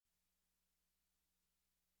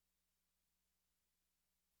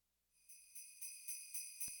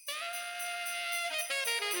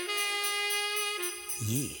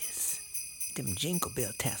Yes. Them jingle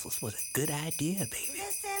bell tassels was a good idea, baby. Is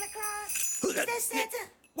that Santa Claus? Is that Santa?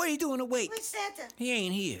 What are you doing awake? Which Santa? He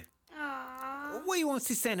ain't here. Aww. What do you want to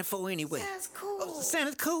see Santa for anyway? Santa's cool. Oh,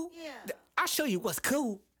 Santa's cool? Yeah. I'll show you what's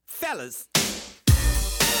cool. Fellas.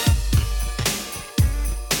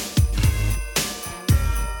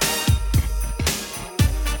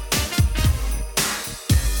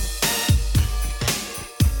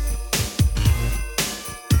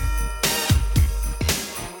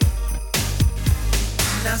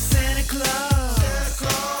 Now Santa Claus,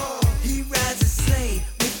 he rides a sleigh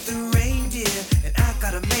with the reindeer, and I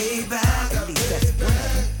got a Maybach. At least that's one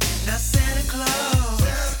of them. Now Santa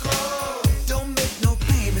Claus, don't make no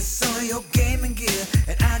payments on your gaming gear,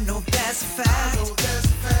 and I know that's a fact.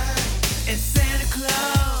 And Santa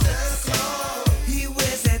Claus, he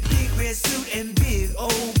wears that big red suit and big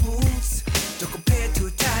old boots. Don't compare to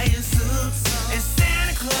Italian suits. And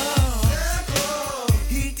Santa Claus,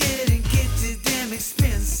 he didn't get to them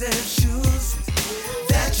expensive shoes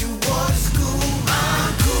that you wore to school.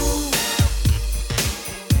 I'm cool,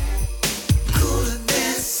 cooler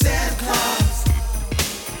than Santa Claus.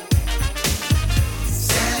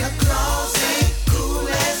 Santa Claus ain't cool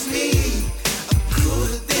as me. I'm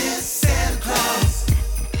cooler than Santa Claus.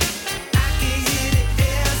 I can hear the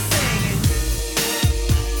air singing.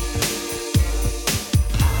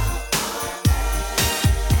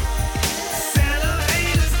 Santa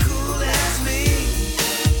ain't as cool as me.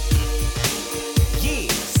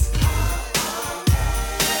 Yes.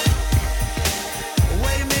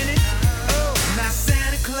 Wait a minute. Now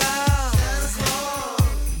Santa Claus,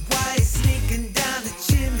 why he sneaking down the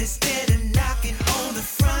chimney instead of knocking on the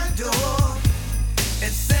front door?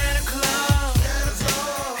 And Santa Claus,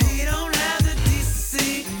 he don't have the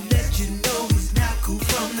decency to let you know he's not cool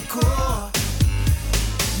from the core.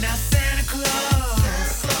 Now Santa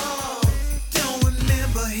Claus, don't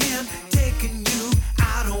remember him taking you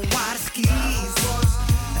out on water skis.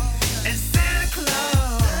 And Santa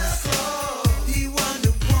Claus, he wasn't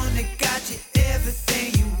the one that got you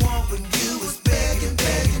everything you want when you was begging,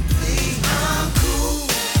 please. I'm cool,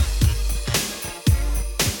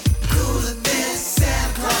 cooler than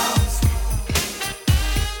Santa Claus.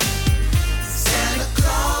 Santa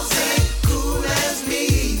Claus ain't cool as me.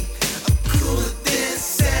 I'm cooler than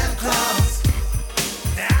Santa Claus.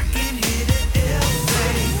 I can hear the air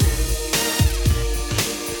sing.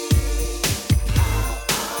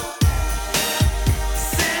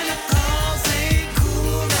 Santa Claus ain't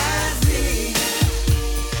cool as me.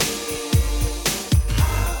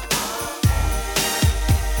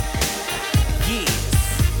 Yes.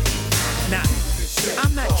 Now,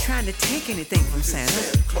 I'm not trying to take anything from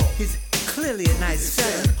Santa. He's clearly a nice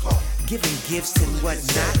fella, giving gifts and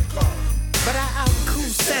whatnot. But I out-cool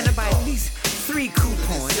Santa by at least 3 cool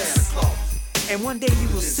points. And one day you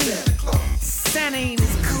will see Santa ain't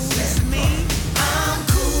as cool as me. I'm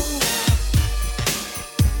cool,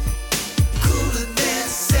 cooler than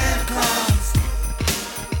Santa Claus.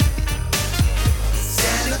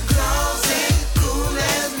 Santa Claus ain't cool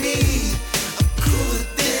as me. I'm cooler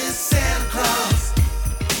than Santa Claus.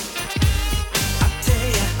 I tell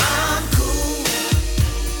ya, I'm cool,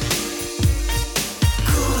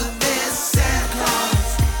 cooler than Santa Claus.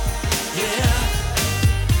 Yeah,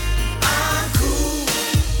 I'm cool.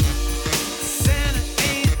 Santa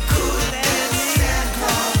ain't cool as Santa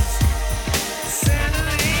Claus. Santa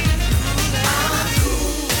ain't cool as I'm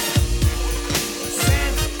cool.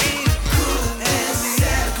 Santa ain't cool as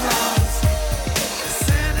Santa Claus.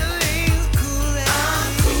 Santa ain't cool as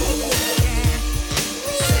I'm cool.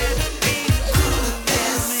 Santa ain't cool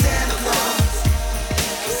as Santa Claus.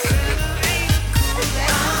 Santa ain't cool as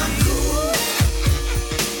I'm cool.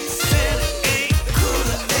 Santa ain't cool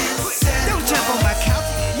as Santa. Don't jump on my couch.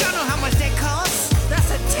 Y'all know how much that costs? That's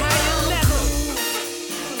Italian leather.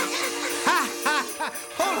 Ha ha ha.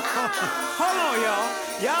 Hold on, y'all.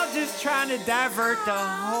 Y'all just trying to divert the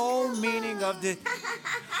whole meaning of the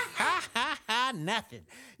ha ha ha nothing.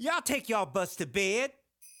 Y'all take y'all butts to bed.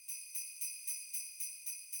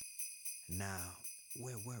 Now,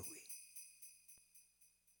 where were we?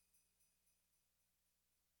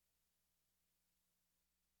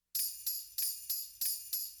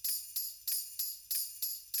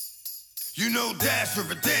 You know Dasher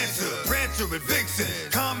and Dancer, Prancer and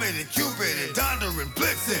Vixen, Comet and Cupid and Donder and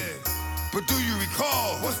Blitzen. But do you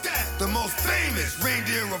recall, what's that? The most famous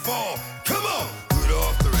reindeer of all. Come on!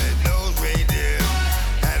 Rudolph the red-nosed reindeer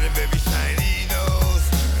had a very shiny nose.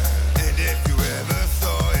 And if you ever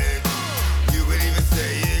saw it, you would even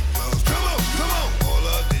say it glows. Come on, come on! All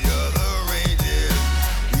of the other reindeers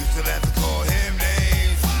used to have to call him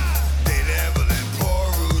names. They never let poor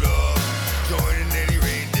Rudolph join in any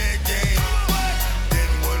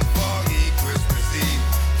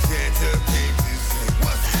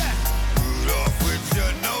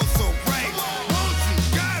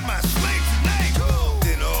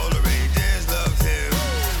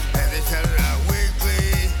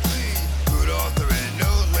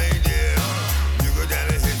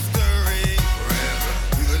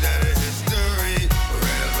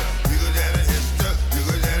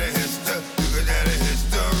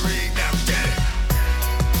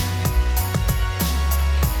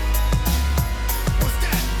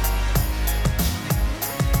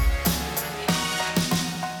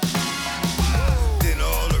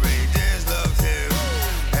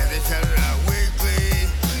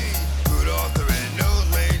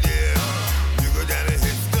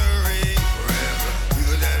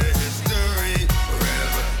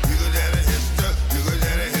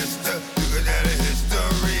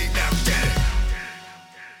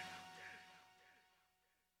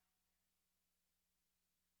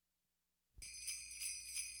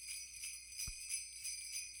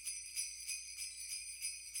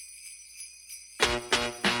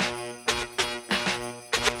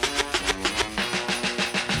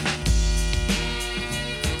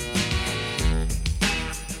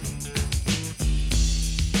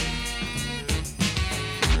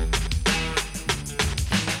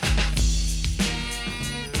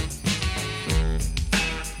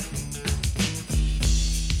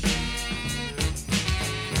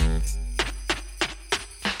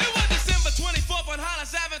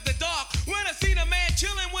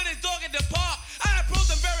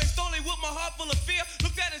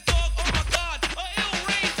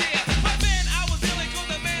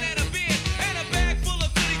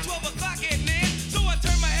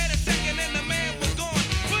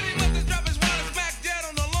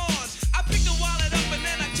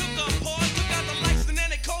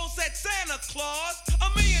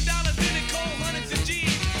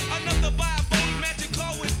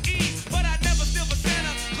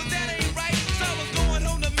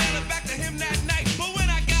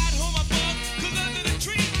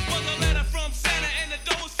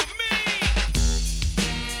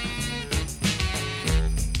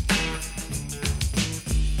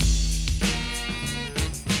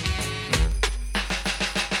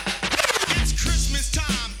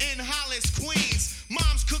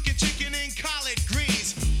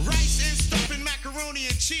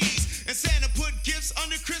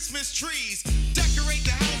trees. Decorate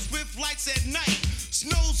the house with lights at night.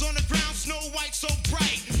 Snow's on the ground, snow white so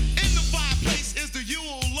bright. In the fireplace is the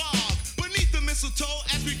Yule log. Beneath the mistletoe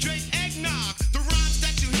as we drink eggnog. The rhymes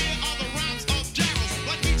that you hear are the rhymes of carols.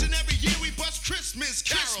 Like each and every year we bust Christmas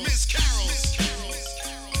carols. Christmas carols.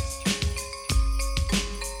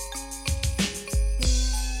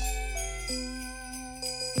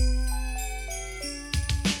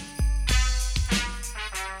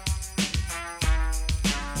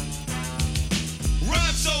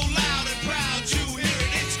 Rhyme so loud and proud you hear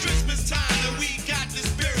it. It's Christmas time and we got the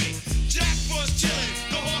spirit. Jack Frost chillin',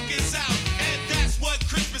 the hawk is out, and that's what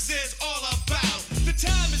Christmas is all about. The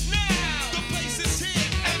time is now, the place is here,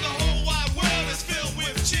 and the whole wide world is filled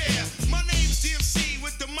with cheer. My name's DMC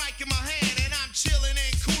with the mic in my hand, and I'm chillin'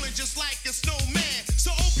 and coolin' just like a snowman.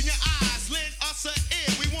 So open your eyes, lend us an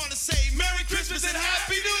ear. We wanna say Merry Christmas and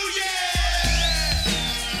Happy New Year!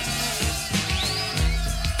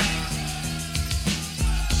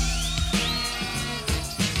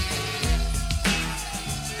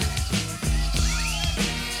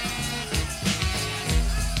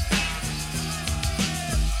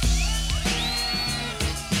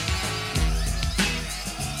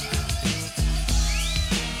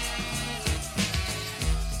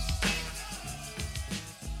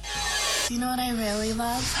 You know what I really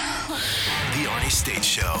love? The Arnie State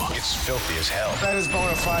Show. It's filthy as hell. That is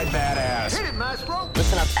bona fide badass. Hit it, Maestro.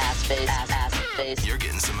 Listen up, ass face, ass face. You're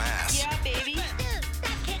getting some ass. Yeah, baby.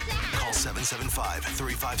 Call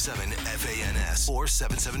 775-357-FANS or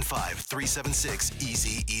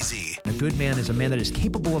 775-376-EASY. A good man is a man that is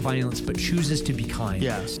capable of violence but chooses to be kind.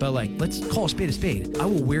 Yes. But let's call a spade a spade. I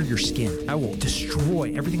will wear your skin. I will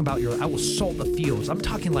destroy everything about I will salt the fields. I'm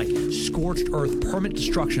talking like scorched earth, permanent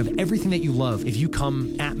destruction of everything that you love if you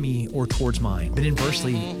come at me or towards mine. But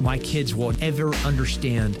inversely, my kids won't ever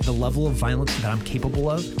understand the level of violence that I'm capable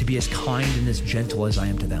of to be as kind and as gentle as I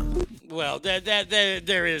am to them. Well,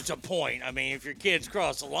 there is a point. I mean, if your kids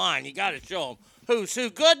cross the line, you got to show them who's who.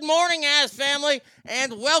 Good morning, ass family,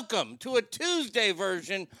 and welcome to a Tuesday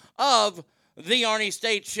version of the Arnie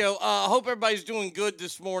State Show. I hope everybody's doing good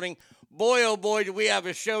this morning. Boy, oh boy, do we have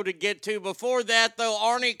a show to get to. Before that, though,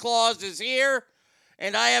 Arnie Claus is here,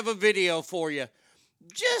 and I have a video for you.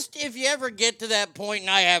 Just if you ever get to that point, and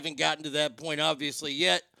I haven't gotten to that point, obviously,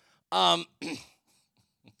 yet,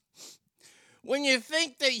 when you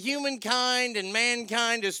think that humankind and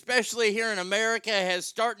mankind, especially here in America, has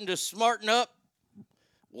starting to smarten up,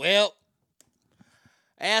 well,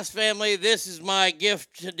 ass family, this is my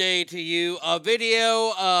gift today to you. A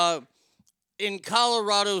video in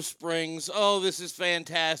Colorado Springs. Oh, this is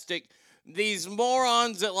fantastic. These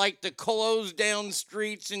morons that like to close down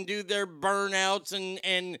streets and do their burnouts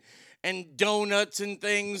and donuts and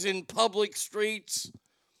things in public streets.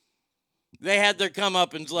 They had their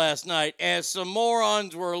comeuppance last night as some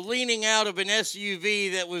morons were leaning out of an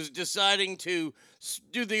SUV that was deciding to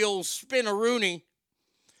do the old spin-a-rooney.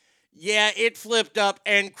 Yeah, it flipped up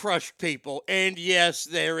and crushed people. And yes,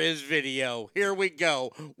 there is video. Here we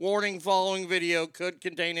go. Warning, following video could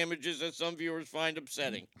contain images that some viewers find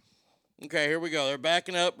upsetting. Okay, here we go. They're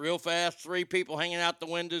backing up real fast. 3 people hanging out the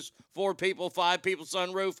windows. 4 people, 5 people,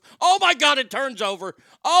 sunroof. Oh my God, it turns over.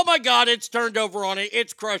 Oh my God, it's turned over on it.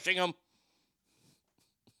 It's crushing them.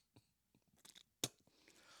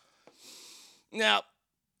 Now,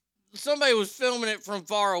 somebody was filming it from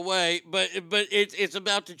far away, but it's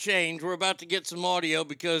about to change. We're about to get some audio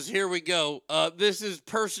because here we go. This is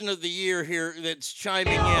Person of the Year here that's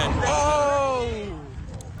chiming in. Oh!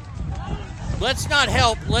 Let's not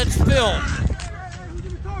help. Let's film.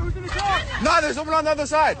 No, there's someone on the other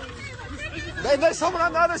side. There's someone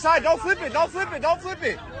on the other side. Don't flip it. Don't flip it. Don't flip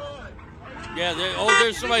it. Yeah,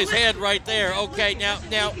 there's somebody's head right there. Okay, now,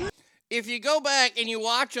 if you go back and you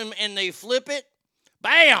watch them and they flip it,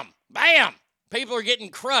 bam, bam, people are getting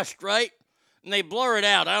crushed, right? And they blur it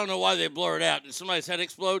out. I don't know why they blur it out. Did somebody's head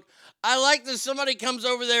explode? I like that somebody comes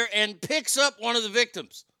over there and picks up one of the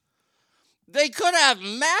victims. They could have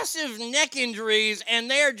massive neck injuries,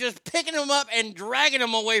 and they're just picking them up and dragging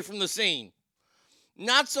them away from the scene.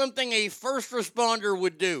 Not something a first responder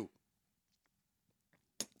would do.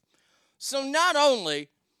 So not only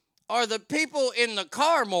are the people in the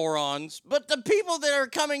car morons, but the people that are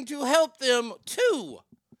coming to help them too.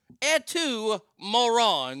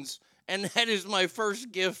 Morons. And that is my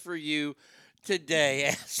first gift for you today,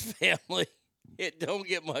 ass family. It don't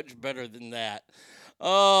get much better than that.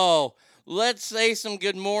 Oh, let's say some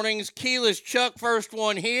good mornings. Keyless Chuck, first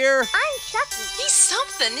one here. I'm Chucky. He's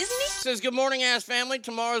something, isn't he? Says, good morning, ass family.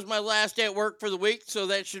 Tomorrow's my last day at work for the week, so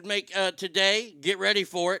that should make today. Get ready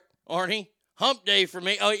for it, Arnie. Hump day for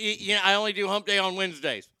me. Oh, I only do hump day on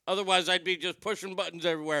Wednesdays. Otherwise, I'd be just pushing buttons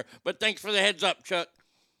everywhere. But thanks for the heads up, Chuck.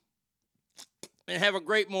 And have a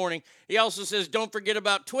great morning. He also says, don't forget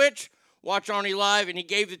about Twitch. Watch Arnie live. And he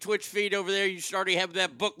gave the Twitch feed over there. You should already have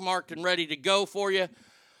that bookmarked and ready to go for you.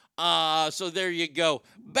 So there you go.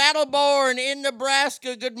 Battleborn in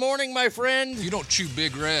Nebraska. Good morning, my friend. If you don't chew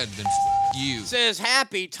Big Red, then you. Says,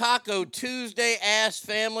 happy Taco Tuesday, ass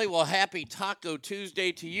family. Well, happy Taco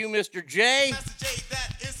Tuesday to you, Mr. J. Master J,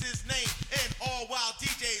 that is his name. And all wild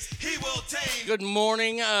DJs, he will tame. Good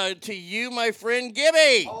morning to you, my friend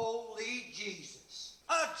Gibby. Holy Jesus.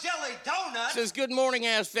 A jelly donut? Says, good morning,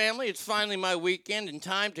 ass family. It's finally my weekend and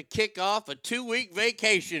time to kick off a 2-week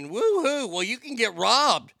vacation. Woo-hoo. Well, you can get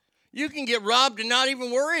robbed. You can get robbed and not even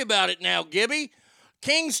worry about it now, Gibby.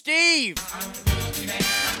 King Steve.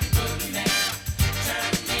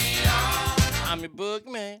 I'm a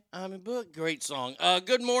boogman. I'm a book. Great song.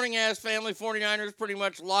 Good morning, ass family. 49ers pretty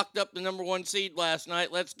much locked up the number 1 seed last night.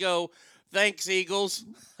 Let's go. Thanks, Eagles.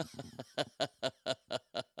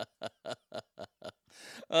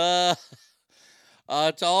 To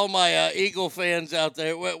all my Eagle fans out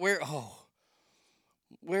there,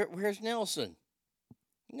 where's Nelson?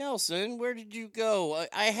 Nelson, where did you go?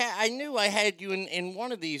 I knew I had you in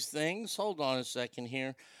one of these things. Hold on a second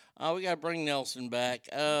here. We got to bring Nelson back.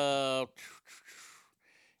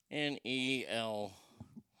 N-E-L.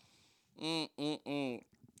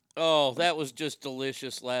 Oh, that was just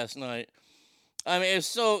delicious last night. I mean, it's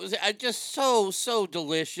so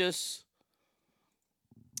delicious.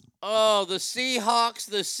 Oh, the Seahawks,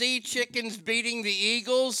 the Sea Chickens beating the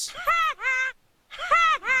Eagles.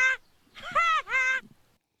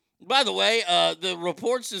 By the way, the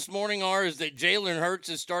reports this morning is that Jalen Hurts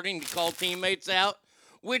is starting to call teammates out,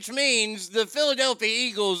 which means the Philadelphia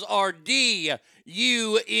Eagles are D-U-N.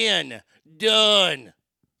 Done.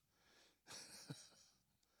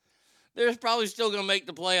 They're probably still going to make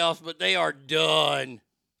the playoffs, but they are done.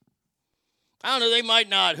 I don't know. They might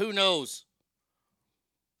not. Who knows?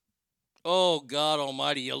 Oh, God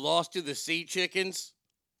almighty. You lost to the Sea Chickens?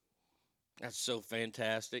 That's so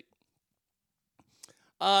fantastic.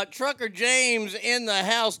 Trucker James in the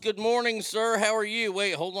house. Good morning, sir. How are you?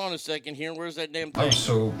 Wait, hold on a second here. Where's that damn thing? I'm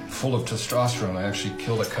so full of testosterone, I actually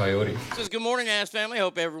killed a coyote. Says, good morning, ass family.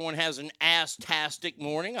 Hope everyone has an ass-tastic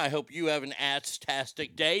morning. I hope you have an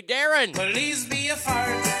ass-tastic day. Darren. Please be a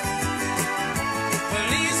fart.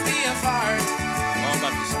 Please be a fart. Oh, I'm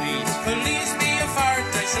about to sneeze. Please be a fart.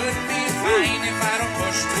 I should be fine if I don't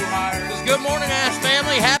push too hard. Says, good morning, ass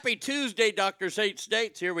family. Happy Tuesday, Doctors Hate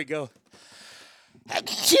States. Here we go.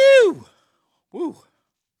 Achoo! Woo.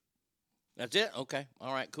 That's it? Okay.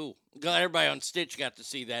 All right, cool. Glad everybody on Stitch got to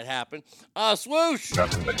see that happen. Swoosh!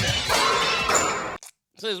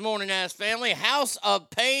 Says, morning, ass family. House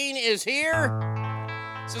of Pain is here.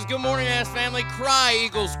 Says, good morning, ass family. Cry,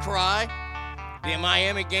 Eagles, cry. The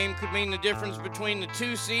Miami game could mean the difference between the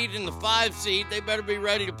 2 seed and the 5 seed. They better be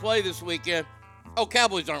ready to play this weekend. Oh,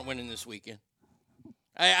 Cowboys aren't winning this weekend.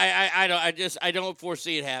 I don't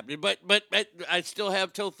foresee it happening, but I still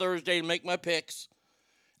have till Thursday to make my picks.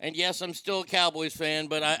 And yes, I'm still a Cowboys fan,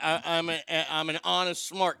 but I'm an honest,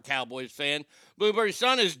 smart Cowboys fan. Blueberry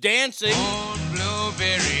Sun is dancing. On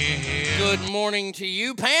Blueberry Hill. Good morning to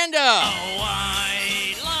you, Panda. Oh,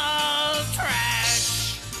 I love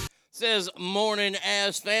trash. Says, morning,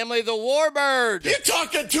 ass family, the Warbird. You're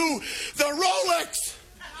talking to the Rolex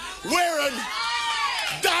wearing,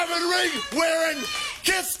 diamond ring wearing,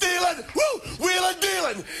 kiss stealing, woo, wheeling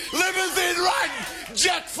dealing, limousine riding,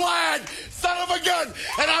 jet flying, son of a gun,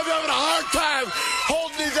 and I'm having a hard time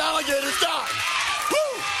holding these alligators down.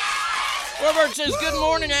 Woo! Robert says, good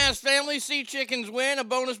morning, ass family. Sea Chickens win. A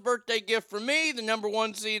bonus birthday gift for me. The number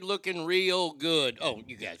 1 seed looking real good. Oh,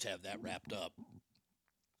 you guys have that wrapped up.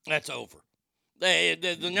 That's over.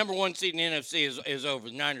 The number 1 seed in the NFC is over.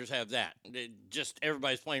 The Niners have that. Just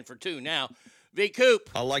everybody's playing for 2 now. V. Coop.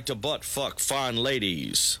 I like to butt fuck fine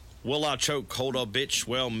ladies. Will I choke hold a bitch?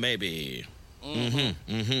 Well, maybe.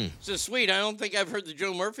 So sweet. I don't think I've heard the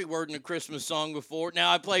Joe Murphy word in a Christmas song before.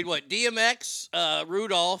 Now, I played, DMX,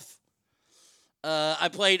 Rudolph. I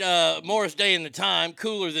played Morris Day and the Time,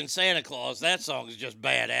 Cooler Than Santa Claus. That song is just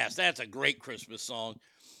badass. That's a great Christmas song.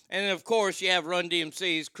 And then, of course, you have Run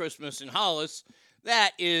DMC's Christmas in Hollis.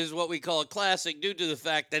 That is what we call a classic due to the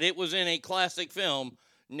fact that it was in a classic film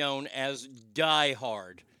known as Die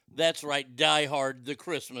Hard. That's right, Die Hard, the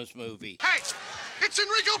Christmas movie. Hey, it's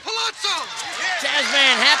Enrico Palazzo!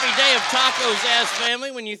 Jazzman, happy day of tacos, ass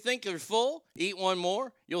family. When you think you're full, eat one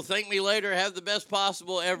more. You'll thank me later. Have the best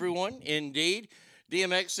possible, everyone. Indeed.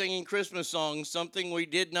 DMX singing Christmas songs, something we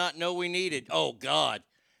did not know we needed. Oh, God.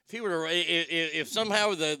 if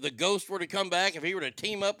somehow the ghost were to come back, if he were to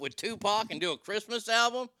team up with Tupac and do a Christmas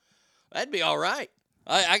album, that'd be all right.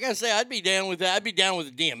 I gotta say, I'd be down with that. I'd be down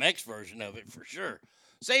with the DMX version of it for sure.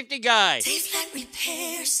 Safety guy. Safe like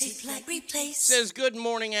repair, safe like replace. Says, good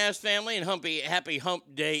morning, ass family, and happy hump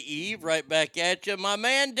day eve. Right back at you. My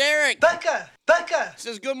man, Derek. Becca.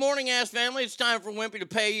 Says, good morning, ass family. It's time for Wimpy to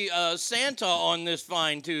pay Santa on this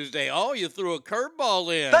fine Tuesday. Oh, you threw a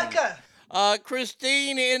curveball in. Becca.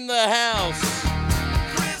 Christine in the house.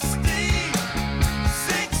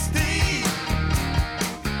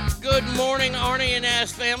 Good morning, Arnie and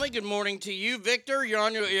Ass family. Good morning to you, Victor. Are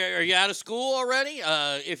you out of school already?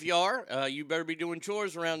 If you are, you better be doing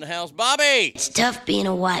chores around the house. Bobby! It's tough being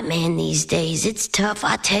a white man these days. It's tough,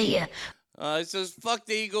 I tell you. It says, fuck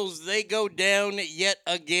the Eagles. They go down yet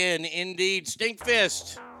again. Indeed.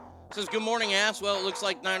 Stinkfist says, good morning, Ass. Well, it looks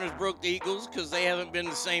like Niners broke the Eagles because they haven't been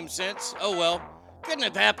the same since. Oh, well. Couldn't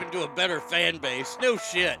have happened to a better fan base. No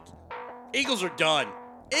shit. Eagles are done.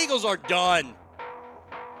 Eagles are done.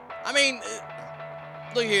 I mean,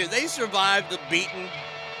 look here. They survived the beating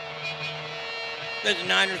that the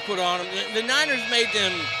Niners put on them. The Niners made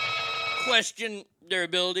them question their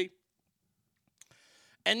ability.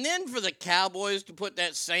 And then for the Cowboys to put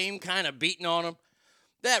that same kind of beating on them,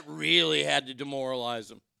 that really had to demoralize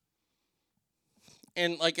them.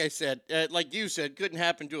 And like I said, like you said, couldn't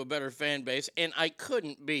happen to a better fan base. And I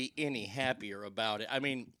couldn't be any happier about it. I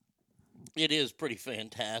mean, it is pretty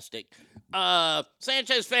fantastic.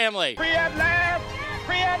 Sanchez family. Free at last!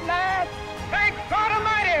 Free at last! Thank God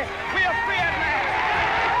Almighty! We are free at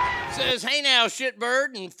last! Says, hey now,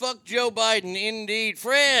 shitbird, and fuck Joe Biden, indeed.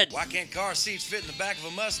 Fred. Why can't car seats fit in the back of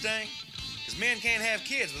a Mustang? Because men can't have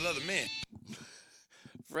kids with other men.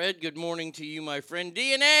 Fred, good morning to you, my friend.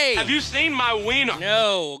 DNA. Have you seen my wiener?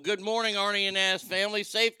 No. Good morning, Arnie and Ass family.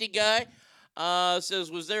 Safety guy says,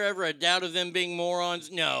 was there ever a doubt of them being morons?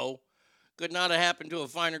 No. Could not have happened to a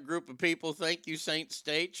finer group of people. Thank you, Saint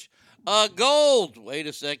Stage. Gold. Wait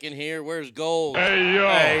a second here. Where's Gold? Hey, yo.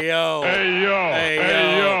 Hey, yo. Hey, yo. Hey,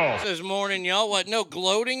 Hey, yo. Says, morning, y'all. What, no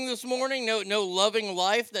gloating this morning? No loving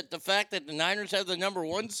life that the fact that the Niners have the number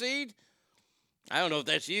 1 seed? I don't know if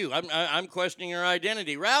that's you. I'm questioning your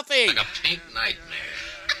identity. Ralphie. Like a pink nightmare.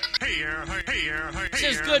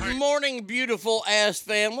 Says, good morning, beautiful ass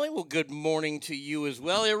family. Well, good morning to you as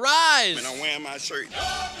well. Arise. And I'm wearing my shirt.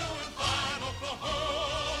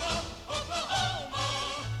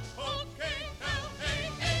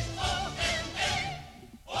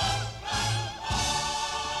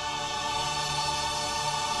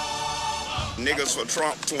 Niggas for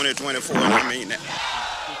Trump 2024, I mean that.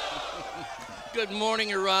 Good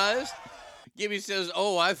morning, Arise. Gibby says,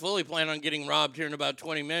 oh, I fully plan on getting robbed here in about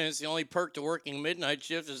 20 minutes. The only perk to working midnight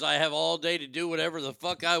shift is I have all day to do whatever the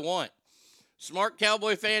fuck I want. Smart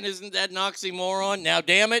Cowboy fan, isn't that an oxymoron? Now,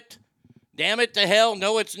 damn it. Damn it to hell.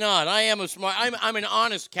 No, it's not. I am a smart, I'm an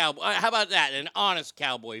honest cowboy. How about that? An honest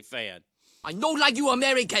Cowboy fan. I know like you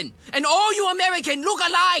American, and all you American look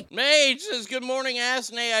alike. Mage says, good morning, Ass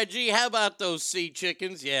and AIG. How about those sea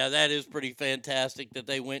chickens? Yeah, that is pretty fantastic that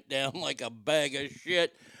they went down like a bag of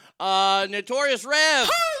shit. Notorious Rev.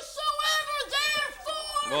 Whosoever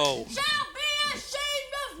therefore Whoa. shall be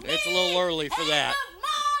ashamed of me. It's a little early for that.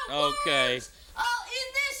 Okay. In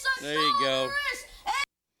this There you go.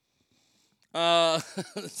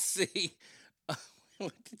 Let's see.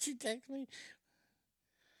 What did you text me?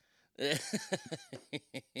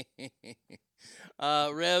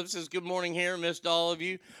 Rev says, good morning here. Missed all of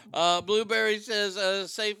you. Blueberry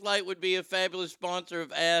says, Safe Light would be a fabulous sponsor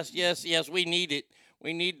of Ass. Yes, we need it.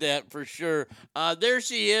 We need that for sure. There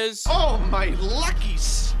she is. Oh, my lucky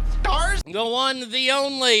stars. The one, the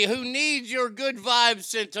only, who needs your good vibes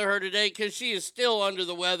sent to her today because she is still under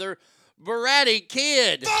the weather. Baratti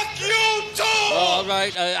Kid. Fuck you too! All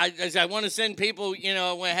right, I want to send people,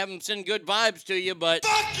 I want to have them send good vibes to you, but...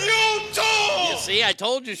 Fuck you too! You see, I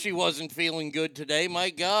told you she wasn't feeling good today.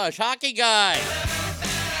 My gosh. Hockey guy.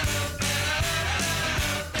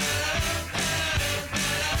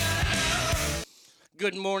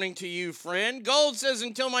 Good morning to you, friend. Gold says,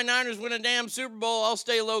 until my Niners win a damn Super Bowl, I'll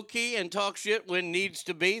stay low-key and talk shit when needs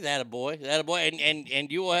to be. That a boy.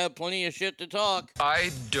 And you will have plenty of shit to talk. I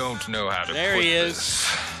don't know how to There put he is.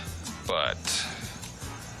 this, but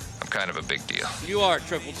I'm kind of a big deal. You are,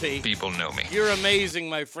 Triple T. People know me. You're amazing,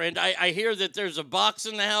 my friend. I hear that there's a box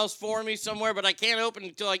in the house for me somewhere, but I can't open it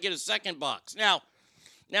until I get a second box. Now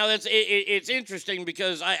it's interesting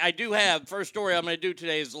because I do have, first story I'm going to do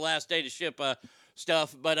today is the last day to ship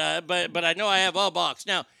stuff, but I know I have a box.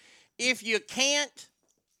 Now, if you can't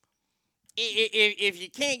if you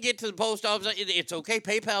can't get to the post office, it's okay.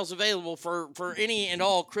 PayPal's available for any and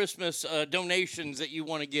all Christmas donations that you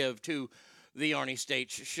want to give to the Arnie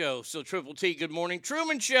States Show. So, Triple T, good morning.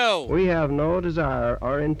 Truman Show. We have no desire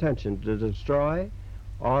or intention to destroy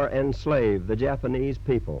or enslave the Japanese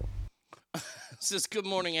people. Says, good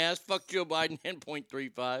morning, ass. Fuck Joe Biden,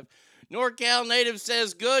 10.35. NorCal native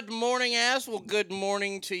says, good morning, ass. Well, good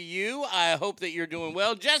morning to you. I hope that you're doing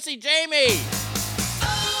well. Jesse Jamie.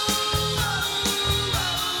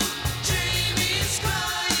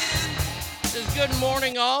 Good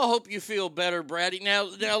morning, all. Hope you feel better, Brady. Now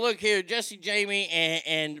look here, Jesse, Jamie,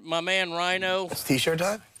 and my man Rhino. It's T-shirt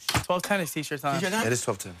time? 12:10 is T-shirt time. T-shirt time? It is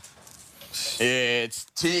 12:10. It's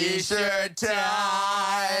T-shirt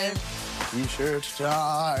time. T-shirt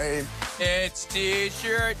time. It's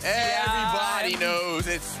T-shirt time. Everybody knows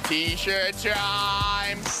it's T-shirt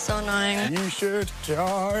time. So annoying. T-shirt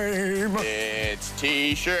time. It's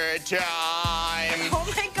T-shirt time.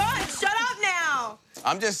 Oh my God, shut up now.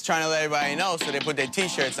 I'm just trying to let everybody know so they put their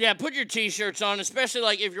T-shirts on. Yeah, put your T-shirts on, especially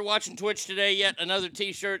like if you're watching Twitch today, yet another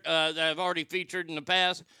T-shirt that I've already featured in the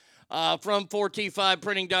past from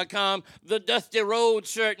 4T5printing.com, the Dusty Road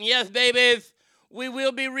shirt. And yes, babies, we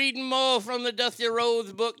will be reading more from the Dusty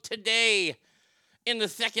Roads book today in the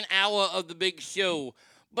second hour of the big show.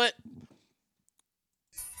 But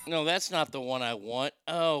no, that's not the one I want.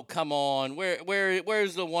 Oh, come on.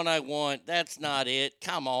 Where's the one I want? That's not it.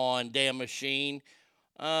 Come on, damn machine.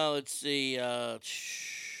 Let's see. Oh,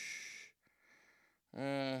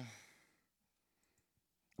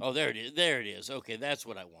 there it is. There it is. Okay, that's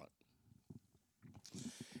what I want.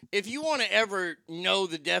 If you want to ever know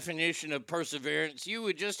the definition of perseverance, you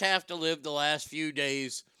would just have to live the last few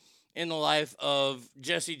days in the life of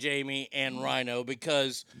Jesse, Jamie, and Rhino,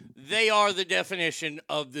 because they are the definition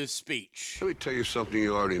of this speech. Let me tell you something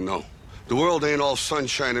you already know. The world ain't all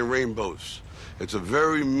sunshine and rainbows. It's a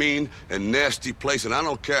very mean and nasty place, and I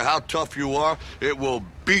don't care how tough you are, it will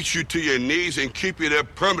beat you to your knees and keep you there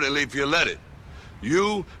permanently if you let it.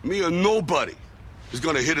 You, me, or nobody is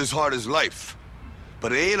gonna hit as hard as life.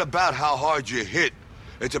 But it ain't about how hard you hit.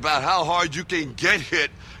 It's about how hard you can get hit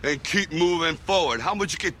and keep moving forward. How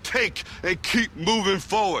much you can take and keep moving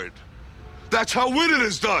forward. That's how winning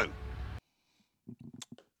is done.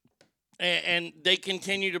 And they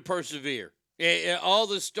continue to persevere. All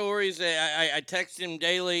the stories, I text him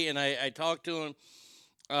daily and I talk to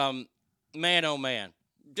him. Man, oh man,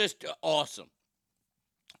 just awesome.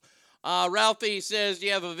 Ralphie says, do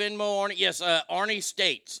you have a Venmo, Arnie? Yes, Arnie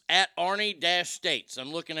States, at Arnie-States.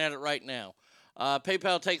 I'm looking at it right now.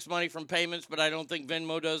 PayPal takes money from payments, but I don't think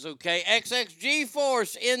Venmo does. Okay. XXG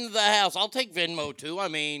Force in the house. I'll take Venmo too. I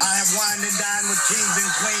mean, I have wined and dined with kings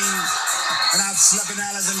and queens, and I've slept in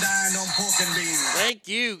alleys and dined on pork and beans. Thank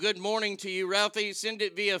you. Good morning to you, Ralphie. Send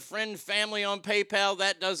it via friend family on PayPal.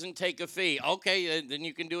 That doesn't take a fee. Okay, then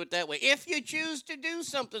you can do it that way. If you choose to do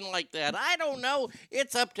something like that, I don't know.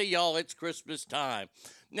 It's up to y'all. It's Christmas time.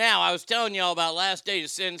 Now, I was telling y'all about last day to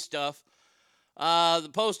send stuff. The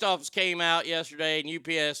post office came out yesterday, and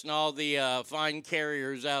UPS and all the fine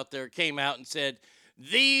carriers out there came out and said,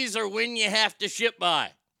 these are when you have to ship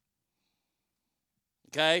by.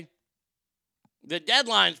 Okay? The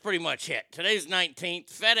deadline's pretty much hit. Today's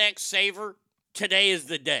 19th. FedEx Saver, today is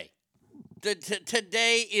the day.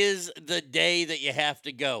 Today is the day that you have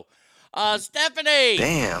to go. Stephanie!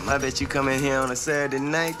 Damn, I bet you come in here on a Saturday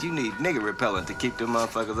night, you need nigga repellent to keep them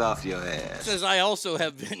motherfuckers off your ass. Says I also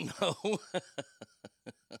have Venmo.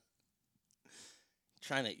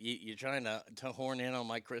 You're trying to horn in on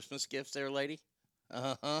my Christmas gifts there, lady?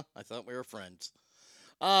 Uh-huh. I thought we were friends.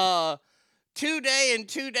 2-day and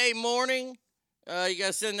 2-day morning. You got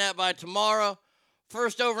to send that by tomorrow.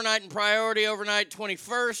 First overnight and priority overnight,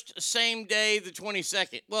 21st. Same day, the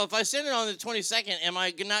 22nd. Well, if I send it on the 22nd, am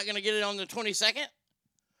I not going to get it on the 22nd?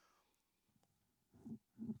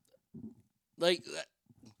 Like,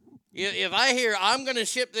 if I hear I'm going to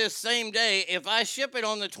ship this same day, if I ship it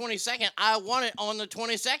on the 22nd, I want it on the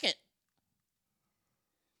 22nd.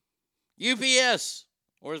 UPS,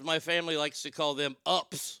 or as my family likes to call them,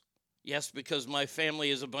 UPS. Yes, because my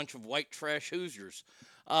family is a bunch of white trash Hoosiers.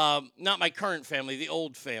 Not my current family, the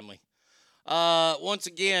old family. Once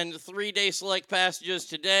again, 3-day select passages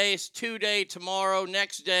today, 2-day tomorrow,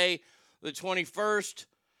 next day, the 21st.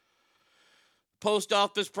 Post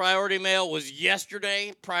office priority mail was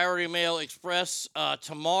yesterday. Priority mail express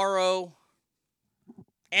tomorrow.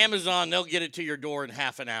 Amazon, they'll get it to your door in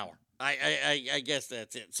half an hour. I guess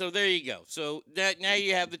that's it. So there you go. So now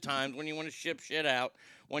you have the times when you want to ship shit out,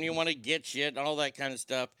 when you want to get shit, all that kind of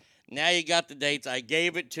stuff. Now you got the dates. I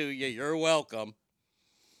gave it to you. You're welcome.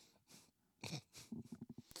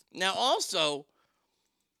 Now, also,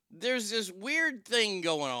 there's this weird thing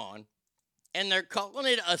going on, and they're calling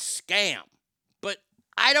it a scam. But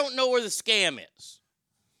I don't know where the scam is.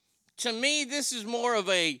 To me, this is more of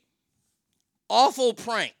a awful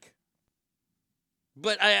prank.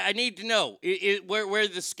 But I need to know where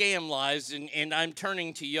the scam lies, and I'm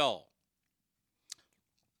turning to y'all.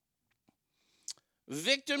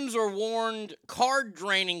 Victims are warned card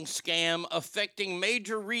draining scam affecting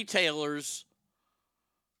major retailers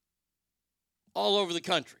all over the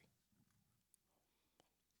country.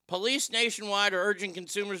 Police nationwide are urging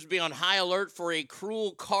consumers to be on high alert for a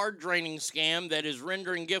cruel card draining scam that is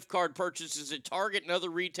rendering gift card purchases at Target and other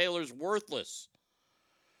retailers worthless.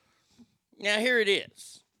 Now, here it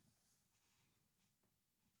is.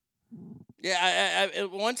 Yeah,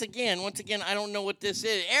 once again, I don't know what this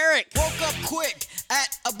is. Eric! Woke up quick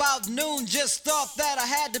at about noon, just thought that I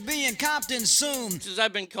had to be in Compton soon. Since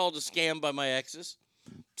I've been called a scam by my exes.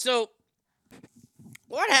 So,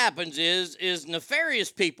 what happens is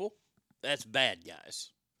nefarious people, that's bad guys.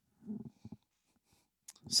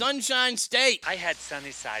 Sunshine State. I had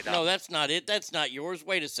sunny side up. No, that's not it. That's not yours.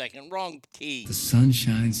 Wait a second. Wrong key. The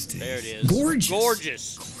Sunshine State. There it is.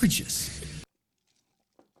 Gorgeous.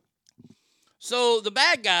 So the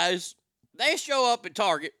bad guys, they show up at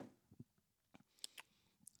Target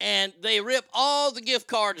and they rip all the gift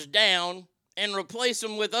cards down and replace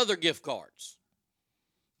them with other gift cards.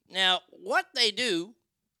 Now, what they do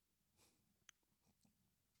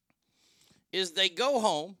is they go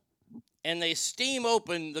home and they steam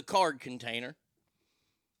open the card container.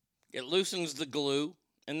 It loosens the glue,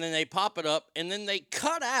 and then they pop it up, and then they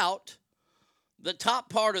cut out the top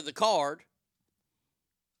part of the card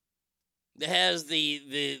that has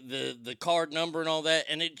the card number and all that,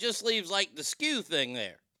 and it just leaves like the skew thing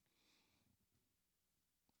there.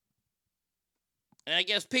 And I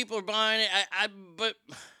guess people are buying it.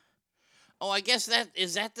 I guess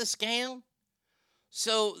is that the scam?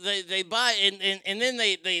 So they buy it, and then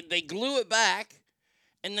they glue it back,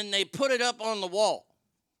 and then they put it up on the wall.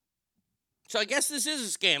 So I guess this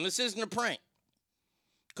is a scam. This isn't a prank.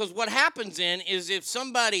 Because what happens then is if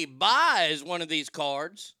somebody buys one of these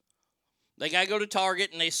cards, they got to go to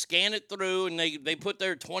Target, and they scan it through, and they put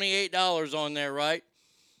their $28 on there, right?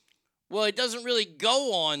 Well, it doesn't really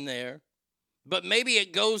go on there, but maybe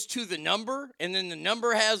it goes to the number, and then the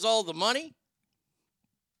number has all the money.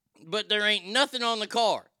 But there ain't nothing on the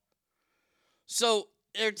card. So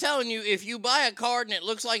they're telling you if you buy a card and it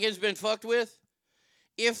looks like it's been fucked with,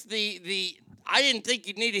 if I didn't think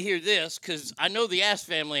you'd need to hear this because I know the Ass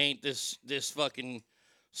family ain't this fucking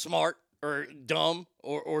smart or dumb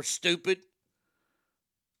or stupid.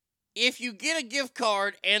 If you get a gift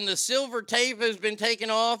card and the silver tape has been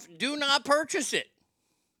taken off, do not purchase it.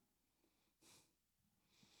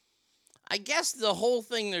 I guess the whole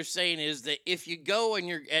thing they're saying is that if you go and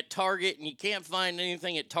you're at Target and you can't find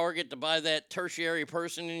anything at Target to buy that tertiary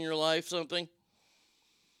person in your life something,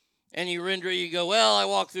 and you go, well, I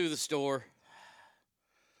walked through the store,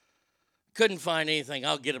 couldn't find anything,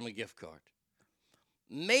 I'll get them a gift card.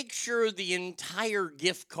 Make sure the entire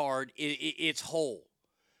gift card it's whole.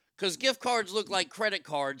 Because gift cards look like credit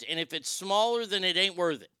cards, and if it's smaller, then it ain't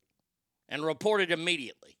worth it. And report it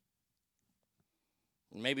immediately.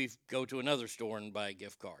 Maybe go to another store and buy a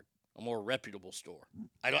gift card, a more reputable store.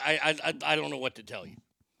 I don't know what to tell you.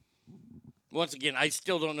 Once again, I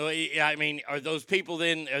still don't know. I mean, are those people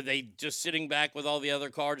then, are they just sitting back with all the other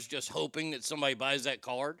cards just hoping that somebody buys that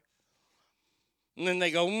card? And then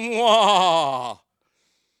they go, mwah.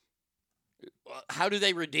 How do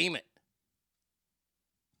they redeem it?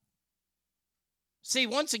 See,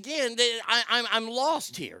 once again, I'm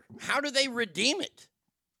lost here. How do they redeem it?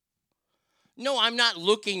 No, I'm not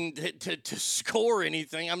looking to score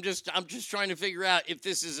anything. I'm just trying to figure out if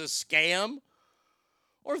this is a scam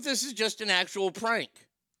or if this is just an actual prank.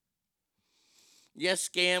 Yes,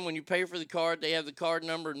 scam. When you pay for the card, they have the card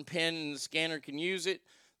number and PIN, and the scanner can use it.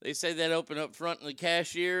 They say that open up front in the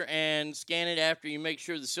cashier and scan it after you make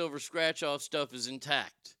sure the silver scratch-off stuff is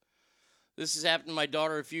intact. This has happened to my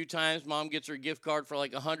daughter a few times. Mom gets her gift card for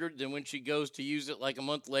like $100. Then when she goes to use it like a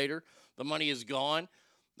month later, the money is gone.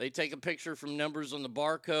 They take a picture from numbers on the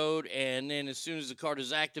barcode, and then as soon as the card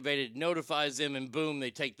is activated, it notifies them, and boom, they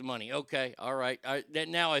take the money. Okay, all right.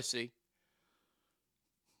 Now I see.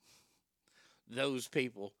 Those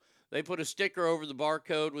people. They put a sticker over the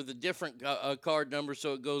barcode with a different card number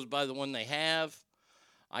so it goes by the one they have.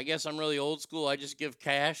 I guess I'm really old school. I just give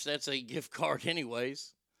cash. That's a gift card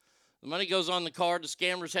anyways. The money goes on the card. The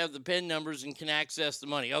scammers have the PIN numbers and can access the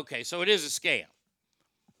money. Okay, so it is a scam.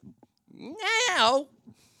 Now,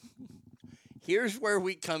 here's where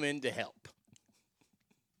we come in to help.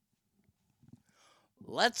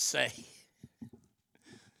 let's say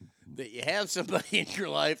that you have somebody in your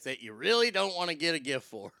life that you really don't want to get a gift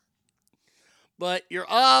for, but you're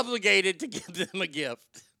obligated to give them a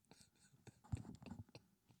gift.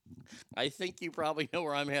 I think you probably know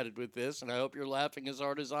where I'm headed with this, and I hope you're laughing as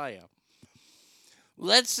hard as I am.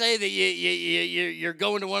 Let's say that you're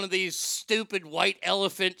going to one of these stupid white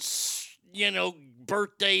elephants,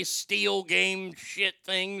 birthday steal game shit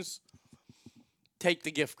things. Take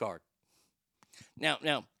the gift card. Now,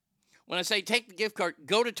 when I say take the gift card,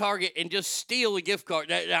 go to Target and just steal a gift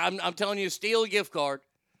card. I'm telling you, steal a gift card,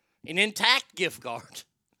 an intact gift card.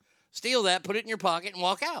 Steal that, put it in your pocket, and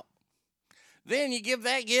walk out. Then you give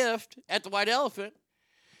that gift at the White Elephant,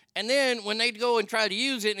 and then when they go and try to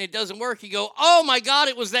use it and it doesn't work, you go, oh my God,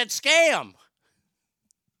 it was that scam.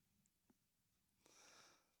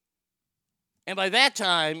 And by that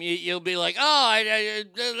time, you'll be like, oh,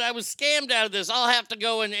 I was scammed out of this. I'll have to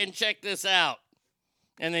go and check this out.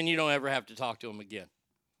 And then you don't ever have to talk to them again.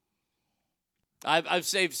 I've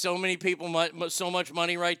saved so many people so much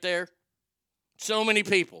money right there. So many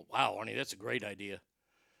people. Wow, Arnie, that's a great idea.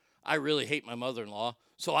 I really hate my mother-in-law,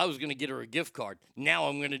 so I was going to get her a gift card. Now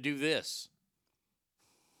I'm going to do this.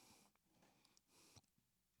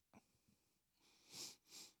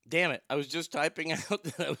 Damn it, I was just typing out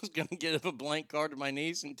that I was going to give a blank card to my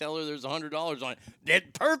niece and tell her there's $100 on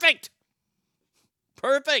it. Perfect!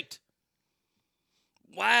 Perfect!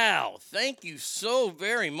 Wow, thank you so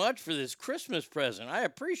very much for this Christmas present. I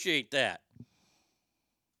appreciate that.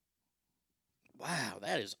 Wow,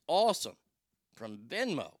 that is awesome. From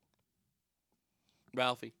Venmo.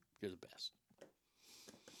 Ralphie, you're the best.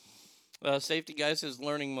 Safety guy says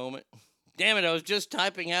learning moment. Damn it, I was just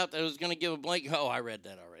typing out that I was going to give a blank. Oh, I read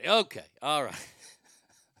that already. Okay, all right.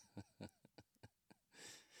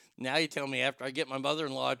 Now you tell me after I get my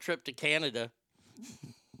mother-in-law a trip to Canada.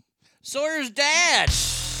 Sawyer's dad.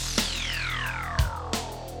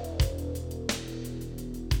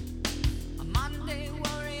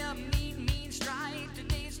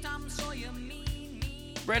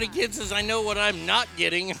 Brady Kid says, I know what I'm not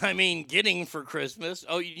getting. I mean, getting for Christmas.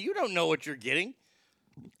 Oh, you don't know what you're getting.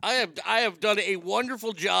 I have done a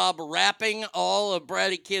wonderful job wrapping all of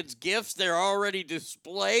Brady Kid's gifts. They're already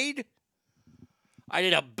displayed. I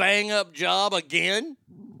did a bang-up job again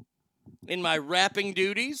in my wrapping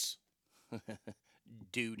duties.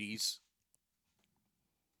 Duties.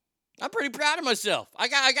 I'm pretty proud of myself. I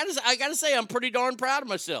gotta say, I'm pretty darn proud of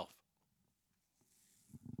myself.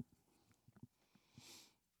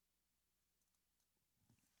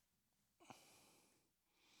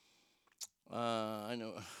 I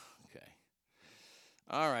know. Okay.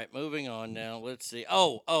 All right, moving on now. Let's see.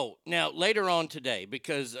 Now later on today,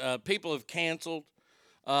 because people have canceled.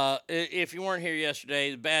 If you weren't here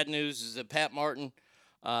yesterday, the bad news is that Pat Martin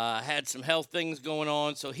had some health things going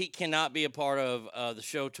on, so he cannot be a part of the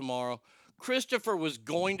show tomorrow. Christopher was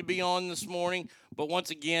going to be on this morning, but once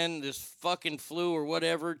again, this fucking flu or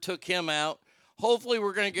whatever took him out. Hopefully,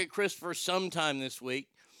 we're going to get Christopher sometime this week.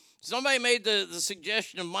 Somebody made the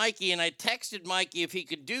suggestion of Mikey, and I texted Mikey if he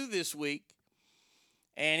could do this week.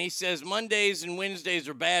 And he says Mondays and Wednesdays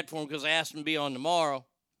are bad for him because I asked him to be on tomorrow.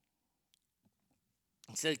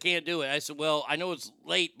 He said, can't do it. I said, well, I know it's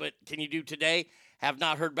late, but can you do today? Have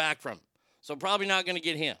not heard back from him. So probably not going to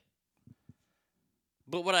get him.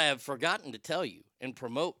 But what I have forgotten to tell you and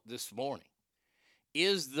promote this morning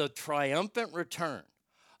is the triumphant return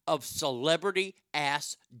of Celebrity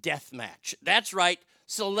Ass Deathmatch. That's right.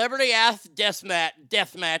 Celebrity Ass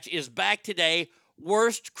Deathmatch is back today.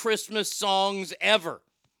 Worst Christmas songs ever.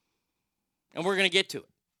 And we're going to get to it.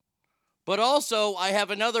 But also, I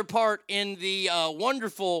have another part in the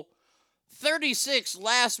wonderful 36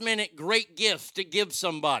 last-minute great gifts to give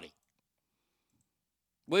somebody.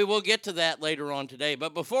 We will get to that later on today.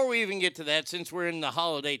 But before we even get to that, since we're in the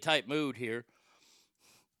holiday-type mood here,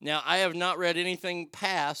 now, I have not read anything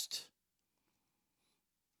past.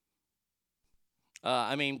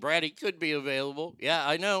 Brady could be available. Yeah,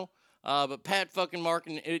 I know. But Pat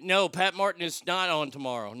Martin is not on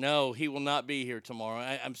tomorrow. No, he will not be here tomorrow.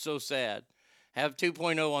 I'm so sad. Have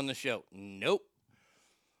 2.0 on the show. Nope.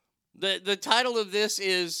 The title of this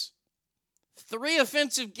is 3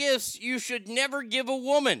 Offensive Gifts You Should Never Give a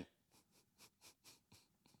Woman.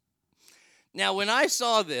 Now, when I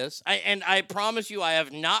saw this, I promise you I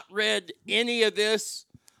have not read any of this.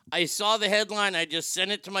 I saw the headline. I just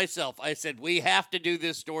sent it to myself. I said, we have to do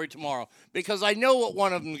this story tomorrow because I know what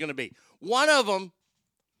one of them is going to be. One of them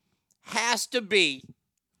has to be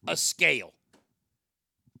a scale.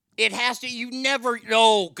 It has to,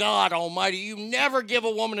 oh, God almighty, you never give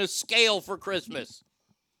a woman a scale for Christmas.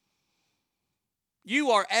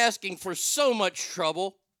 You are asking for so much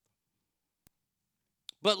trouble.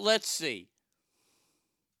 But let's see.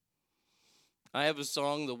 I have a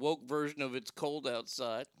song, the woke version of It's Cold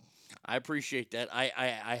Outside. I appreciate that.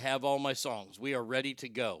 I have all my songs. We are ready to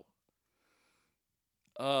go.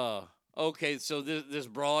 Okay, so this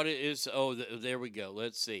broad is, there we go.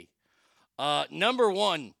 Let's see. Number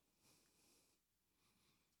 1.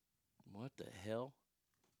 What the hell?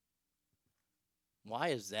 Why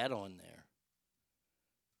is that on there?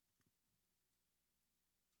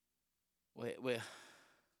 Wait.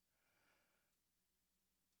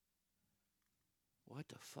 What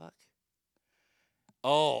the fuck?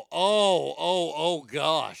 Oh,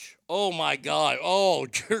 gosh. Oh, my God. Oh,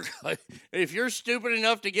 if you're stupid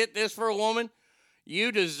enough to get this for a woman,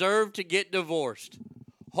 you deserve to get divorced.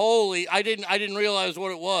 Holy, I didn't realize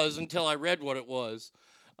what it was until I read what it was.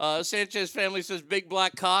 Sanchez family says, big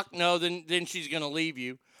black cock. No, then she's going to leave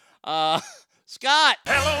you. Scott.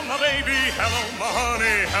 Hello, my baby. Hello, my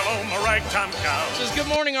honey. Hello, my ragtime cow. Says, good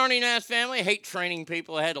morning, Arnie Nass family. I hate training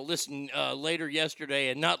people. I had to listen later yesterday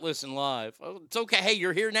and not listen live. Oh, it's okay. Hey,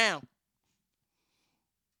 you're here now.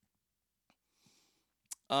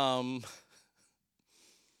 Oh,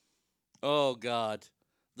 God.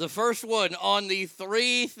 The first one on the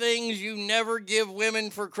 3 things you never give women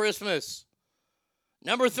for Christmas.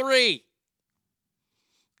 Number 3.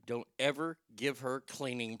 Don't ever give her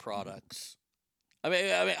cleaning products. I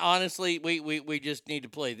mean, honestly, we just need to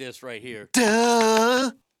play this right here.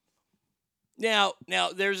 Duh. Now,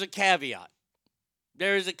 there's a caveat.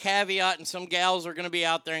 There's a caveat, and some gals are going to be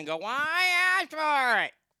out there and go, why ask for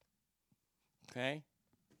it? Okay,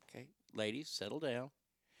 ladies, settle down.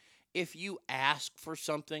 If you ask for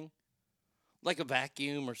something, like a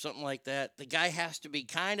vacuum or something like that, the guy has to be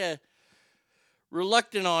kind of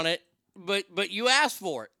reluctant on it, but you ask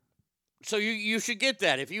for it. So you should get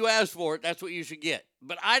that. If you ask for it, that's what you should get.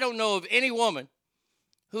 But I don't know of any woman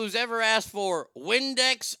who's ever asked for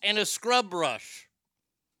Windex and a scrub brush.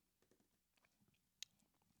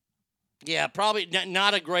 Yeah, probably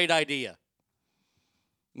not a great idea.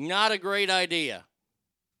 Not a great idea.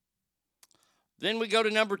 Then we go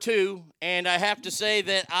to number 2, and I have to say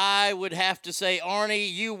that I would have to say,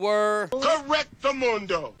 Arnie, you were...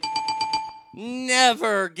 Correctamundo.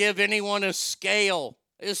 Never give anyone a scale,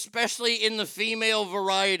 especially in the female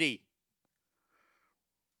variety.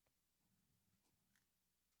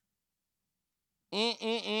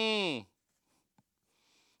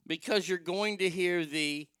 Because you're going to hear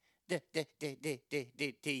the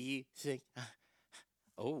you think,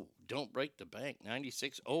 oh, don't break the bank.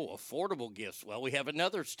 96. Oh, affordable gifts. Well, we have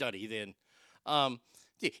another study then.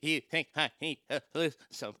 Do you think I need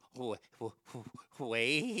some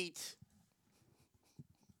wait?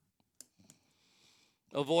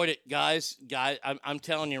 Avoid it, guys. I'm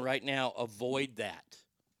telling you right now, avoid that.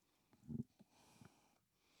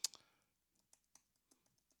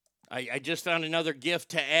 I just found another gift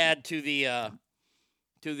to add to the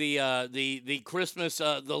Christmas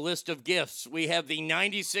the list of gifts. We have the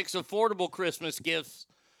 96 affordable Christmas gifts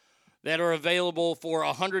that are available for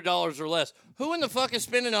 $100 or less. Who in the fuck is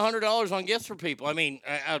spending $100 on gifts for people? I mean,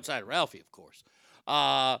 outside of Ralphie, of course.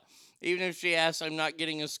 Even if she asks, I'm not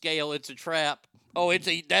getting a scale. It's a trap. Oh,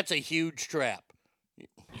 that's a huge trap.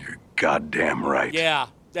 You're goddamn right. Yeah.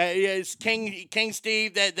 That is King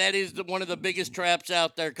Steve. That is one of the biggest traps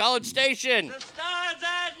out there. College Station. The stars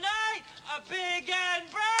at night are big and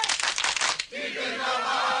bright. Deep in the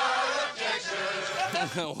heart of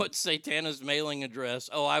Texas. What's Satana's mailing address?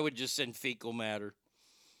 Oh, I would just send fecal matter.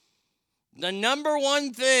 The number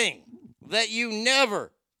one thing that you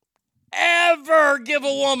never, ever give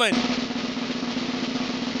a woman.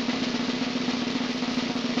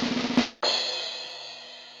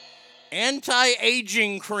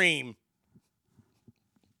 Anti-aging cream.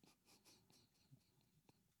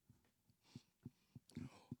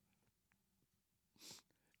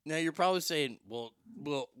 Now you're probably saying, well,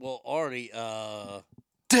 Arnie,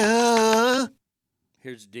 Duh.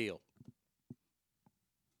 Here's the deal.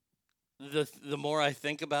 The more I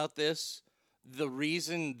think about this, the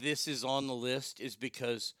reason this is on the list is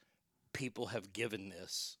because people have given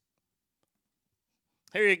this.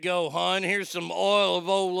 Here you go, hon. Here's some oil of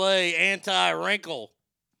Olay anti-wrinkle.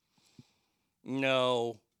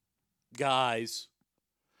 No, guys.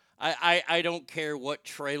 I don't care what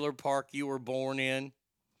trailer park you were born in.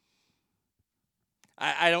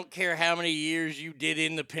 I don't care how many years you did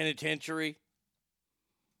in the penitentiary.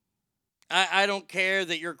 I don't care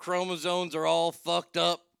that your chromosomes are all fucked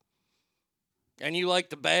up and you like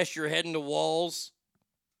to bash your head into walls.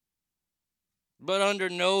 But under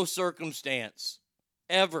no circumstance,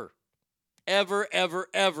 ever, ever, ever,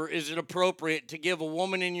 ever is it appropriate to give a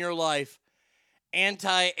woman in your life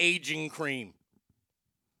anti-aging cream.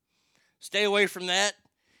 Stay away from that.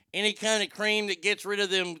 Any kind of cream that gets rid of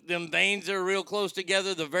them veins that are real close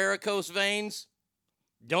together, the varicose veins,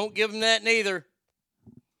 don't give them that neither.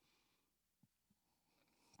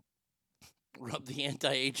 Rub the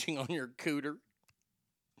anti-aging on your cooter.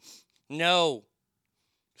 No.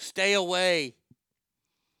 Stay away.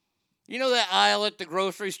 You know that aisle at the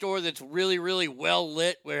grocery store that's really, really well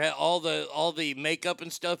lit where all the makeup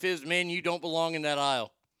and stuff is? Man, you don't belong in that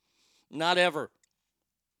aisle. Not ever.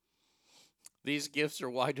 These gifts are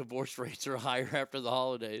why divorce rates are higher after the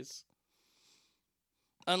holidays.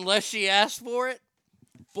 Unless she asked for it.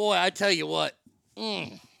 Boy, I tell you what.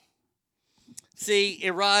 See,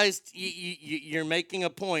 Arise, you're making a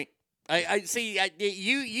point. I see.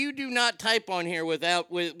 You do not type on here without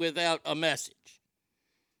a message.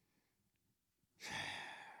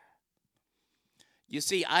 You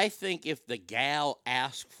see, I think if the gal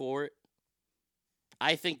asked for it,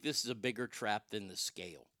 I think this is a bigger trap than the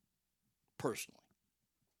scale. Personally.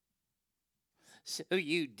 So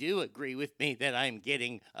you do agree with me that I'm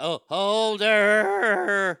getting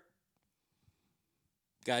older.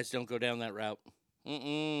 Guys, don't go down that route.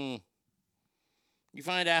 You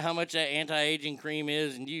find out how much that anti-aging cream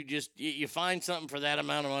is, and you find something for that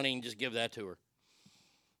amount of money and just give that to her.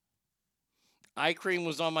 Eye cream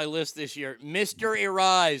was on my list this year. Mr.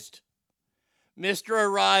 Arised. Mr.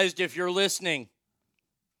 Arised, if you're listening.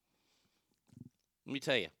 Let me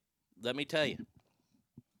tell you.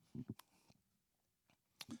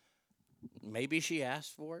 Maybe she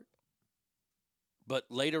asked for it. But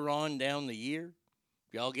later on down the year,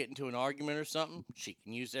 if y'all get into an argument or something, she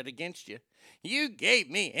can use that against you. You gave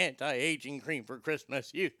me anti-aging cream for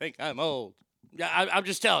Christmas. You think I'm old. I'm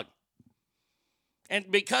just telling you.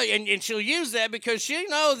 And she'll use that because she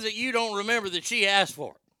knows that you don't remember that she asked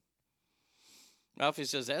for it. Ralphie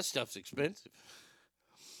says that stuff's expensive.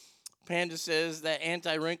 Panda says that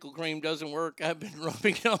anti-wrinkle cream doesn't work. I've been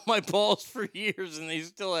rubbing it on my balls for years and they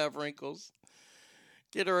still have wrinkles.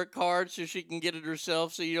 Get her a card so she can get it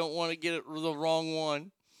herself so you don't want to get it the wrong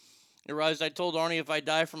one. Arise, I told Arnie if I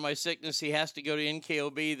die from my sickness, he has to go to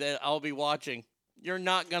NKOB that I'll be watching. You're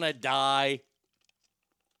not going to die.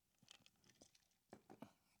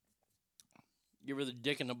 Give her the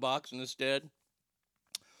dick in the box instead.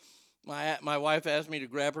 My wife asked me to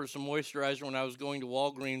grab her some moisturizer when I was going to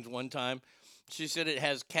Walgreens one time. She said it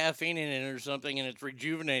has caffeine in it or something and it's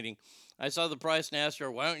rejuvenating. I saw the price and asked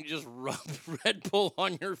her, why don't you just rub Red Bull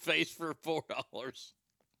on your face for $4?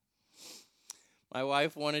 My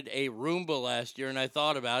wife wanted a Roomba last year and I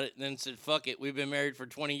thought about it and then said, fuck it. We've been married for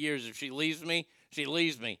 20 years. If she leaves me, she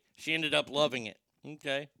leaves me. She ended up loving it.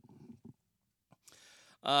 Okay.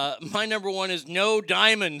 My number one is no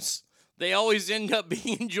diamonds. They always end up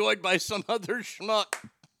being enjoyed by some other schmuck.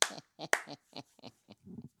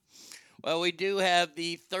 Well, we do have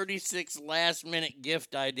the 36 last-minute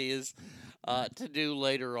gift ideas to do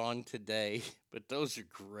later on today, but those are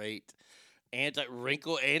great.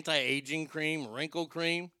 Anti-aging cream, wrinkle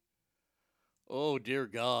cream. Oh, dear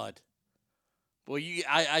God. Boy,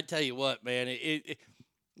 I tell you what, man,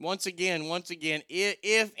 Once again,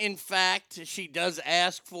 if in fact she does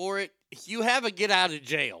ask for it, you have a get out of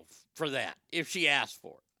jail for that, if she asks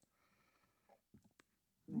for it.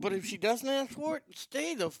 But if she doesn't ask for it,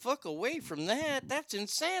 stay the fuck away from that. That's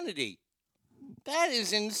insanity. That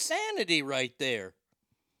is insanity right there.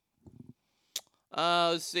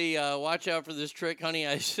 Let's see. Watch out for this trick, honey.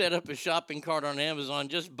 I set up a shopping cart on Amazon.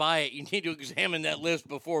 Just buy it. You need to examine that list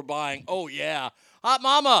before buying. Oh, yeah. Hot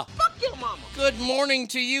Mama. Fuck your mama. Good morning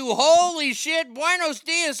to you. Holy shit. Buenos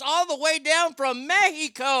dias all the way down from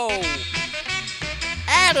Mexico.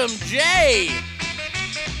 Adam J.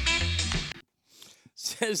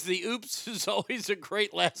 Says the oops is always a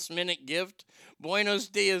great last-minute gift. Buenos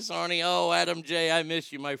dias, Arnie. Oh, Adam J., I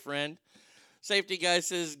miss you, my friend. Safety guy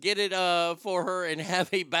says, get it for her and have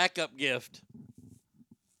a backup gift.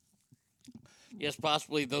 Yes,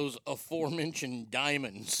 possibly those aforementioned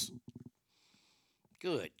diamonds.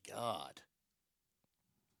 Good God.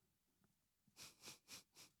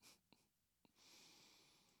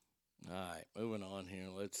 All right, moving on here.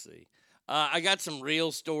 Let's see. I got some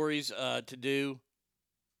real stories to do.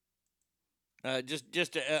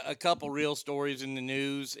 Just a couple real stories in the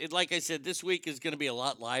news. Like I said, this week is going to be a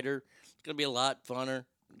lot lighter. It's going to be a lot funner.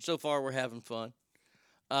 So far, we're having fun.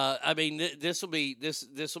 I mean, this will be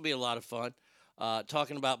a lot of fun.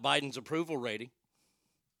 Talking about Biden's approval rating.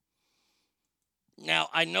 Now,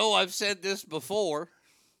 I know I've said this before,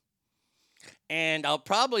 and I'll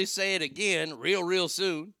probably say it again real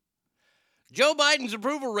soon. Joe Biden's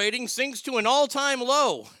approval rating sinks to an all-time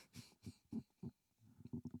low.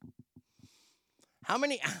 How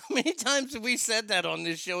many times have we said that on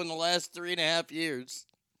this show in the last 3.5 years?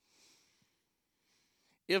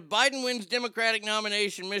 If Biden wins Democratic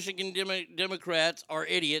nomination, Michigan Democrats are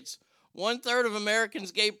idiots. 1/3 of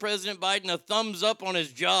Americans gave President Biden a thumbs up on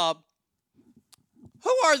his job.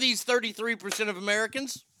 Who are these 33% of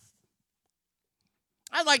Americans?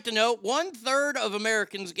 I'd like to know. 1/3 of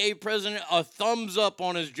Americans gave President a thumbs up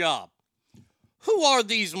on his job. Who are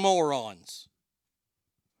these morons?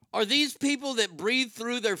 Are these people that breathe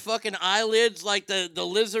through their fucking eyelids like the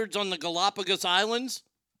lizards on the Galapagos Islands?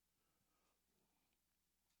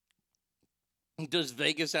 Does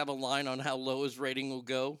Vegas have a line on how low his rating will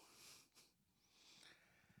go?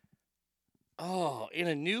 Oh, in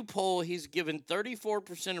a new poll, he's given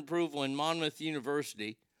 34% approval in Monmouth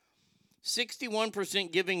University,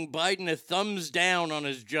 61% giving Biden a thumbs down on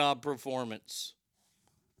his job performance.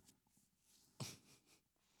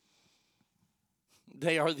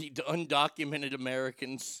 They are the undocumented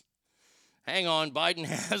Americans. Hang on, Biden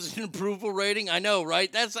has an approval rating? I know,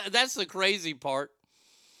 right? That's the crazy part.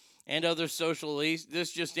 And other social elites.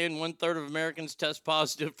 This just in, 1/3 of Americans test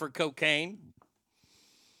positive for cocaine.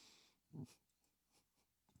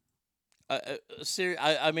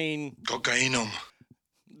 I mean... Cocainum.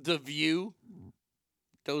 The View.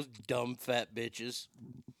 Those dumb fat bitches.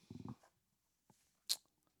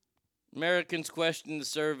 Americans questioned the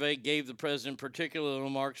survey, gave the president particular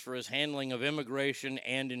remarks for his handling of immigration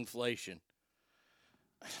and inflation.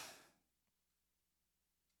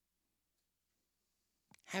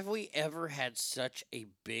 Have we ever had such a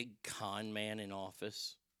big con man in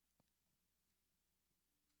office?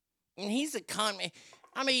 And he's a con man.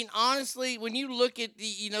 I mean, honestly, when you look at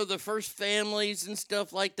the first families and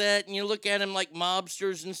stuff like that, and you look at them like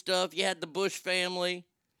mobsters and stuff, you had the Bush family.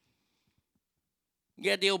 You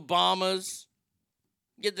had the Obamas.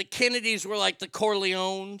 You had the Kennedys were like the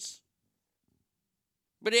Corleones.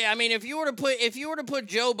 But I mean, if you were to put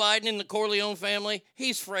Joe Biden in the Corleone family,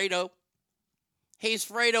 he's Fredo. He's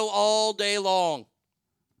Fredo all day long.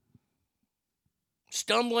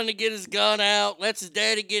 Stumbling to get his gun out, lets his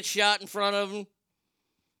daddy get shot in front of him.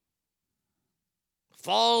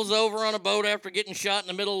 Falls over on a boat after getting shot in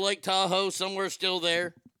the middle of Lake Tahoe, somewhere still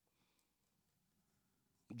there.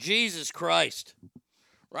 Jesus Christ.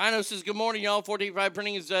 Rhino says, good morning, y'all. 405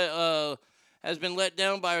 Printing has been let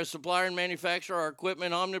down by our supplier and manufacturer. Our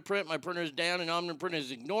equipment, Omniprint. My printer is down, and Omniprint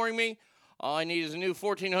is ignoring me. All I need is a new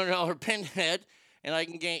 $1,400 pen head, and I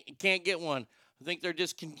can't get one. I think they're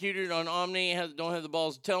discontinued on Omni. Don't have the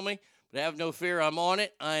balls to tell me, but have no fear. I'm on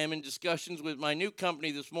it. I am in discussions with my new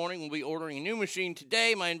company this morning. We'll be ordering a new machine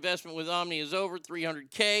today. My investment with Omni is over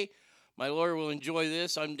 $300K. My lawyer will enjoy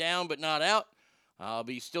this. I'm down, but not out. I'll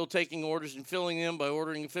be still taking orders and filling them by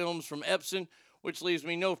ordering films from Epson, which leaves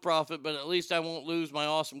me no profit, but at least I won't lose my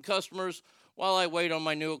awesome customers while I wait on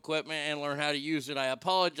my new equipment and learn how to use it. I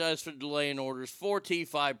apologize for the delay in orders.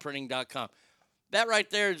 4T5printing.com. That right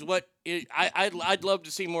there is what I'd love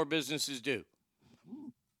to see more businesses do.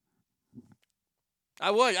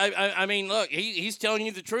 I would. I mean, look, he's telling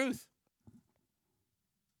you the truth.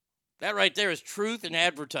 That right there is truth in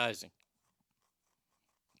advertising.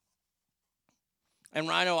 And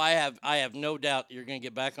Rhino, I have no doubt you're going to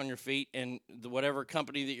get back on your feet, and whatever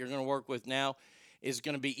company that you're going to work with now is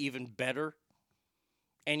going to be even better,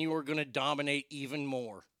 and you are going to dominate even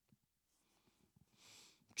more.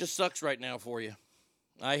 Just sucks right now for you.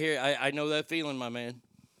 I know that feeling, my man.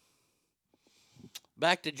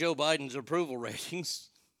 Back to Joe Biden's approval ratings.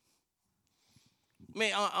 I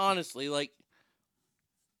mean, honestly, like,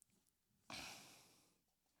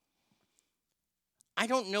 I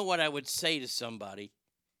don't know what I would say to somebody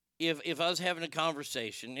if I was having a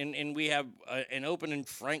conversation and we have an open and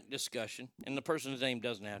frank discussion, and the person's name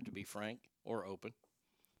doesn't have to be frank or open.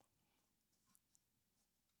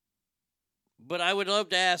 But I would love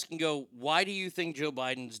to ask and go, why do you think Joe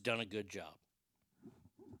Biden's done a good job?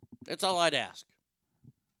 That's all I'd ask.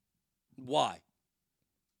 Why?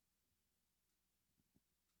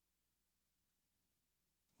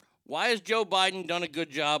 Why has Joe Biden done a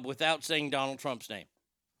good job without saying Donald Trump's name?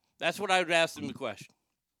 That's what I would ask them the question.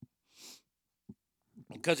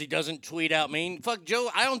 Because he doesn't tweet out mean. Fuck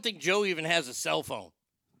Joe. I don't think Joe even has a cell phone.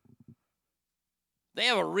 They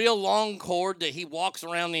have a real long cord that he walks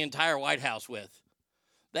around the entire White House with.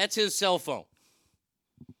 That's his cell phone.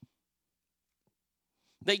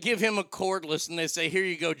 They give him a cordless and they say, here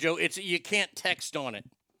you go, Joe. You can't text on it.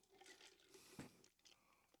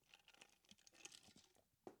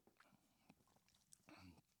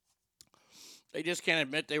 They just can't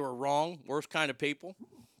admit they were wrong. Worst kind of people.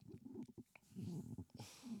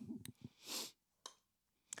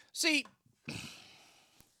 See,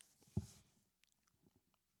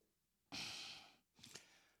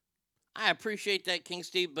 I appreciate that, King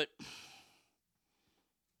Steve, but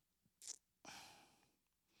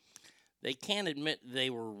they can't admit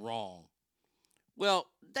they were wrong. Well,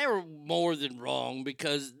 they were more than wrong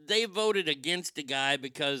because they voted against the guy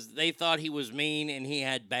because they thought he was mean and he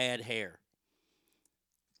had bad hair.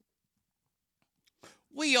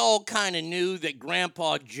 We all kind of knew that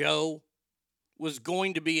Grandpa Joe was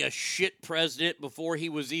going to be a shit president before he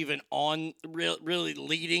was even on really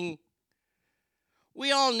leading.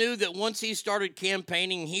 We all knew that once he started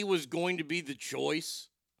campaigning, he was going to be the choice.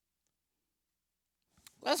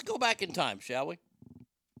 Let's go back in time, shall we?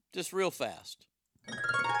 Just real fast.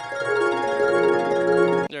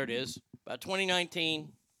 There it is. About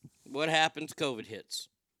 2019, what happens? COVID hits.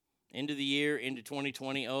 End of the year, into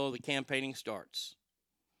 2020. Oh, the campaigning starts.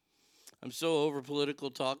 I'm so over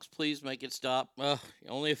political talks. Please make it stop.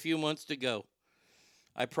 Only a few months to go.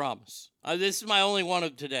 I promise. This is my only one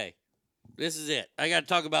of today. This is it. I got to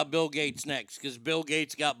talk about Bill Gates next because Bill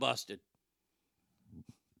Gates got busted.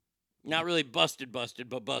 Not really busted,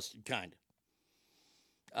 but busted, kind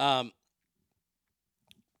of.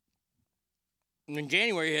 When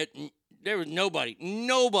January hit, there was nobody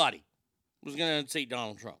was going to unseat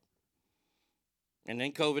Donald Trump. And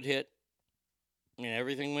then COVID hit, and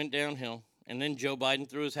everything went downhill. And then Joe Biden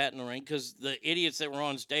threw his hat in the ring because the idiots that were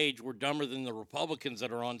on stage were dumber than the Republicans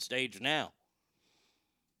that are on stage now.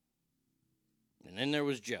 And then there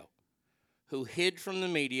was Joe, who hid from the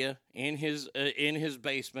media in his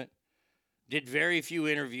basement, did very few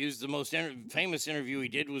interviews. The most famous interview he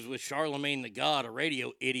did was with Charlemagne the God, a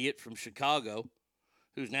radio idiot from Chicago,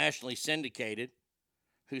 who's nationally syndicated,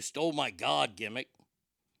 who stole my God gimmick.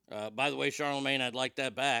 By the way, Charlemagne, I'd like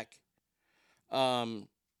that back. And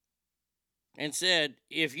said,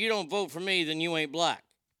 if you don't vote for me, then you ain't black,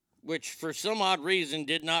 which for some odd reason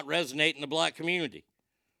did not resonate in the black community.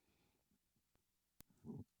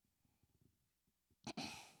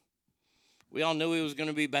 We all knew he was going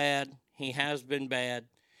to be bad. He has been bad.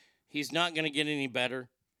 He's not going to get any better.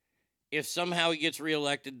 If somehow he gets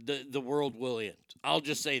reelected, the world will end. I'll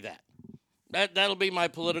just say that. That'll be my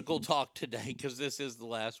political talk today because this is the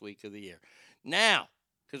last week of the year. Now,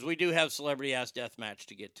 because we do have Celebrity Ass Deathmatch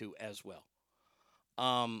to get to as well.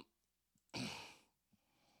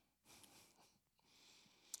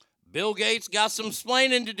 Bill Gates got some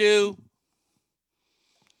splaining to do.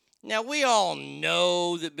 Now, we all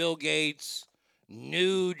know that Bill Gates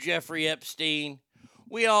knew Jeffrey Epstein.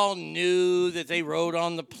 We all knew that they rode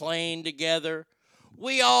on the plane together.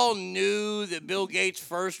 We all knew that Bill Gates'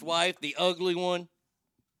 first wife, the ugly one,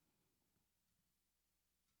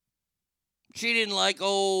 she didn't like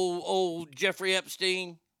old Jeffrey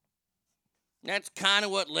Epstein. That's kind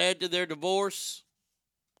of what led to their divorce.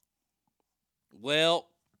 Well,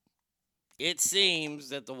 it seems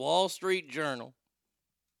that the Wall Street Journal,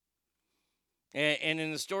 and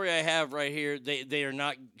in the story I have right here, they are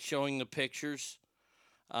not showing the pictures.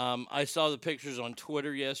 I saw the pictures on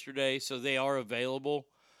Twitter yesterday, so they are available.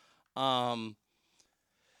 One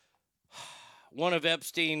of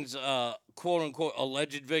Epstein's quote-unquote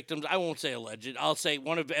alleged victims, I won't say alleged, I'll say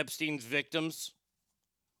one of Epstein's victims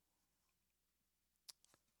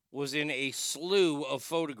was in a slew of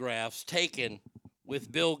photographs taken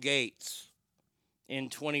with Bill Gates in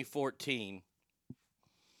 2014.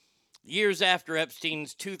 Years after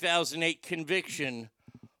Epstein's 2008 conviction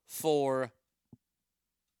for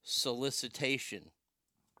solicitation.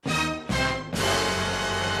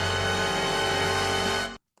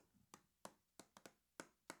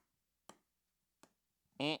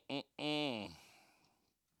 You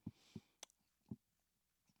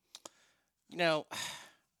know,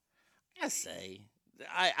 I say,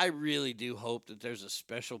 I really do hope that there's a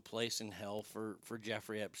special place in hell for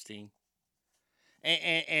Jeffrey Epstein.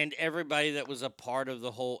 And everybody that was a part of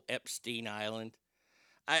the whole Epstein Island.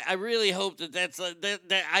 I really hope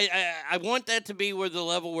I want that to be where the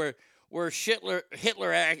level where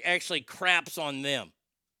Hitler actually craps on them.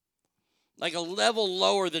 Like a level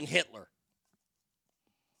lower than Hitler.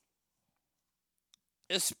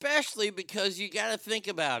 Especially because you got to think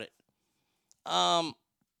about it.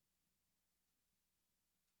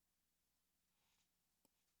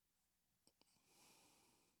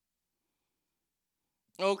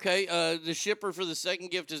 Okay, the shipper for the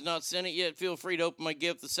second gift has not sent it yet. Feel free to open my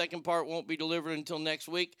gift. The second part won't be delivered until next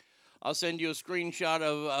week. I'll send you a screenshot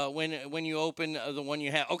of when you open the one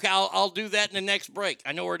you have. Okay, I'll do that in the next break.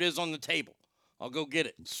 I know where it is on the table. I'll go get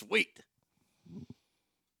it. Sweet.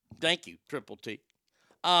 Thank you, Triple T.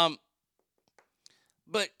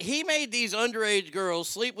 But he made these underage girls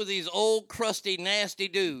sleep with these old, crusty, nasty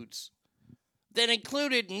dudes that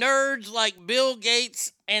included nerds like Bill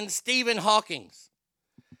Gates and Stephen Hawking.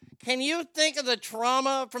 Can you think of the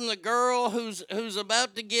trauma from the girl who's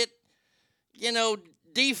about to get,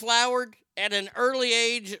 deflowered at an early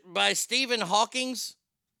age by Stephen Hawking?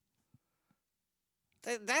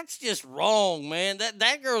 That's just wrong, man.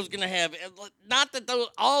 That girl's going to have, not that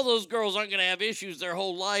all those girls aren't going to have issues their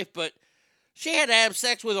whole life, but she had to have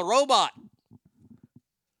sex with a robot.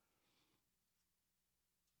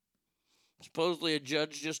 Supposedly, a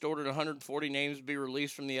judge just ordered 140 names to be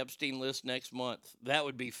released from the Epstein list next month. That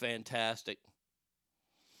would be fantastic.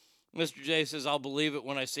 Mr. J says, I'll believe it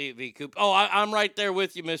when I see it, V. Coop. Oh, I'm right there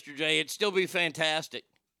with you, Mr. J. It'd still be fantastic.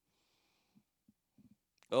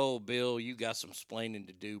 Oh, Bill, you got some splaining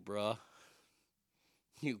to do, bruh.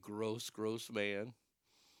 You gross, gross man.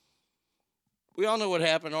 We all know what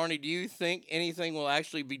happened, Arnie. Do you think anything will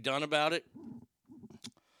actually be done about it?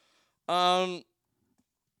 That's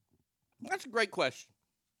a great question.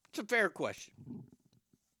 It's a fair question.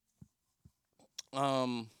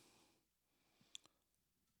 In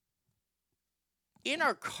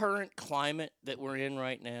our current climate that we're in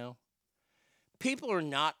right now, people are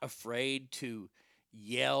not afraid to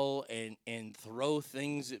yell and throw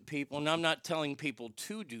things at people. And I'm not telling people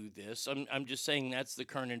to do this. I'm just saying that's the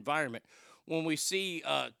current environment. When we see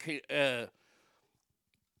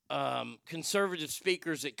conservative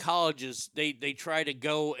speakers at colleges, they try to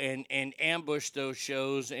go and ambush those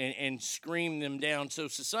shows and scream them down. So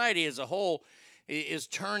society as a whole is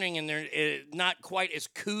turning, and they're not quite as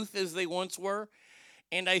couth as they once were.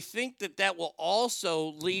 And I think that will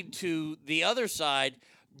also lead to the other side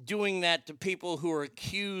doing that to people who are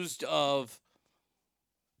accused of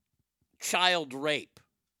child rape.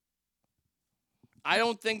 I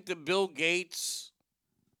don't think that Bill Gates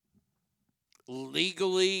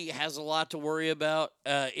legally has a lot to worry about.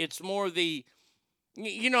 It's more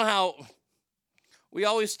you know how we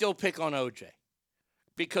always still pick on OJ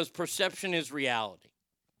because perception is reality.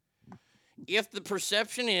 If the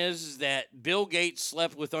perception is that Bill Gates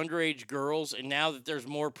slept with underage girls, and now that there's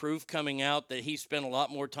more proof coming out that he spent a lot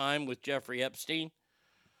more time with Jeffrey Epstein,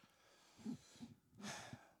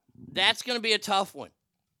 that's going to be a tough one.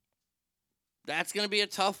 That's going to be a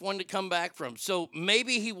tough one to come back from. So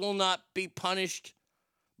maybe he will not be punished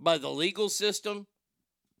by the legal system,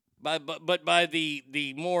 but by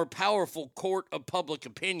the more powerful court of public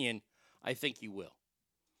opinion. I think he will.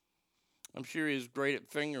 I'm sure he was great at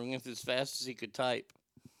fingering it as fast as he could type.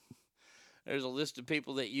 There's a list of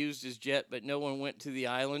people that used his jet, but no one went to the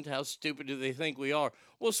island. How stupid do they think we are?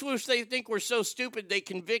 Well, swoosh, they think we're so stupid they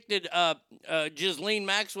convicted Ghislaine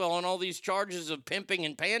Maxwell on all these charges of pimping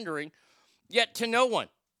and pandering, yet to no one.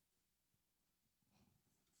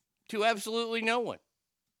 To absolutely no one.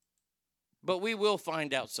 But we will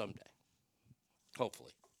find out someday.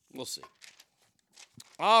 Hopefully. We'll see.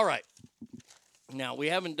 All right. Now, we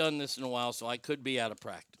haven't done this in a while, so I could be out of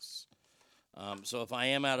practice. So if I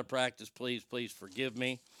am out of practice, please forgive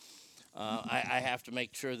me. I have to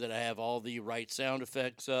make sure that I have all the right sound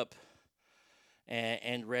effects up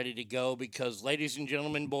and ready to go because, ladies and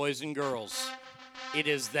gentlemen, boys and girls, it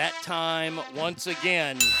is that time once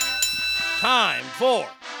again. Time for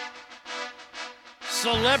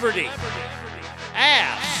Celebrity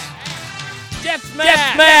Ass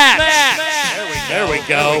Deathmatch. There we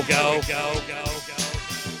go.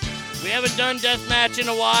 We haven't done Deathmatch in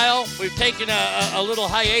a while. We've taken a little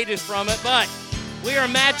hiatus from it, but we are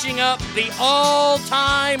matching up the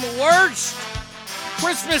all-time worst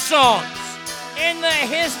Christmas songs in the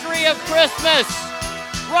history of Christmas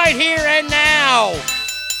right here and now.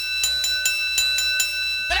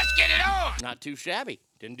 Let's get it on. Not too shabby.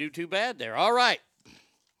 Didn't do too bad there. All right.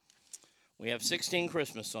 We have 16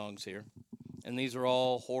 Christmas songs here, and these are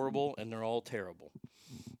all horrible and they're all terrible.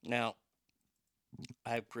 Now,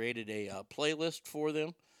 I've created a playlist for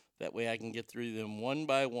them. That way I can get through them one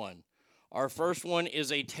by one. Our first one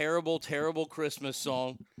is a terrible, terrible Christmas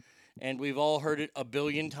song, and we've all heard it a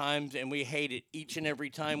billion times, and we hate it each and every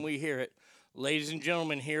time we hear it. Ladies and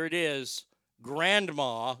gentlemen, here it is.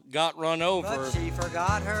 Grandma Got Run Over. But she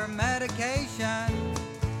forgot her medication,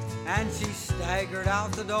 and she staggered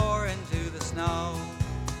out the door into the snow.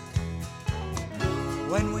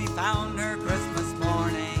 When we found her Christmas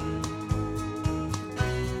morning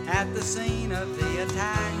at the scene of the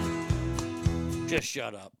attack. Just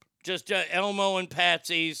shut up. Just Elmo and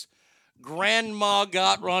Patsy's Grandma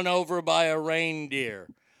Got Run Over by a Reindeer.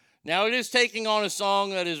 Now, it is taking on a song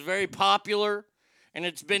that is very popular, and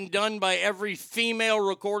it's been done by every female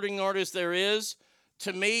recording artist there is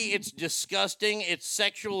To me, it's disgusting. It's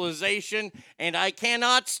sexualization, and I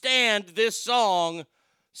cannot stand this song,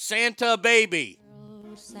 Santa Baby.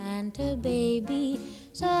 Santa baby,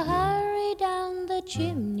 so hurry down the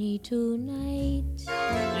chimney tonight.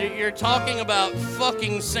 You're talking about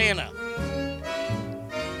fucking Santa.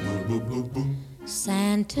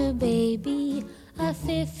 Santa baby, a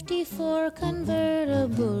 54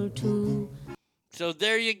 convertible too. So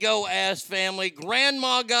there you go, ass family.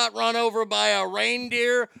 Grandma got run over by a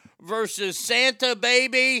reindeer versus Santa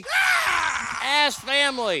Baby. Ass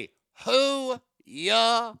family, who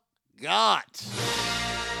ya got?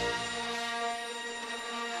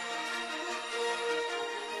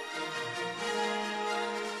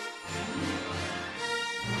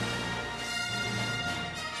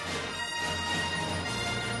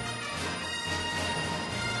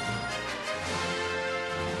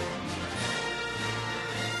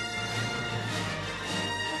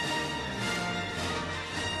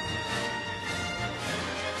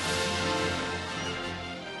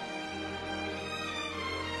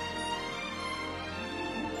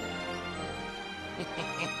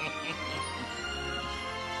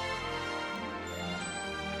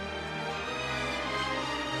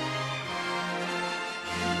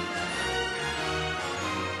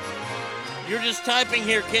 You're just typing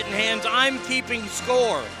here, kitten hands. I'm keeping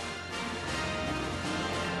score.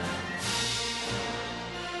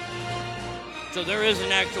 So there is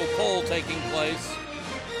an actual poll taking place.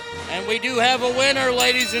 And we do have a winner,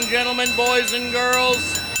 ladies and gentlemen, boys and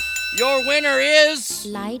girls. Your winner is...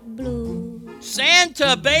 light blue.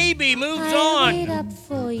 Santa Baby moves on. Wait up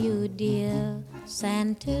for you, dear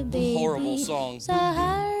Santa baby. Horrible song. So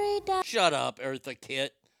hurry down. Shut up, Eartha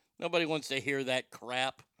Kitt. Nobody wants to hear that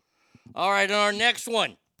crap. All right, on our next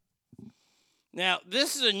one. Now,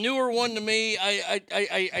 this is a newer one to me.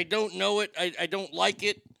 I don't know it. I don't like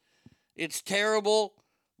it. It's terrible.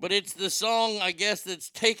 But it's the song, I guess, that's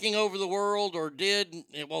taking over the world, or did.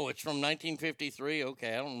 Whoa, it's from 1953.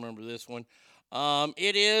 Okay, I don't remember this one.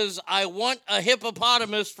 It is I Want a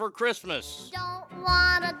Hippopotamus for Christmas. Don't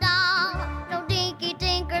want a doll, no dinky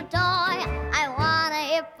tinker toy. I want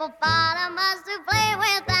a hippopotamus to play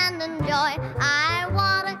with and enjoy. I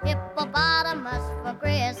want a hippopotamus for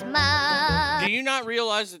Christmas. Do you not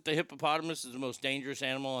realize that the hippopotamus is the most dangerous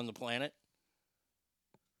animal on the planet?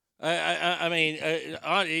 I mean,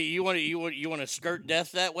 you want to skirt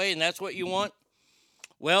death that way, and that's what you want?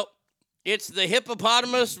 Well, it's the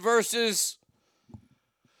hippopotamus versus.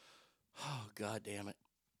 Oh, God damn it!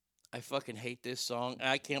 I fucking hate this song.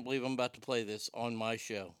 I can't believe I'm about to play this on my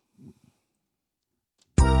show.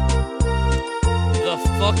 The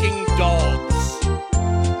fucking dogs.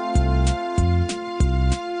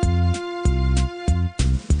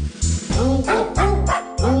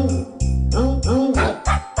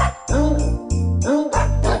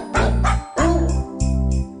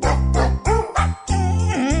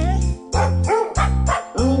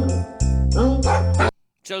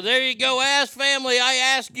 So there you go, ass family. I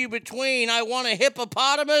ask you between I Want a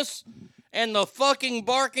Hippopotamus and the fucking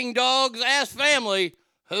barking dogs. Ass family,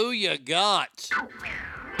 who you got?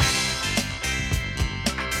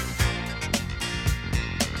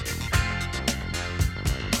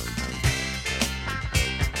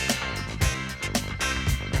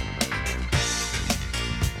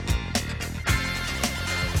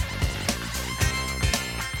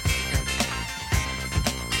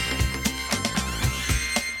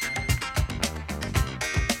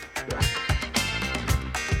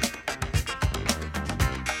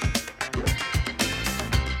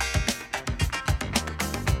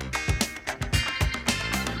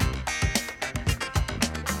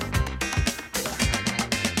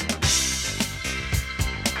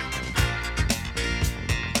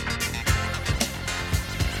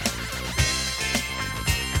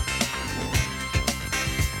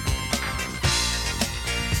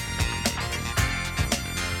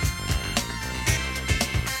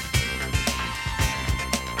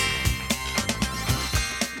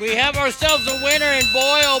 We have ourselves a winner, and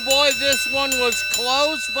boy, oh boy, this one was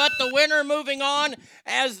close, but the winner moving on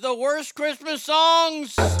as the worst Christmas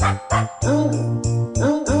songs.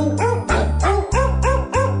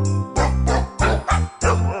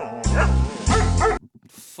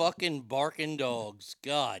 Fucking barking dogs.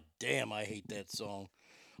 God damn, I hate that song.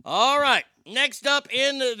 All right, next up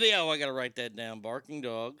in the I gotta write that down. Barking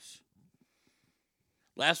dogs.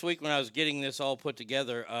 Last week when I was getting this all put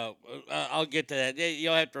together, I'll get to that.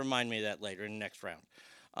 You'll have to remind me of that later in the next round.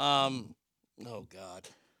 Oh, God.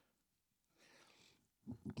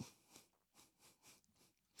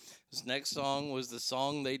 This next song was the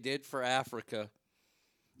song they did for Africa.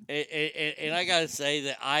 And I got to say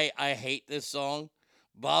that I hate this song.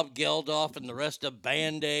 Bob Geldof and the rest of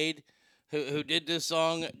Band Aid, who did this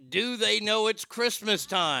song, Do They Know It's Christmas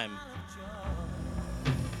Time?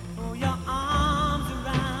 Throw your arms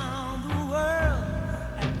around the world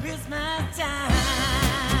at Christmas time.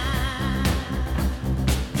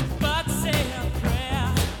 But say a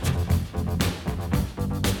prayer.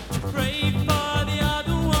 Pray for the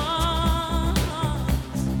other ones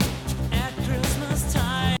at Christmas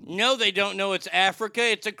time. No, they don't know it's Africa.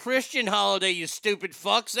 It's a Christian holiday, you stupid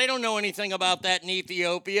fucks. They don't know anything about that in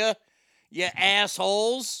Ethiopia, you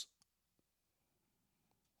assholes.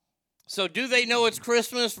 So do they know it's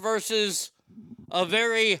Christmas versus a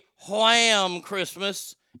very wham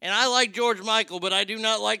Christmas? And I like George Michael, but I do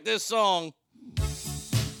not like this song.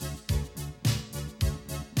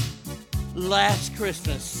 Last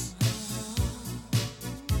Christmas.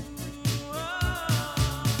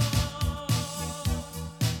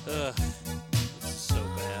 Ugh, this is so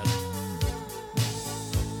bad.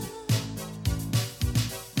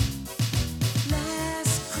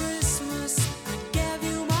 Last Christmas I gave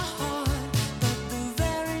you my heart, but the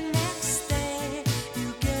very next day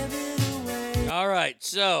you gave it away. All right,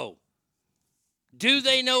 so do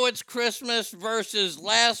they know it's Christmas versus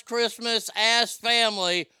Last Christmas? Ask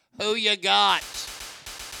family, who you got?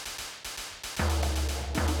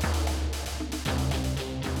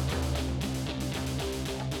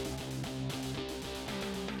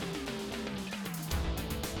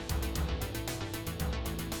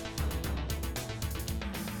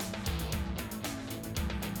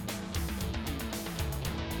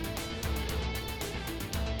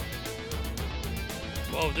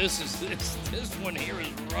 Whoa, this one here is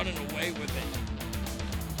running away with it.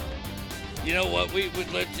 You know what? We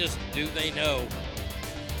would let's just do they know.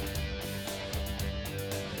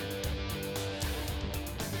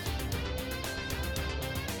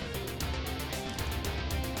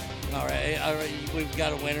 All right, we've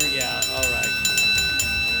got a winner. Yeah, all right.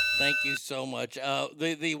 Thank you so much.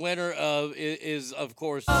 The winner is of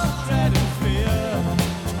course.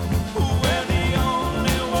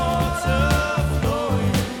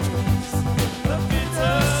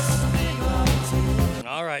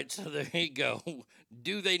 All right, so there you go.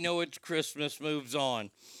 Do they know it's Christmas moves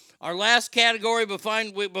on. Our last category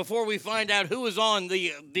before we find out who is on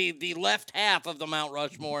the left half of the Mount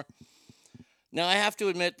Rushmore. Now, I have to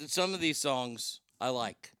admit that some of these songs I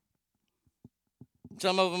like.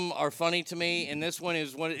 Some of them are funny to me, and this one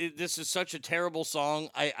is this is such a terrible song.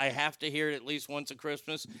 I have to hear it at least once at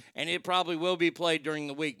Christmas, and it probably will be played during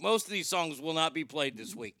the week. Most of these songs will not be played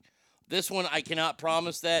this week. This one, I cannot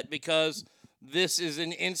promise that because this is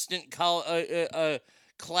an instant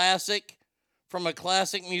classic from a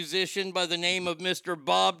classic musician by the name of Mr.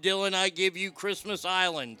 Bob Dylan. I give you Christmas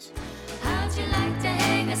Island. How'd you like to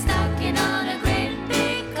hang a stocking on a great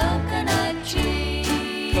big coconut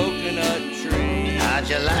tree? Coconut tree. How'd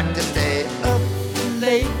you like to stay up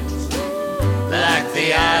late like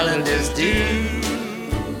the islanders do?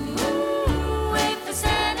 Wait for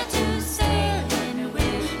Santa to sail in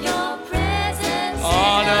with your presents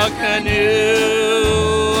on a canoe.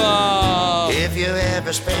 If you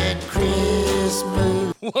ever spent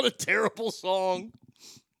Christmas. What a terrible song.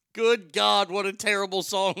 Good God, what a terrible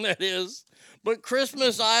song that is. But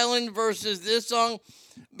Christmas Island versus this song,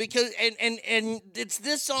 because and it's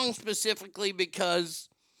this song specifically because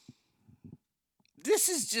this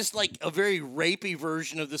is just like a very rapey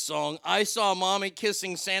version of the song I Saw Mommy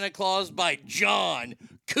Kissing Santa Claus by John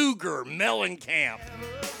Cougar Mellencamp.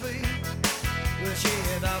 Well, she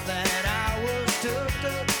thought that I was tucked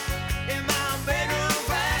up in my bedroom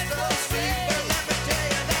fast asleep. But let me tell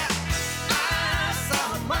you that I saw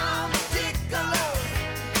Mama Tickler,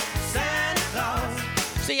 Santa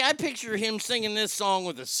Claus. See, I picture him singing this song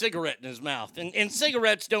with a cigarette in his mouth. And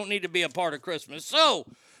cigarettes don't need to be a part of Christmas. So,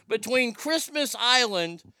 between Christmas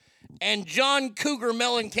Island and John Cougar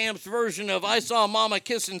Mellencamp's version of I Saw Mama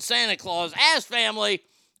Kissing Santa Claus, ask family,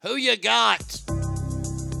 who you got?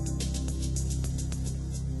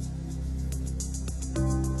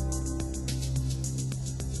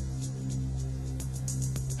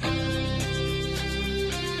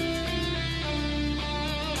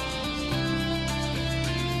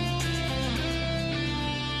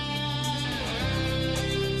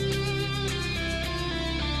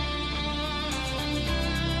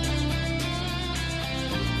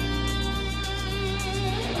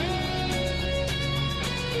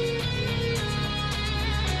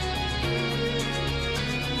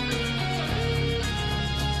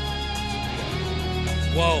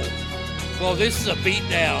 Whoa. Well, this is a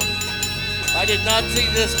beatdown. I did not see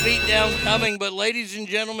this beatdown coming, but ladies and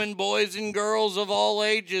gentlemen, boys and girls of all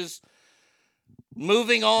ages,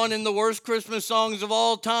 Moving on in the worst Christmas songs of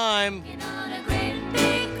all time.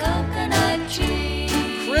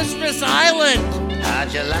 Christmas Island.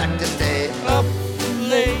 How'd you like to stay up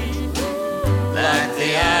late like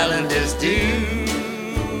the islanders do?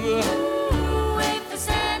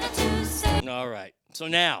 All right. So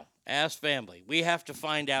now, as family, we have to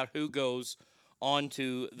find out who goes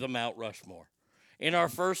onto the Mount Rushmore. In our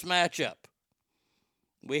first matchup,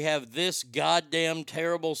 we have this goddamn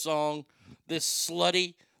terrible song, this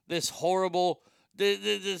slutty, this horrible,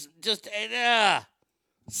 this just,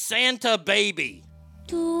 Santa Baby.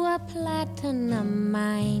 To a platinum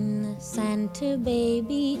mine, Santa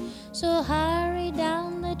baby, so hurry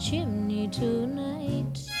down the chimney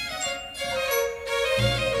tonight.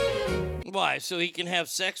 Why, so he can have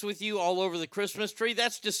sex with you all over the Christmas tree?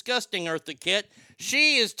 That's disgusting, Eartha Kitt.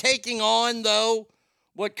 She is taking on, though,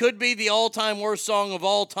 what could be the all-time worst song of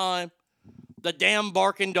all time, the damn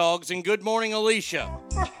Barking Dogs, and Good Morning, Alicia.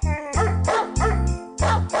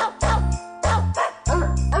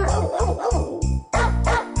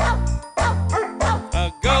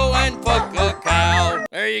 Go and fuck a cow.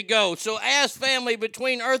 There you go. So, as family,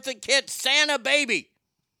 between Eartha Kitt, Santa Baby,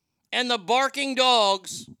 and the Barking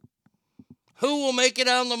Dogs, who will make it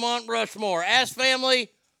on the Mount Rushmore? Ask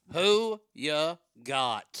family, who ya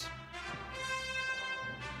got?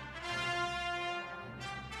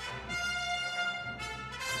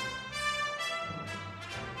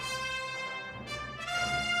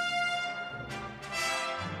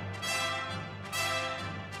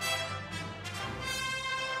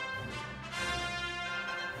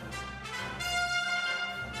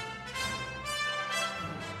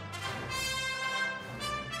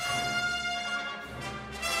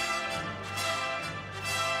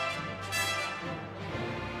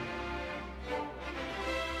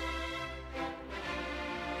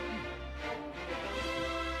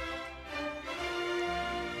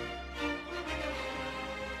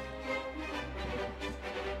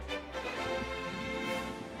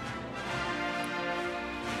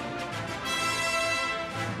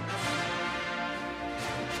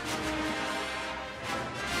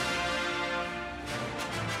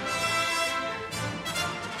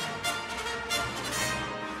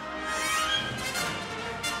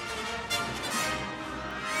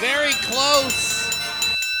 Very close.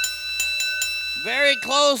 Very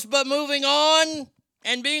close, but moving on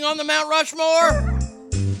and being on the Mount Rushmore,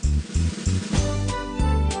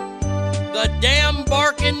 the damn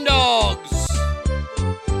Barking Dogs.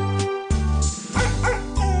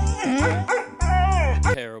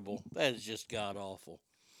 Terrible. That is just god-awful.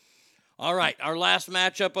 All right, our last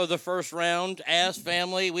matchup of the first round. As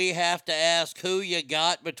family, we have to ask who you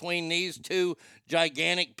got between these two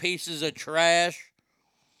gigantic pieces of trash.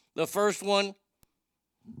 The first one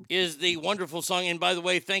is the wonderful song, and by the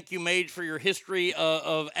way, thank you, Mage, for your history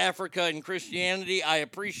of Africa and Christianity. I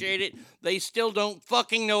appreciate it. They still don't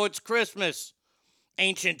fucking know it's Christmas.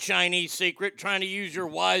 Ancient Chinese secret, trying to use your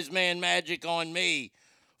wise man magic on me.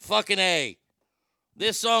 Fucking A.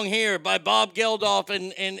 This song here by Bob Geldof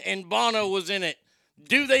and Bono was in it.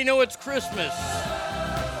 Do they know it's Christmas?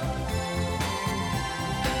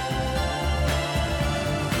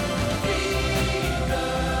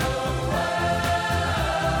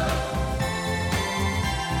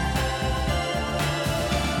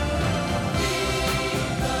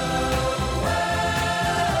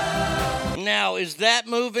 Now, is that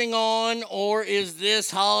moving on, or is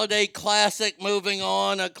this holiday classic moving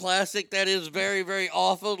on? A classic that is very, very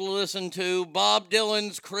awful to listen to. Bob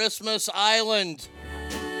Dylan's Christmas Island.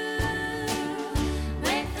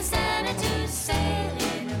 Wait for Santa to sail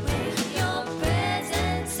in with your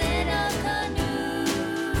presents in a canoe.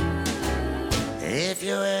 If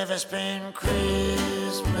you ever spend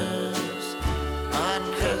Christmas on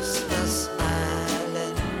Christmas Island,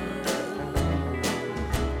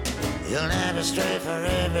 you'll never stray for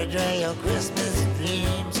every day your Christmas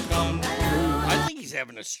dreams come true. I think he's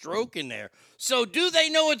having a stroke in there. So do they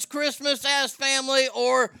know it's Christmas, Ask Family,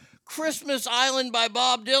 or Christmas Island by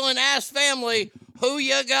Bob Dylan? Ask Family, who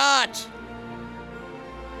you got?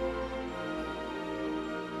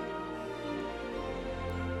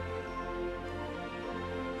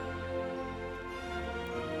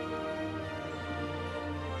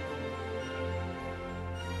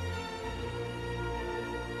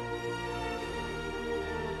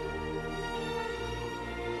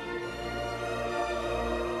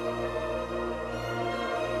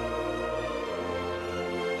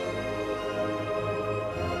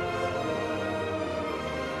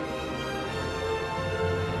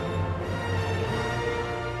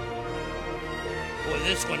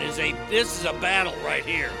 This is a battle right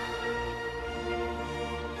here.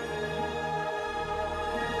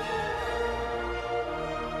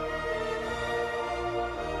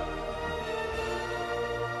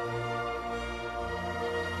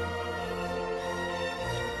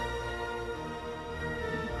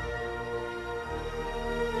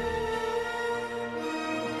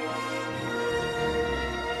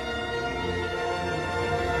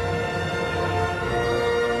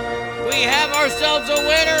 have ourselves a winner,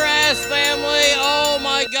 ass family. Oh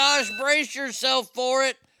my gosh, brace yourself for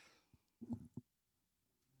it.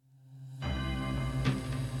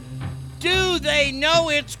 Do they know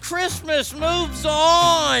it's Christmas moves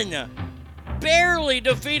on? Barely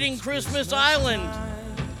defeating Christmas Island.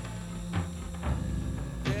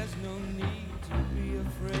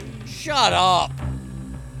 Shut up.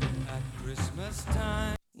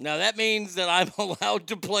 Now that means that I'm allowed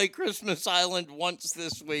to play Christmas Island once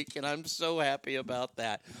this week, and I'm so happy about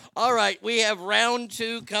that. All right, we have round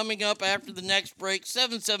 2 coming up after the next break.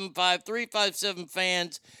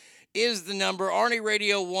 775-357-FANS is the number.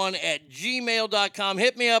 ArnieRadio1@gmail.com.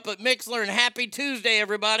 Hit me up at Mixler, and happy Tuesday,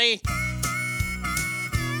 everybody.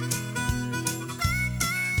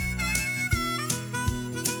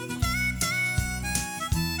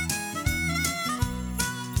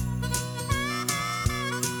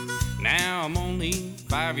 Now I'm only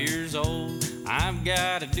 5 years old. I've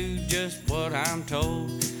got to do just what I'm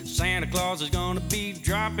told. Santa Claus is gonna be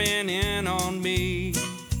dropping in on me.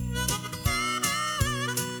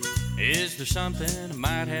 Is there something I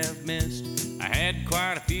might have missed? I had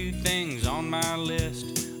quite a few things on my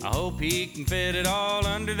list. I hope he can fit it all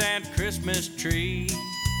under that Christmas tree.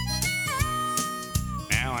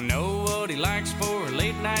 Now I know what he likes for a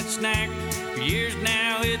late night snack. For years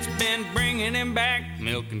now it's been bringing him back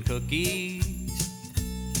milk and cookies.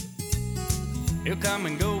 He'll come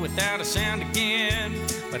and go without a sound again,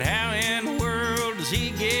 but how in the world does he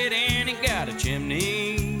get in? He got a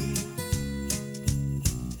chimney.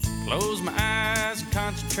 Close my eyes and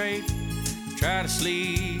concentrate, try to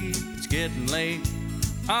sleep, it's getting late.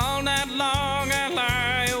 All night long I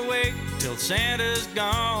lie awake till Santa's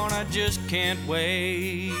gone, I just can't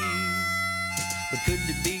wait. But could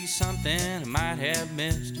there be something I might have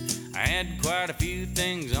missed? I had quite a few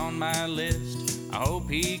things on my list. I hope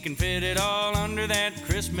he can fit it all under that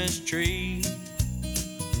Christmas tree.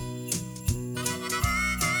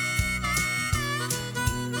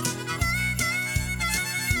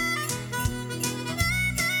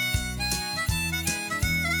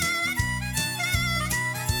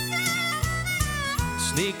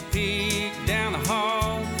 Sneak a peek down the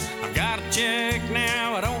hall. I've got to check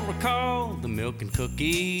now, I don't recall the milk and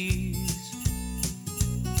cookies.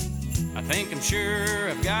 I think I'm sure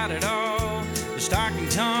I've got it all. The stocking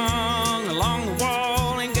tongue along the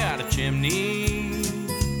wall ain't got a chimney.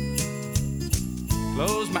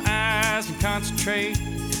 Close my eyes and concentrate.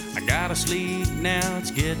 I gotta sleep now,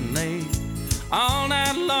 it's getting late. All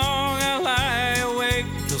night long I lie awake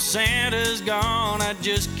till Santa's gone. I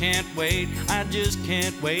just can't wait, I just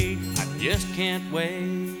can't wait, I just can't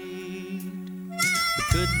wait. There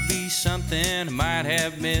could be something I might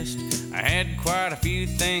have missed. I had quite a few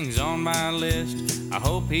things on my list. I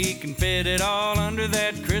hope he can fit it all under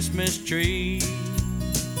that Christmas tree.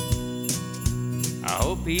 I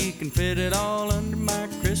hope he can fit it all under my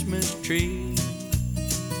Christmas tree.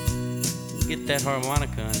 Get that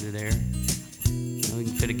harmonica under there. We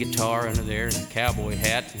can fit a guitar under there and a cowboy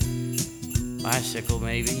hat and bicycle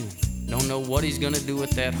maybe. Don't know what he's gonna do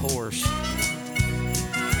with that horse.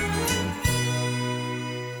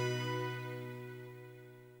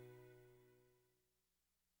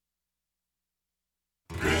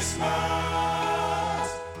 Christmas,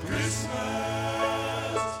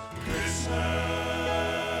 Christmas, Christmas.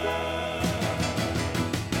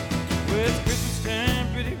 Well, it's Christmas time,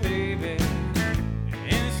 pretty baby,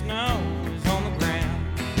 and the snow is on the ground.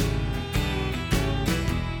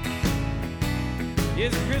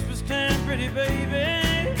 It's Christmas time, pretty baby,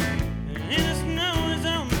 and the snow is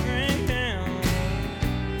on the ground.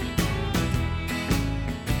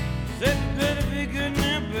 Said you better be good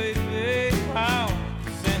now, baby. Wow,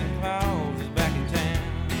 Santa Claus is back in town.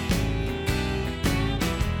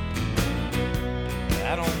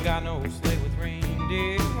 I don't got no sleigh with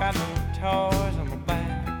reindeer, got no toys on my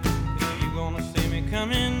back. You gonna see me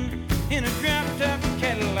coming in a drop-top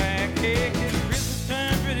Cadillac. Hey, it's Christmas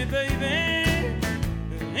time, pretty baby,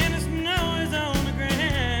 and the snow is on the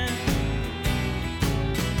ground.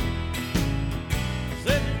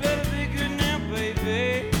 Said you better be good now,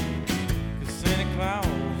 baby, 'cause Santa Claus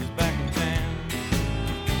is back in town.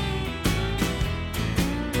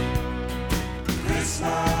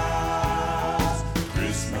 Christmas,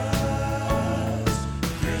 Christmas,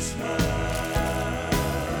 Christmas.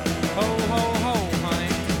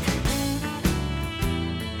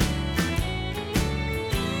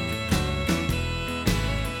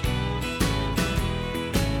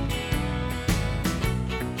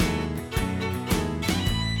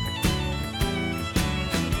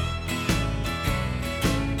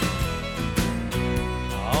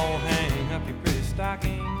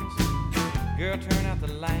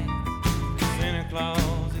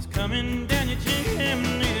 Claus is coming down your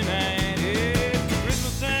chimney tonight. It's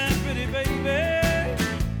Christmas time, pretty baby,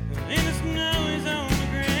 and the snow is on the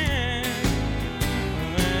ground.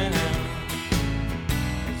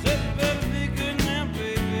 So you better be good now,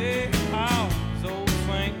 baby. Oh, so old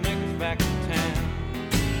Frank Nicker's back in town.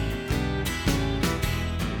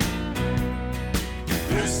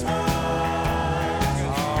 Christmas.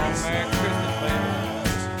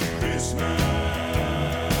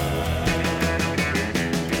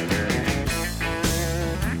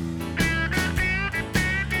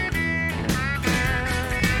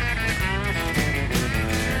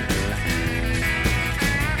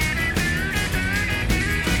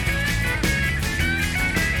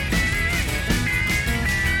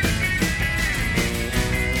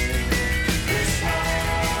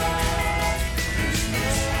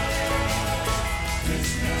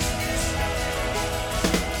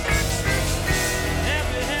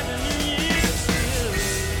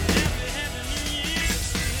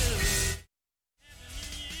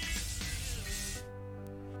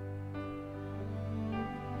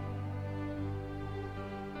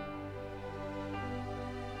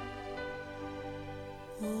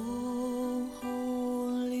 Oh,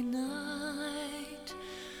 holy night,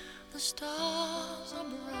 the stars are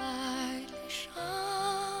brightly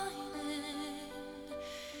shining.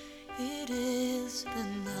 It is the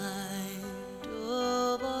night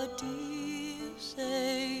of our dear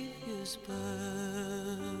Savior's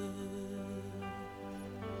birth.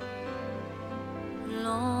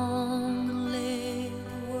 Long lay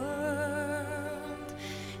the world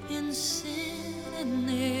in sin and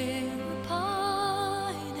error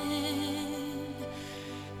pining,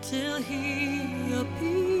 till he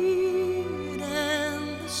appeared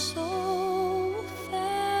and the soul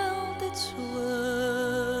felt its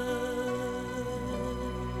worth.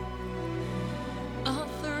 A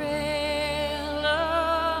thrill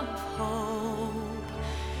of hope,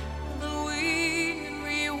 the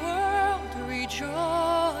weary world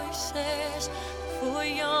rejoices, for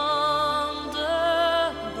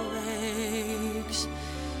yonder breaks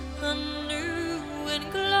a new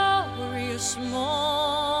and glorious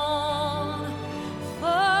morn. Fall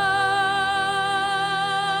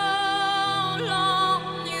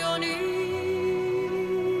on your knees,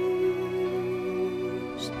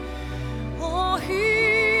 oh, hear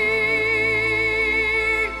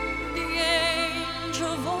the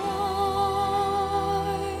angel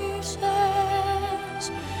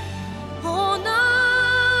voices, oh, night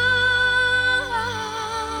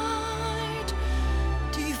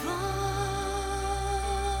divine,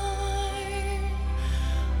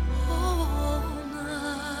 oh,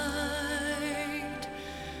 night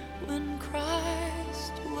when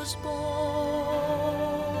Christ was born,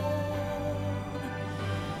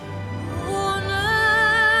 oh, night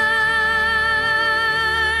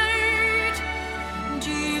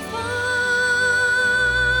divine,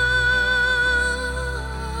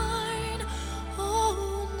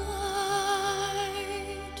 oh,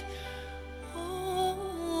 night,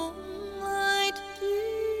 oh, night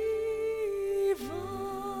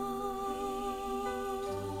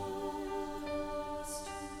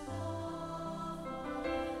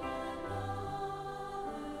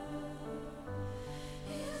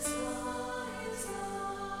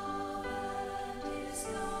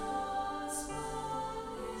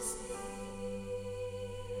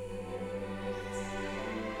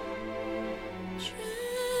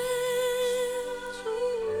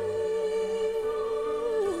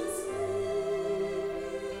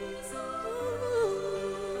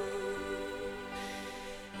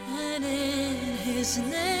and in his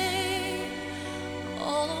name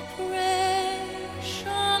all oppression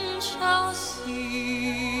shall cease.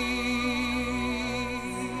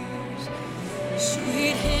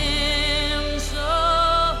 Sweet hymns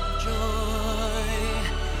of joy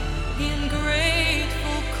in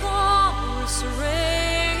grateful chorus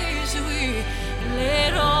raise we,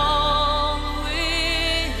 let all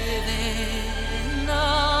within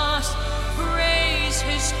us praise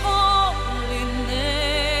his holy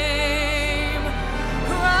name.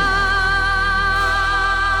 Christ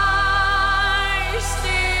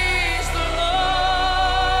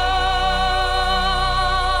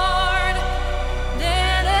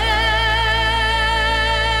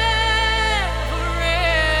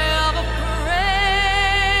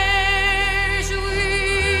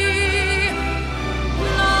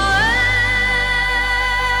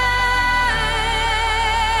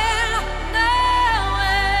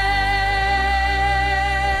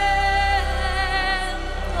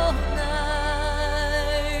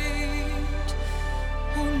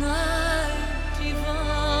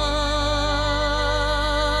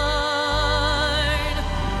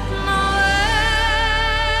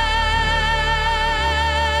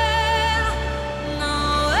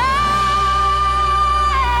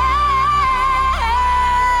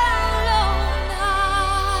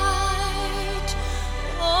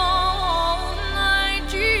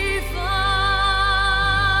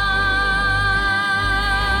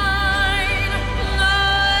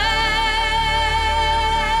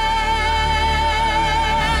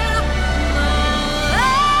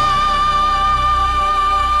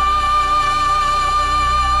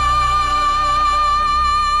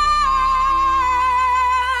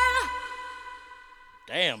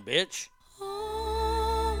bitch.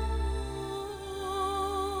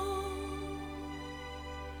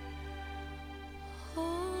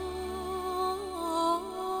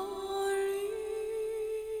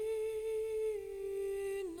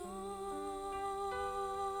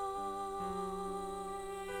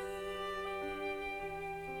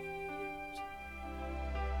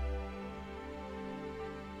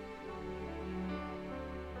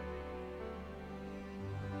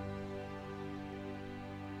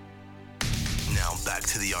 Now back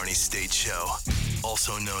to the Arnie State Show,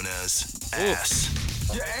 also known as Ass.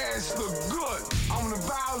 Your ass look good. I'm gonna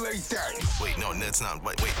violate that. Wait, no, that's not.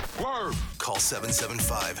 Wait. Word. Call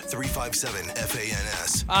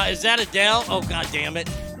 775-357-FANS. Is that Adele? Oh, God damn it.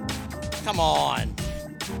 Come on.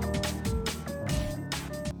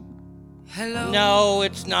 Hello. No,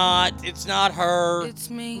 it's not. It's not her. It's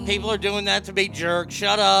me. People are doing that to be jerks.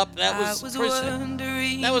 Shut up. That was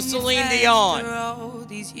that was Celine Dion.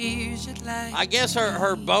 I guess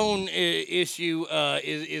her bone issue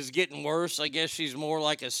is getting worse. I guess she's more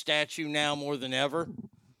like a statue now more than ever.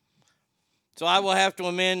 So I will have to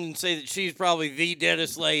amend and say that she's probably the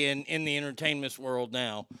deadest lay in the entertainment world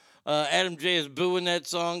now. Adam J is booing that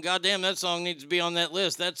song. Goddamn, that song needs to be on that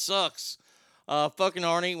list. That sucks. Fucking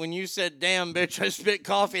Arnie, when you said, damn, bitch, I spit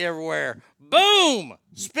coffee everywhere. Boom!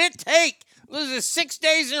 Spit take. What is this, 6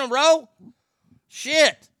 days in a row?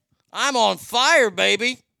 Shit. I'm on fire,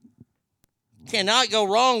 baby. Cannot go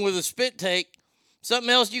wrong with a spit take. Something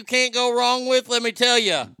else you can't go wrong with, let me tell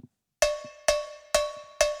you.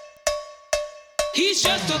 He's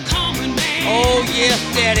just a common man. Oh, yes,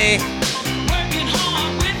 Daddy. Working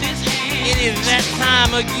hard with his hands. It is that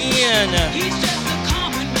time again. He's just a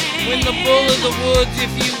common man. When the bull of the woods,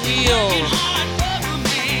 if you will,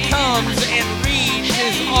 comes and reads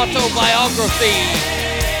his autobiography.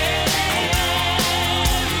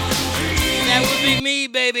 That would be me,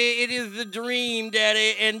 baby. It is the dream,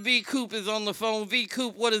 Daddy. And V Coop is on the phone. V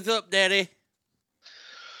Coop, what is up, Daddy?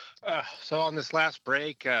 So on this last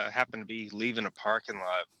break, happened to be leaving a parking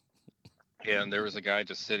lot, and there was a guy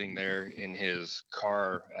just sitting there in his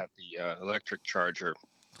car at the electric charger.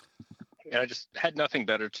 And I just had nothing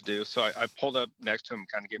better to do, so I pulled up next to him,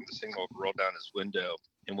 kind of gave him the signal to roll down his window.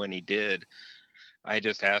 And when he did, I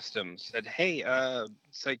just asked him, said, "Hey,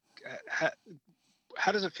 it's like,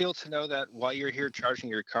 how does it feel to know that while you're here charging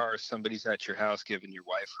your car, somebody's at your house giving your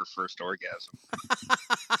wife her first orgasm?"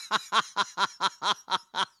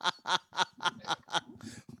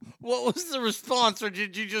 What was the response, or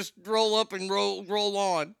did you just roll up and roll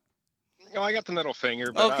on? No, I got the middle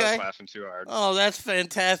finger, but okay. I was laughing too hard. Oh, that's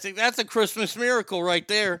fantastic. That's a Christmas miracle right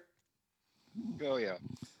there. Oh, yeah.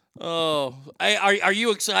 Oh, are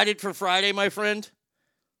you excited for Friday, my friend?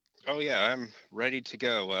 Oh, yeah, I'm ready to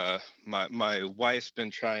go. My wife's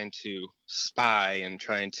been trying to spy and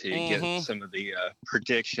trying to get some of the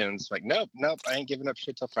predictions. Like, nope, I ain't giving up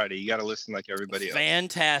shit till Friday. You got to listen like everybody else.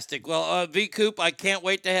 Fantastic. Well, V Coop, I can't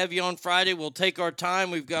wait to have you on Friday. We'll take our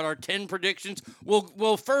time. We've got our 10 predictions.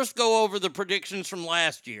 We'll first go over the predictions from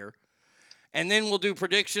last year, and then we'll do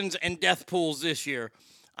predictions and death pools this year.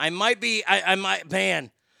 I might,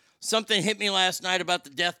 man. Something hit me last night about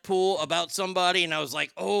the death pool, about somebody, and I was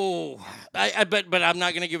like, oh, but I'm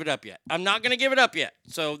not going to give it up yet. I'm not going to give it up yet.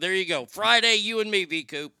 So there you go. Friday, you and me,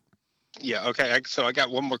 V-Coop. Yeah, okay. So I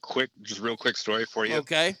got one more real quick story for you.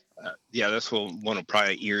 Okay. Yeah, this will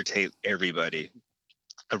probably irritate everybody.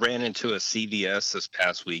 I ran into a CVS this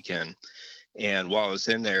past weekend, and while I was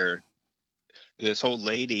in there, this old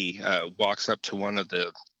lady walks up to one of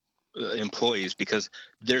the employees, because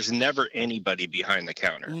there's never anybody behind the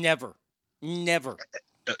counter. Never.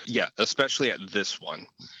 Yeah, especially at this one.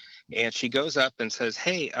 And she goes up and says,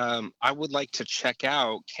 "Hey, I would like to check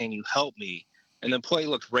out. Can you help me?" And the employee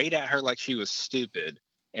looked right at her like she was stupid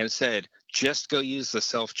and said, "Just go use the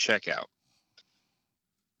self-checkout."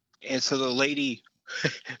 And so the lady,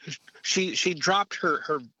 she dropped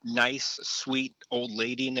her nice, sweet old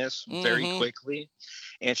ladiness very quickly.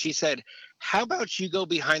 And she said, "How about you go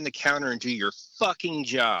behind the counter and do your fucking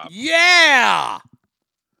job?" Yeah!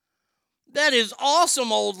 That is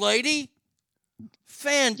awesome, old lady.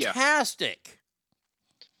 Fantastic.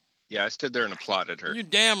 Yeah, I stood there and applauded her. You're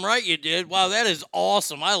damn right you did. Wow, that is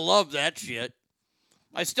awesome. I love that shit.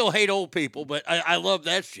 I still hate old people, but I love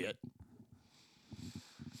that shit.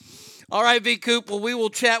 All right, V Coop. Well, we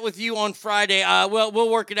will chat with you on Friday.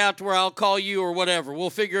 We'll work it out to where I'll call you or whatever.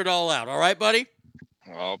 We'll figure it all out. All right, buddy?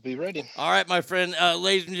 I'll be ready. All right, my friend.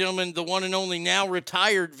 Ladies and gentlemen, the one and only now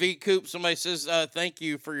retired V Coop. Somebody says thank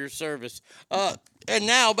you for your service. And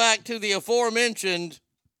now back to the aforementioned.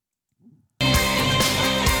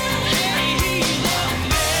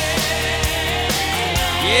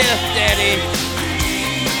 Yes, Daddy.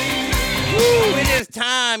 Woo, it is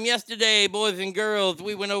time. Yesterday, boys and girls,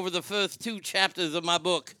 we went over the first 2 chapters of my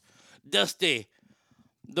book, Dusty,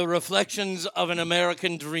 The Reflections of an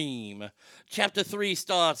American Dream. Chapter 3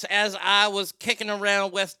 starts, as I was kicking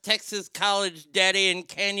around West Texas College, Daddy, in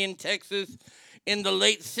Canyon, Texas, in the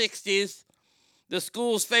late 60s. The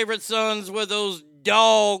school's favorite sons were those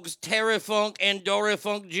dogs, Terry Funk and Dory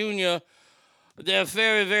Funk Jr., their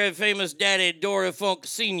very, very famous daddy, Dory Funk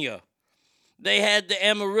Sr. They had the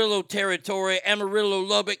Amarillo territory, Amarillo,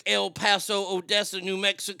 Lubbock, El Paso, Odessa, New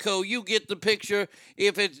Mexico. You get the picture.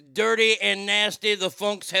 If it's dirty and nasty, the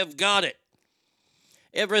Funks have got it.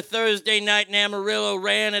 Every Thursday night in Amarillo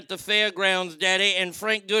ran at the fairgrounds, Daddy, and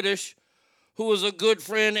Frank Goodish, who was a good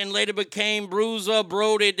friend and later became Bruiser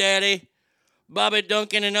Brody, Daddy, Bobby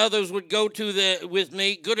Duncan and others would go to with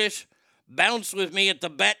me. Goodish bounced with me at the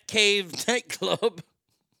Bat Cave nightclub.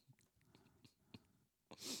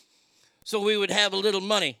 So we would have a little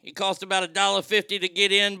money. It cost about $1.50 to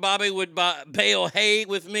get in. Bobby would bale hay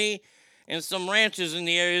with me and some ranches in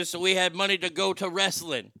the area, so we had money to go to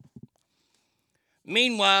wrestling.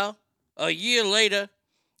 Meanwhile, a year later,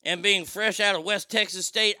 and being fresh out of West Texas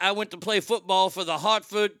State, I went to play football for the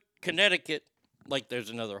Hartford, Connecticut, like there's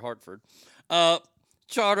another Hartford,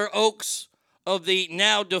 Charter Oaks of the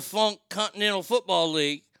now defunct Continental Football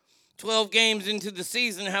League. 12 games into the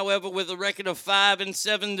season, however, with a record of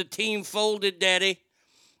 5-7, the team folded, Daddy.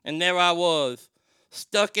 And there I was,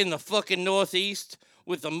 stuck in the fucking Northeast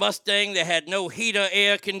with a Mustang that had no heater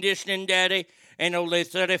air conditioning, Daddy, and only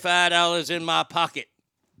 $35 in my pocket.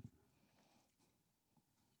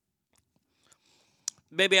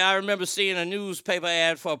 Baby, I remember seeing a newspaper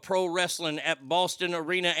ad for pro wrestling at Boston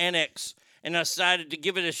Arena Annex, and I decided to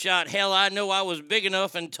give it a shot. Hell, I know I was big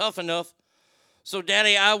enough and tough enough. So,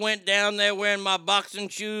 Daddy, I went down there wearing my boxing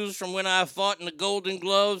shoes from when I fought in the Golden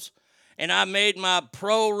Gloves, and I made my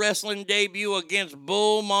pro wrestling debut against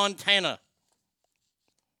Bull Montana.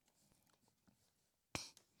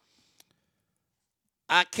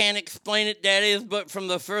 I can't explain it, Daddy, but from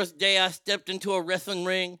the first day I stepped into a wrestling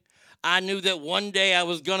ring, I knew that one day I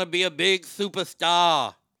was going to be a big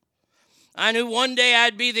superstar. I knew one day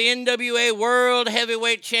I'd be the NWA World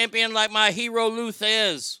Heavyweight Champion like my hero Lou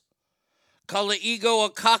Thez. Call it ego or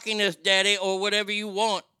cockiness, Daddy, or whatever you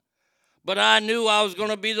want. But I knew I was going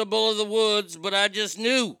to be the bull of the woods, but I just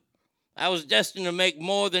knew I was destined to make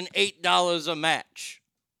more than $8 a match.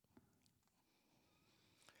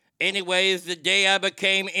 Anyways, the day I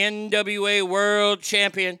became NWA World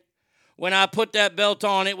Champion, when I put that belt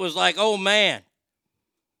on, it was like, oh man,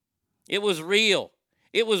 it was real.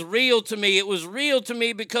 It was real to me. It was real to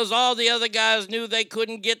me because all the other guys knew they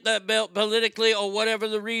couldn't get that belt politically or whatever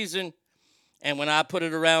the reason. And when I put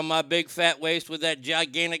it around my big fat waist with that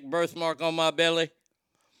gigantic birthmark on my belly,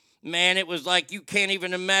 man, it was like you can't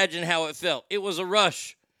even imagine how it felt. It was a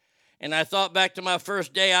rush. And I thought back to my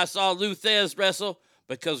first day I saw Lou Thez wrestle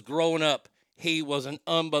because growing up, he was an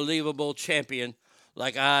unbelievable champion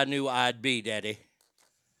like I knew I'd be, Daddy.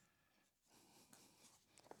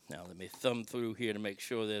 Now let me thumb through here to make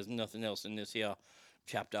sure there's nothing else in this here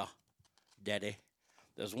chapter, Daddy.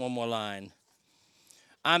 There's one more line.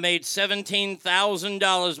 I made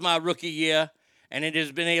 $17,000 my rookie year, and it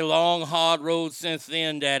has been a long, hard road since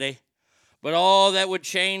then, Daddy. But all that would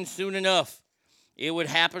change soon enough. It would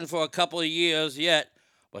happen for a couple of years yet,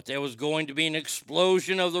 but there was going to be an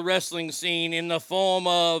explosion of the wrestling scene in the form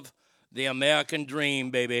of the American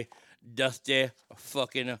Dream, baby. Dusty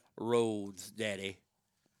fucking roads, Daddy.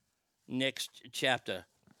 Next chapter.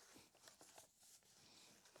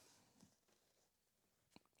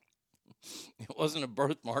 It wasn't a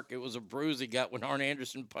birthmark. It was a bruise he got when Arnie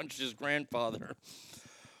Anderson punched his grandfather.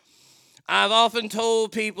 I've often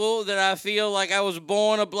told people that I feel like I was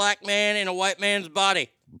born a black man in a white man's body.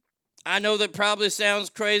 I know that probably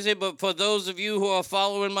sounds crazy, but for those of you who are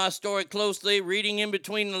following my story closely, reading in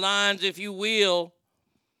between the lines, if you will,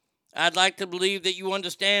 I'd like to believe that you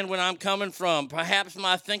understand where I'm coming from. Perhaps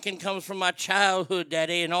my thinking comes from my childhood,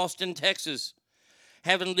 Daddy, in Austin, Texas.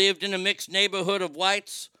 Having lived in a mixed neighborhood of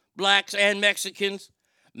whites, blacks, and Mexicans,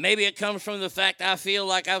 maybe it comes from the fact I feel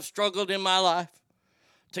like I've struggled in my life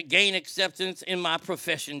to gain acceptance in my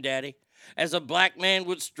profession, Daddy, as a black man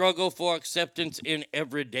would struggle for acceptance in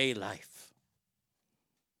everyday life.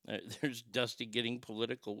 There's Dusty getting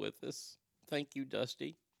political with us. Thank you,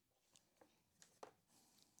 Dusty.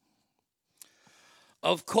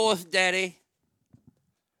 Of course, Daddy,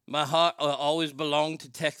 my heart always belonged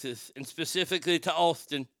to Texas, and specifically to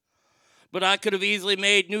Austin. But I could have easily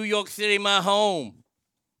made New York City my home.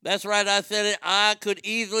 That's right, I said it. I could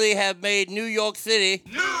easily have made New York City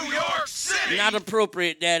Not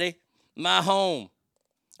appropriate, Daddy. My home.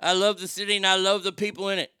 I love the city and I love the people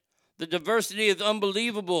in it. The diversity is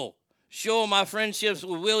unbelievable. Sure, my friendships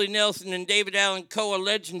with Willie Nelson and David Allen Coe are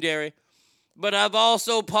legendary, but I've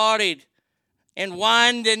also partied and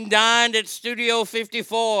wined and dined at Studio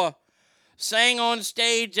 54, sang on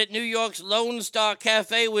stage at New York's Lone Star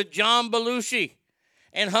Cafe with John Belushi,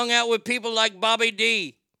 and hung out with people like Bobby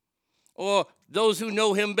D, or those who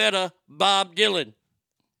know him better, Bob Dylan,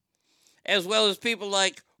 as well as people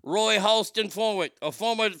like Roy Halston Forwick, a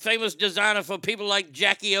former famous designer for people like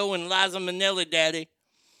Jackie O and Liza Minnelli, Daddy.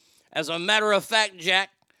 As a matter of fact,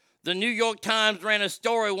 Jack, the New York Times ran a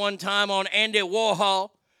story one time on Andy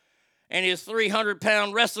Warhol and his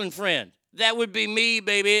 300-pound wrestling friend. That would be me,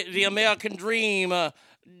 baby, the American dream,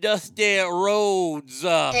 Dusty Rhodes.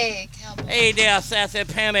 Hey, cowboy. Hey there, sassy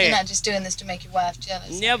Pammy. You're not just doing this to make your wife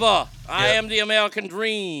jealous. Never. I am the American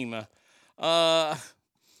dream.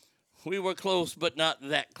 We were close, but not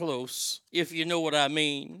that close, if you know what I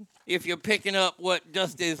mean. If you're picking up what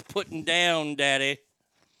Dusty's putting down, Daddy.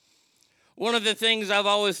 One of the things I've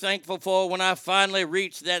always thankful for when I finally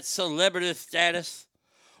reached that celebrity status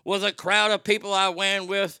was a crowd of people I ran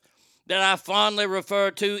with that I fondly refer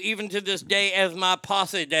to, even to this day, as my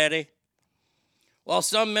posse, Daddy. While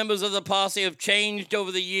some members of the posse have changed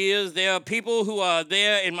over the years, there are people who are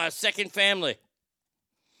there in my second family.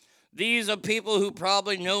 These are people who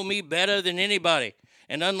probably know me better than anybody.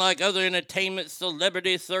 And unlike other entertainment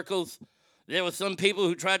celebrity circles, there were some people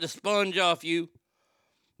who tried to sponge off you.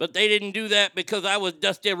 But they didn't do that because I was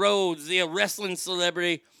Dusty Rhodes, the wrestling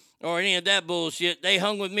celebrity, or any of that bullshit. They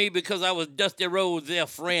hung with me because I was Dusty Rhodes, their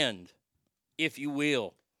friend, if you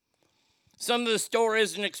will. Some of the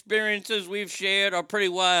stories and experiences we've shared are pretty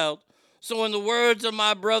wild. So in the words of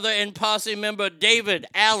my brother and posse member David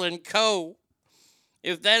Allen Coe,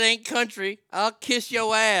 if that ain't country, I'll kiss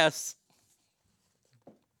your ass.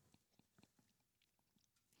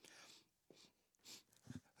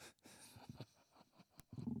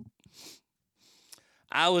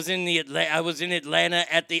 I was in Atlanta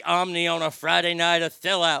at the Omni on a Friday night, a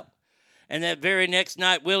sellout. And that very next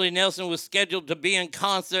night, Willie Nelson was scheduled to be in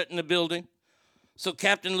concert in the building. So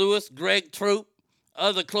Captain Lewis, Greg Troop,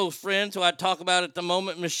 other close friends who I talk about at the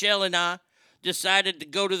moment, Michelle and I, decided to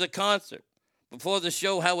go to the concert. Before the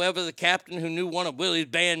show, however, the captain, who knew one of Willie's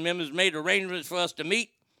band members, made arrangements for us to meet.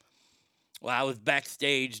 Well, I was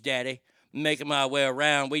backstage, Daddy, making my way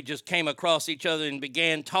around. We just came across each other and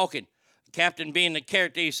began talking. The captain, being the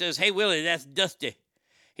character, he says, "Hey, Willie, that's Dusty."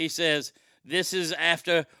 He says, this is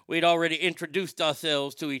after we'd already introduced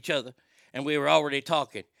ourselves to each other, and we were already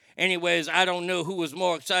talking. Anyways, I don't know who was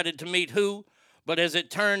more excited to meet who, but as it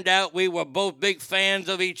turned out, we were both big fans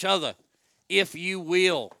of each other, if you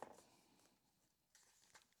will.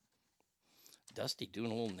 Dusty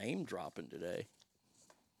doing a little name dropping today.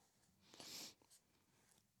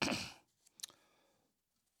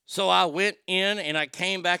 So I went in and I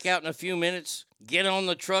came back out in a few minutes, get on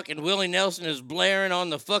the truck, and Willie Nelson is blaring on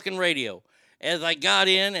the fucking radio. As I got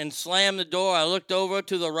in and slammed the door, I looked over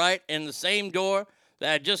to the right, and the same door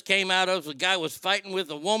that I just came out of, the guy was fighting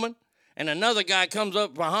with a woman, and another guy comes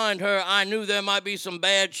up behind her. I knew there might be some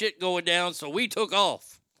bad shit going down, so we took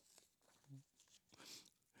off.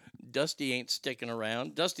 Dusty ain't sticking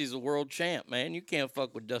around. Dusty's a world champ, man. You can't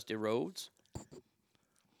fuck with Dusty Rhodes.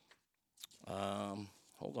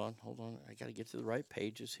 Hold on. I got to get to the right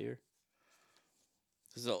pages here.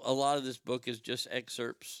 Because a lot of this book is just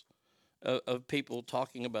excerpts of people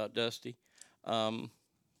talking about Dusty. I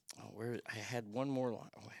had one more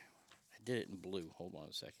line. Oh, I did it in blue. Hold on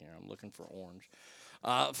a second here. I'm looking for orange.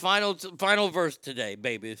 Final verse today,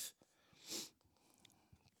 babies.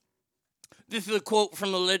 This is a quote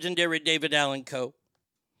from the legendary David Allen Coe.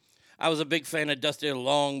 I was a big fan of Dusty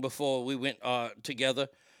long before we went together.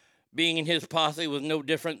 Being in his posse was no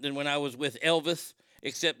different than when I was with Elvis,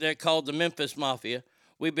 except they're called the Memphis Mafia.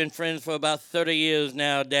 We've been friends for about 30 years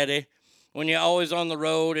now, Daddy. When you're always on the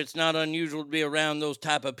road, it's not unusual to be around those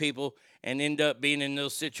type of people and end up being in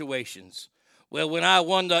those situations. Well, when I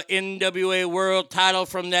won the NWA World title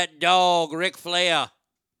from that dog, Ric Flair,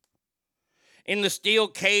 in the steel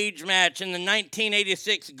cage match in the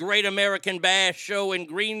 1986 Great American Bash Show in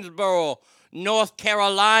Greensboro, North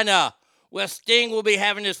Carolina, where Sting will be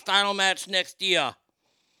having his final match next year,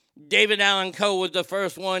 David Allen Coe was the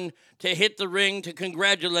first one to hit the ring to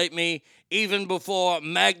congratulate me, even before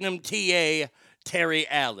Magnum TA Terry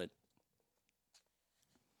Allen.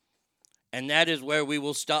 And that is where we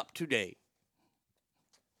will stop today.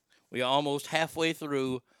 We are almost halfway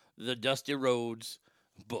through the Dusty Rhodes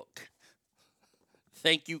book.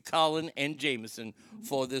 Thank you, Colin and Jameson,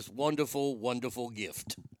 for this wonderful, wonderful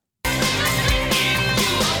gift.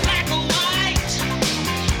 black or white.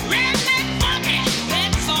 Redneck, funky,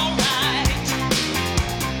 that's alright.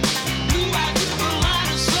 Blue-eyed people,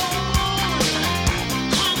 light of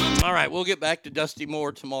soul. All right, we'll get back to Dusty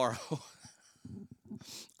Moore tomorrow.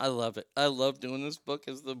 I love it. I love doing this book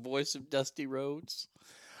as the voice of Dusty Rhodes.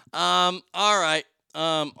 All right.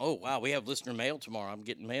 Oh, wow, we have listener mail tomorrow. I'm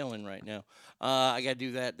getting mail in right now. I got to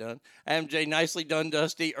do that done. MJ, nicely done,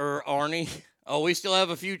 Dusty, or Arnie. Oh, we still have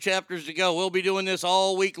a few chapters to go. We'll be doing this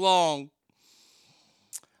all week long.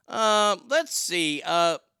 Let's see.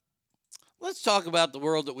 Let's talk about the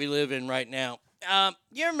world that we live in right now.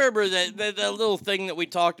 You remember that little thing that we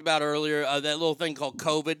talked about earlier, that little thing called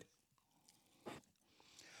COVID?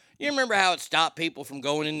 You remember how it stopped people from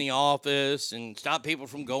going in the office and stopped people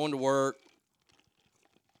from going to work?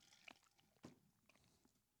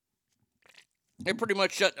 It pretty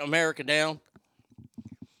much shut America down.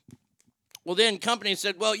 Well, then companies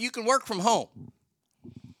said, well, you can work from home.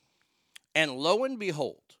 And lo and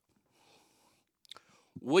behold,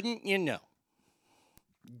 wouldn't you know,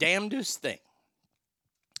 damnedest thing,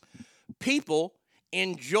 people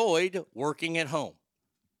enjoyed working at home.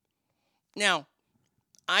 Now,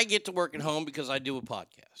 I get to work at home because I do a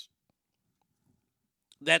podcast.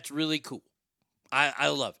 That's really cool. I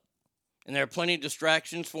love it. And there are plenty of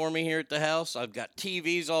distractions for me here at the house. I've got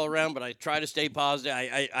TVs all around, but I try to stay positive.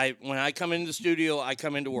 When I come into the studio, I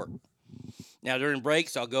come into work. Now, during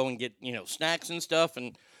breaks, I'll go and get, snacks and stuff,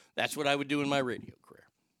 and that's what I would do in my radio career.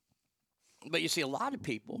 But you see, a lot of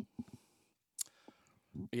people,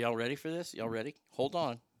 are y'all ready for this? Y'all ready? Hold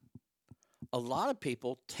on. A lot of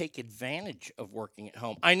people take advantage of working at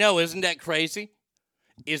home. I know, isn't that crazy?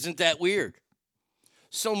 Isn't that weird?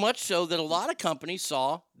 So much so that a lot of companies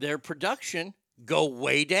saw their production go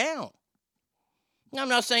way down. Now, I'm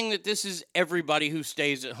not saying that this is everybody who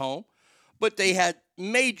stays at home, but they had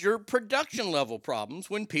major production level problems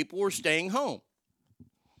when people were staying home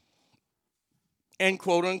and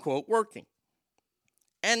quote unquote working.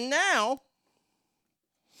 And now,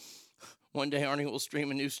 one day Arnie will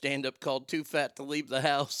stream a new stand-up called Too Fat to Leave the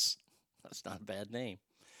House. That's not a bad name.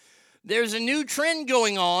 There's a new trend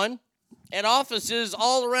going on at offices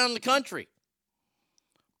all around the country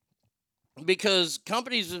because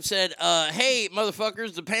companies have said, hey,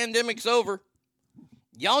 motherfuckers, the pandemic's over.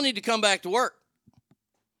 Y'all need to come back to work.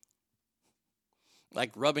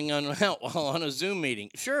 Like rubbing on out while on a Zoom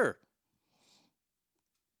meeting. Sure.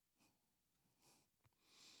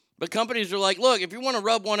 But companies are like, look, if you want to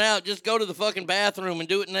rub one out, just go to the fucking bathroom and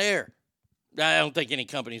do it in there. I don't think any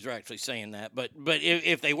companies are actually saying that, but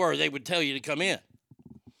if they were, they would tell you to come in.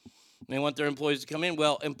 They want their employees to come in.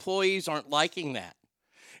 Well, employees aren't liking that.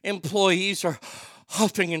 Employees are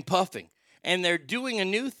huffing and puffing, and they're doing a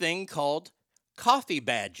new thing called coffee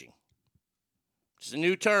badging. It's a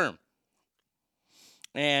new term.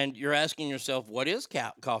 And you're asking yourself, what is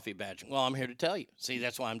coffee badging? Well, I'm here to tell you. See,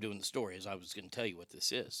 that's why I'm doing the story, is I was going to tell you what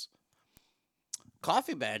this is.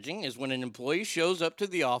 Coffee badging is when an employee shows up to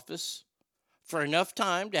the office for enough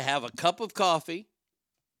time to have a cup of coffee,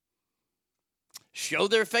 show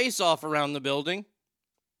their face off around the building,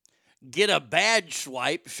 get a badge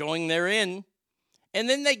swipe showing they're in, and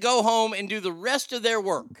then they go home and do the rest of their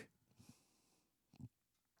work.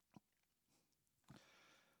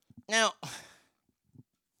 Now,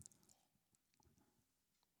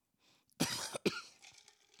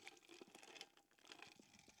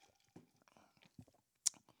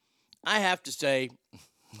 I have to say,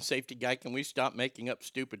 safety guy, can we stop making up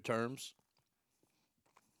stupid terms?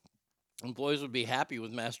 Employees would be happy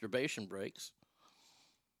with masturbation breaks.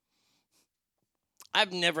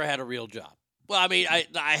 I've never had a real job. Well, I mean,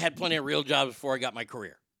 I had plenty of real jobs before I got my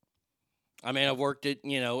career. I mean, I've worked at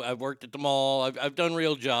the mall. I've done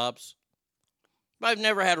real jobs. But I've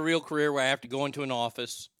never had a real career where I have to go into an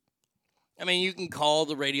office. I mean, you can call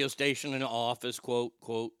the radio station an office, quote.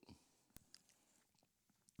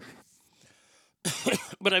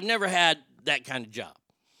 But I've never had that kind of job.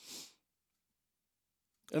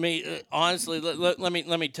 I mean, honestly, let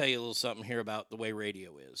me tell you a little something here about the way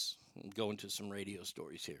radio is. Go into some radio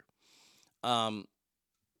stories here.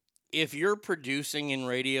 If you're producing in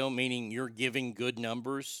radio, meaning you're giving good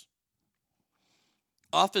numbers,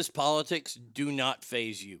 office politics do not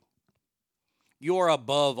faze you. You're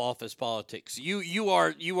above office politics. You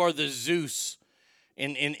are the Zeus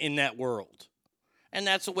in that world. And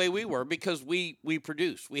that's the way we were because we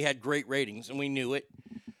produced. We had great ratings and we knew it.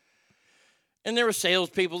 And there were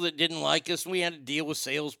salespeople that didn't like us, and we had to deal with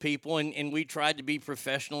salespeople, and we tried to be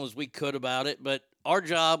professional as we could about it. But our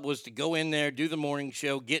job was to go in there, do the morning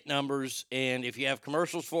show, get numbers, and if you have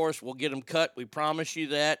commercials for us, we'll get them cut. We promise you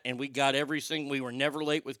that, and we got every single. We were never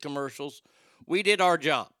late with commercials. We did our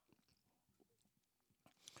job.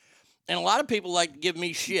 And a lot of people like to give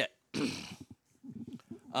me shit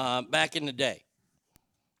back in the day.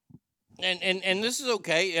 And this is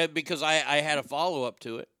okay because I had a follow-up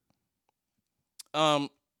to it. And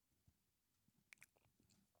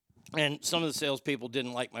some of the salespeople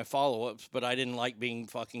didn't like my follow-ups, but I didn't like being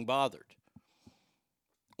fucking bothered.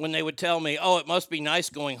 When they would tell me, oh, it must be nice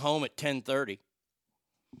going home at 10:30.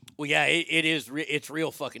 Well, yeah, it is. It's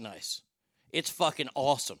real fucking nice. It's fucking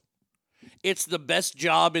awesome. It's the best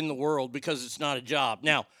job in the world because it's not a job.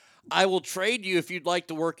 Now, I will trade you if you'd like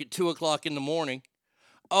to work at 2 o'clock in the morning.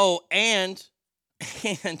 Oh, and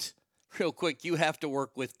real quick, you have to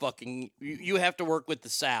work with you have to work with the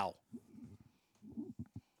sow.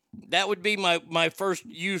 That would be my first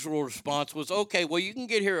usual response was, okay, well, you can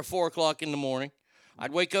get here at 4 o'clock in the morning.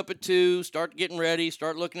 I'd wake up at 2, start getting ready,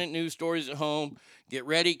 start looking at news stories at home, get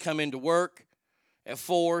ready, come into work at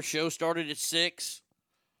 4, show started at 6,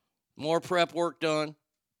 more prep work done.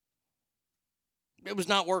 It was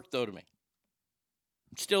not work, though, to me.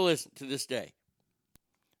 Still isn't to this day.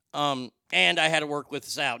 And I had to work with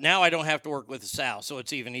the sow. Now I don't have to work with the sow, so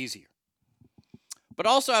it's even easier. But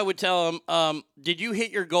also I would tell them, did you hit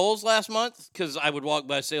your goals last month? Because I would walk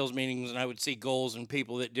by sales meetings and I would see goals and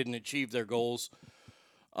people that didn't achieve their goals.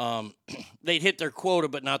 They'd hit their quota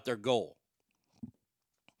but not their goal.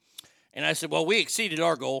 And I said, well, we exceeded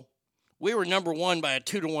our goal. We were number one by a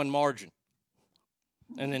 2-to-1 margin.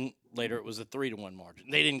 And then later it was a 3-to-1 margin.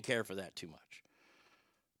 They didn't care for that too much.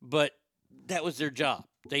 But that was their job.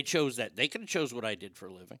 They chose that. They could have chose what I did for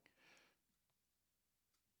a living.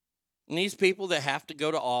 And these people that have to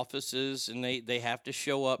go to offices and they have to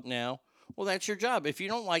show up now, well, that's your job. If you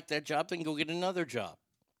don't like that job, then go get another job.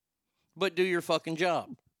 But do your fucking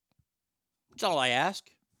job. That's all I ask.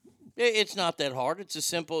 It's not that hard. It's a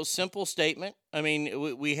simple statement. I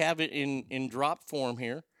mean, we have it in drop form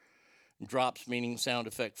here. Drops meaning sound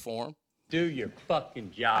effect form. Do your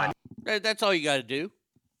fucking job. That's all you got to do.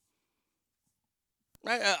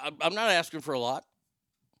 I'm not asking for a lot.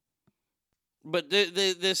 But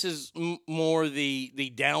this is more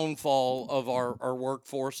the downfall of our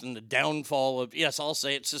workforce and the downfall of, yes, I'll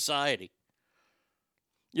say it, society.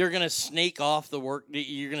 You're going to sneak off the work.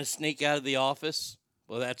 You're going to sneak out of the office.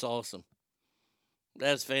 Well, that's awesome.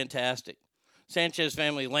 That's fantastic. Sanchez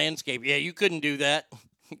family landscape. Yeah, you couldn't do that.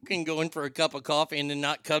 You can go in for a cup of coffee and then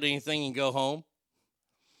not cut anything and go home.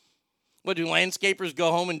 What, do landscapers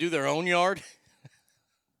go home and do their own yard?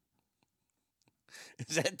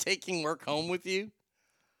 Is that taking work home with you?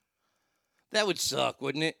 That would suck,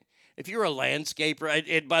 wouldn't it? If you're a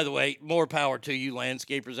landscaper, by the way, more power to you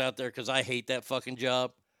landscapers out there because I hate that fucking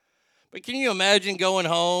job. But can you imagine going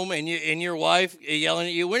home and your wife yelling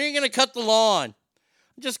at you, when are you going to cut the lawn?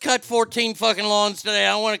 I just cut 14 fucking lawns today.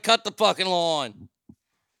 I want to cut the fucking lawn.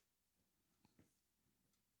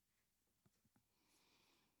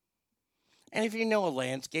 And if you know a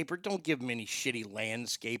landscaper, don't give them any shitty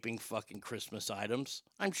landscaping fucking Christmas items.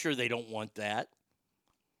 I'm sure they don't want that.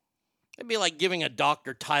 It'd be like giving a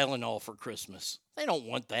doctor Tylenol for Christmas. They don't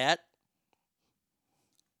want that.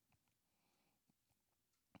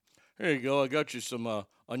 Here you go. I got you some a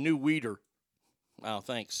new weeder. Oh,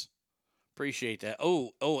 thanks. Appreciate that.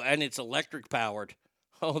 Oh, and it's electric powered.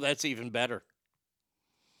 Oh, that's even better.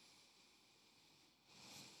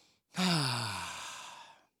 I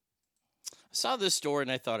saw this story,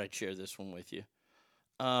 and I thought I'd share this one with you.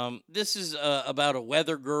 This is about a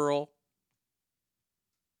weather girl.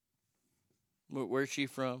 Where's she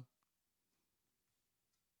from?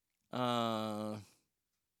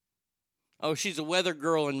 She's a weather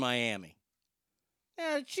girl in Miami.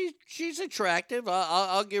 Yeah, she's attractive.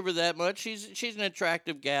 I'll give her that much. She's an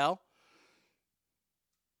attractive gal.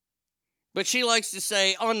 But she likes to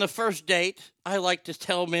say, on the first date, I like to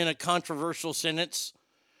tell men a controversial sentence,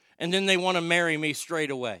 and then they want to marry me straight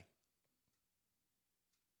away.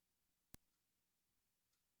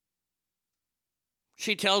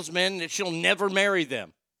 She tells men that she'll never marry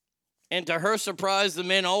them. And to her surprise, the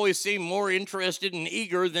men always seem more interested and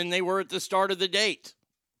eager than they were at the start of the date.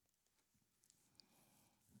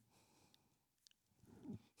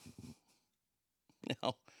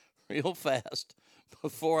 Now, real fast,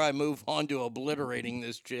 before I move on to obliterating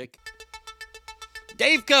this chick,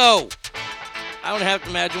 Daveco! I don't have to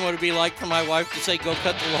imagine what it'd be like for my wife to say, go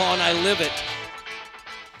cut the lawn. I live it.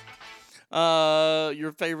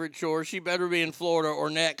 Your favorite chore. She better be in Florida or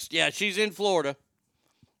next. Yeah, she's in Florida.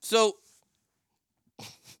 So,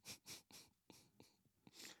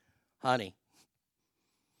 honey,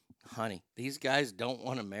 these guys don't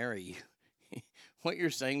want to marry you. What you're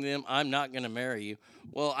saying to them, I'm not going to marry you.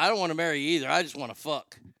 Well, I don't want to marry you either. I just want to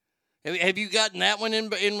fuck. Have you gotten that one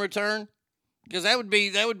in return? Because that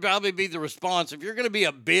would probably be the response. If you're going to be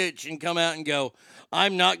a bitch and come out and go,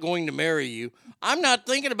 I'm not going to marry you, I'm not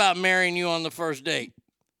thinking about marrying you on the first date.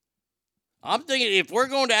 I'm thinking, if we're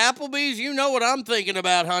going to Applebee's, you know what I'm thinking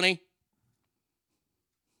about, honey.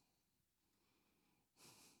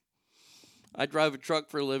 I drive a truck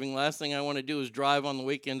for a living. Last thing I want to do is drive on the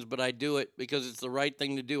weekends, but I do it because it's the right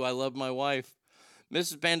thing to do. I love my wife.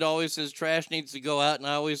 Mrs. Panda always says trash needs to go out, and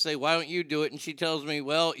I always say, why don't you do it? And she tells me,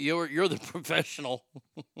 well, you're the professional.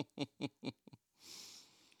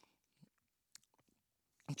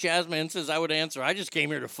 Jasmine says, I would answer, I just came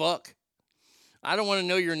here to fuck. I don't want to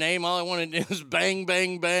know your name. All I want to do is bang,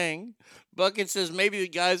 bang, bang. Bucket says, maybe the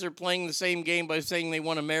guys are playing the same game by saying they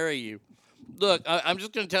want to marry you. Look, I'm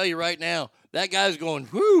just going to tell you right now, that guy's going,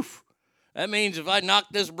 whew. That means if I knock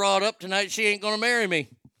this broad up tonight, she ain't going to marry me.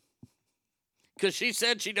 Because she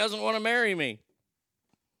said she doesn't want to marry me.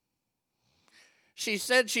 She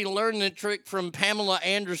said she learned the trick from Pamela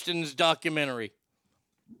Anderson's documentary.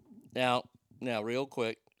 Now, real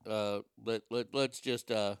quick, let's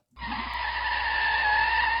just...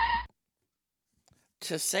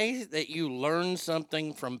 To say that you learned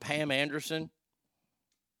something from Pam Anderson,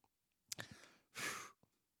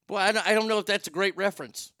 boy, I don't know if that's a great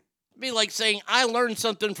reference. It'd be like saying, I learned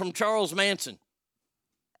something from Charles Manson.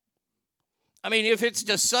 I mean, if it's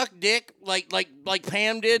to suck dick like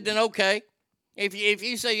Pam did, then okay. If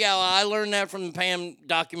you say, yeah, well, I learned that from the Pam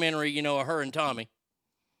documentary, her and Tommy.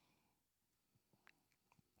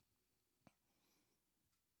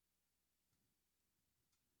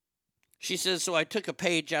 She says, so I took a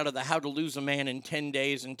page out of the How to Lose a Man in 10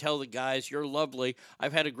 Days and tell the guys, you're lovely.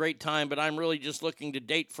 I've had a great time, but I'm really just looking to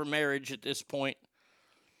date for marriage at this point.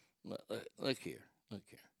 Look here.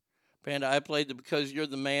 Panda, I played the because you're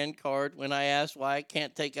the man card when I asked why I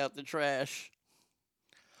can't take out the trash.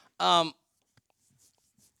 This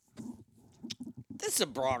is a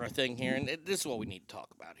broader thing here, and this is what we need to talk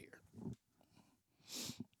about here.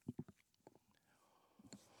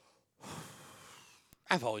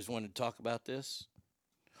 I've always wanted to talk about this.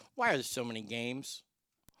 Why are there so many games?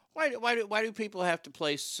 Why do people have to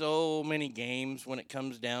play so many games when it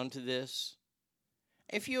comes down to this?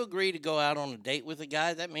 If you agree to go out on a date with a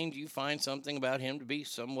guy, that means you find something about him to be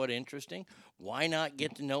somewhat interesting. Why not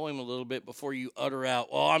get to know him a little bit before you utter out,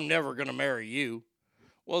 oh, I'm never going to marry you?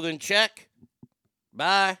 Well, then check.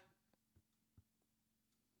 Bye.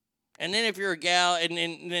 And then if you're a gal and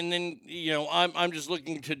then I'm just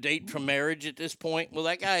looking to date for marriage at this point, well,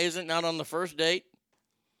 that guy isn't not on the first date.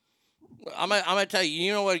 I'm going to tell you,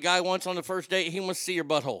 you know what a guy wants on the first date? He wants to see your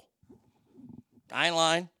butthole. I ain't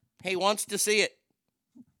lying. He wants to see it.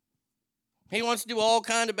 He wants to do all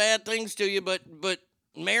kind of bad things to you, but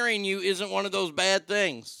marrying you isn't one of those bad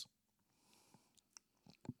things.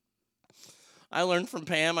 I learned from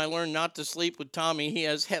Pam. I learned not to sleep with Tommy. He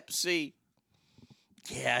has Hep C.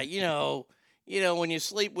 Yeah, when you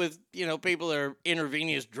sleep with, people that are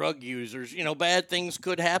intravenous drug users, bad things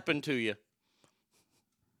could happen to you.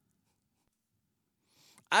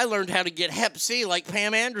 I learned how to get Hep C like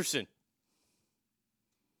Pam Anderson.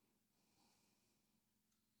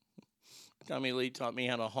 Tommy Lee taught me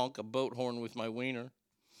how to honk a boat horn with my wiener.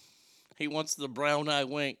 He wants the brown eye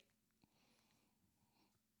wink.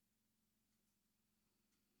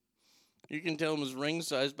 You can tell him his ring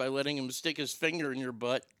size by letting him stick his finger in your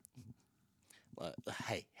butt.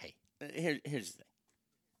 Hey, here's the thing.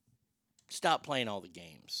 Stop playing all the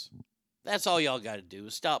games. That's all y'all got to do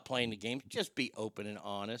is stop playing the games. Just be open and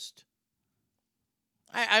honest.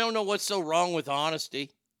 I don't know what's so wrong with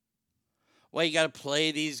honesty. Well, you got to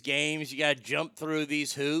play these games. You got to jump through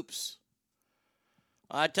these hoops.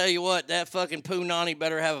 I tell you what, that fucking poo nanny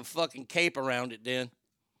better have a fucking cape around it then.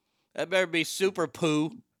 That better be super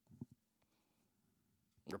poo.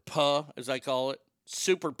 Or puh, as I call it.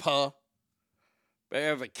 Super puh. Better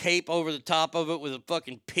have a cape over the top of it with a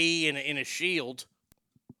fucking P in a shield.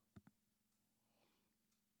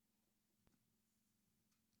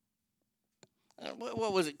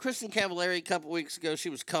 What was it? Kristen Cavallari a couple weeks ago, she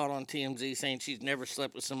was caught on TMZ saying she's never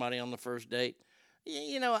slept with somebody on the first date.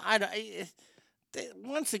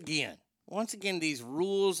 Once again, these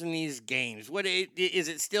rules and these games. What is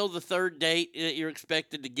it still the third date that you're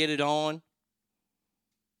expected to get it on?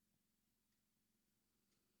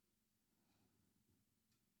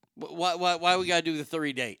 Why we gotta do the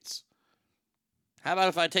 3 dates? How about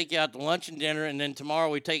if I take you out to lunch and dinner, and then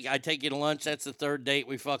tomorrow I take you to lunch? That's the third date.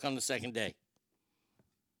 We fuck on the second day.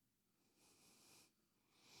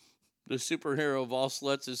 The superhero of all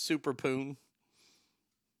sluts is Super Poon.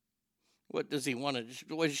 What does he want?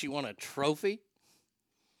 What does she want? A trophy?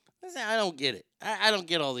 I don't get it. I don't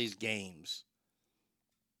get all these games.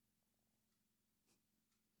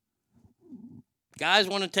 Guys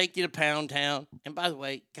want to take you to Pound Town. And by the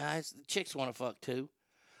way, guys, the chicks want to fuck too.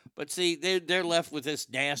 But see, they're left with this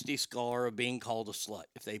nasty scar of being called a slut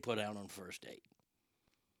if they put out on first date.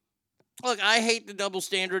 Look, I hate the double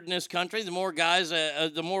standard in this country. The more guys,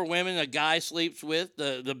 the more women a guy sleeps with,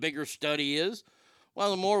 the bigger stud he is.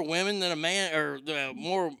 Well, the more women that a man, or the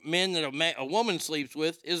more men that a woman sleeps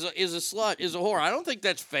with is a slut, is a whore. I don't think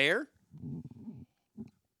that's fair.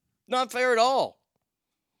 Not fair at all.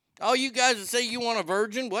 All you guys that say you want a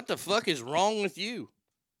virgin, what the fuck is wrong with you?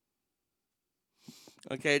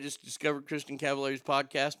 Okay, I just discovered Kristen Cavalier's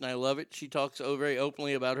podcast, and I love it. She talks very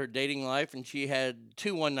openly about her dating life, and she had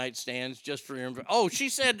 2 one-night stands just for your... Oh, she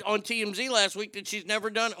said on TMZ last week that she's never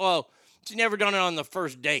done... Well, she's never done it on the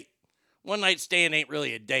first date. One-night stand ain't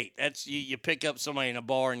really a date. That's you pick up somebody in a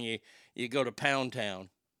bar, and you go to Pound Town.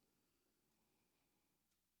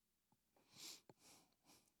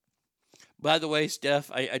 By the way, Steph,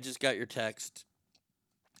 I just got your text,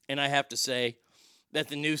 and I have to say that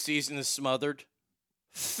the new season is Smothered.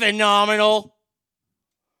 Phenomenal.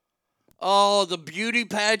 Oh, the beauty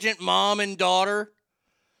pageant mom and daughter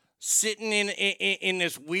sitting in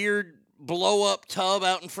this weird blow-up tub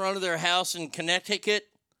out in front of their house in Connecticut,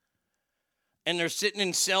 and they're sitting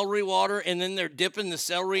in celery water, and then they're dipping the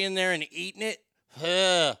celery in there and eating it.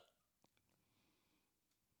 Ugh.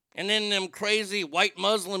 And then them crazy white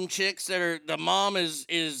Muslim chicks that are, the mom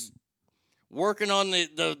is working on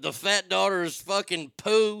the fat daughter's fucking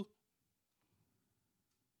poo.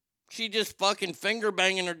 She just fucking finger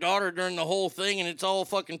banging her daughter during the whole thing, and it's all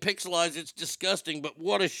fucking pixelized. It's disgusting, but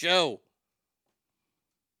what a show.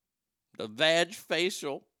 The Vag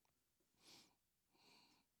Facial.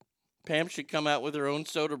 Pam should come out with her own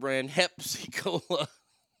soda brand, Hepsi Cola.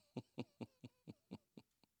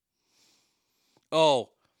 Oh,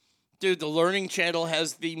 dude, the Learning Channel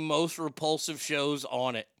has the most repulsive shows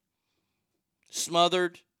on it.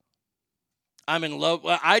 Smothered. I'm in love.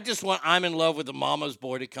 I'm in love with the Mama's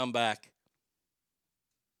Boy to come back.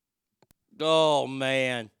 Oh,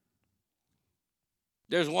 man.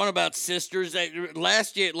 There's one about sisters.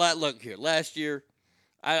 Last year,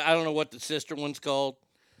 I don't know what the sister one's called,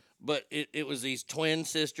 but it was these twin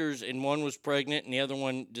sisters, and one was pregnant, and the other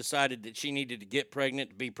one decided that she needed to get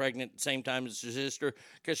pregnant to be pregnant at the same time as her sister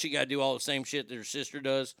because she got to do all the same shit that her sister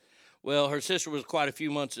does. Well, her sister was quite a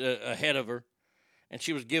few months ahead of her, and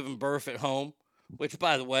she was giving birth at home, which,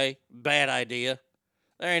 by the way, bad idea.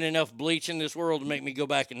 There ain't enough bleach in this world to make me go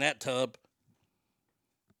back in that tub.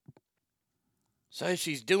 So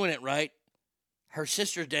she's doing it right. Her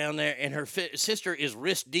sister's down there, and her sister is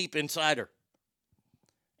wrist deep inside her.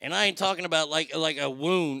 And I ain't talking about like a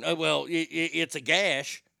wound. Well, it's a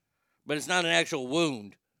gash, but it's not an actual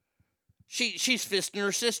wound. She's fisting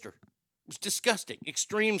her sister. It's disgusting.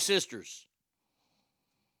 Extreme sisters.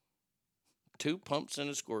 2 pumps and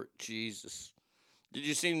a squirt. Jesus. Did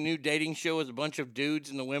you see the new dating show with a bunch of dudes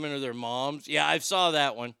and the women are their moms? Yeah, I saw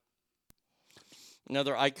that one.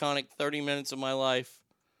 Another iconic 30 minutes of my life.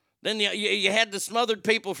 Then you had the Smothered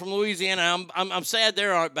people from Louisiana. I'm sad they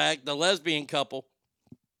aren't back. The lesbian couple,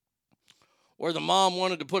 where the mom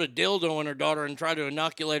wanted to put a dildo in her daughter and try to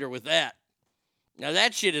inoculate her with that. Now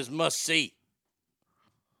that shit is must see.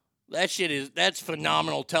 That's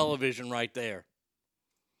phenomenal television right there.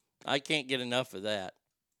 I can't get enough of that.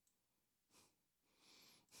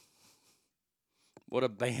 What a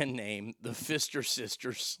band name, the Fister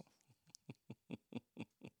Sisters.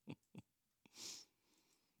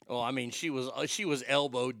 Oh, I mean, she was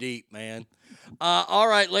elbow deep, man. All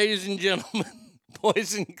right, ladies and gentlemen,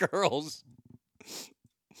 boys and girls.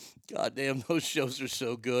 God damn, those shows are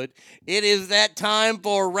so good. It is that time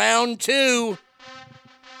for round 2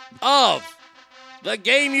 of the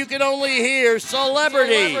game you can only hear,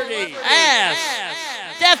 Celebrity Ass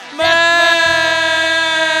Deathmatch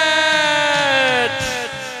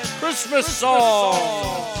Christmas song.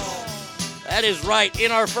 That is right.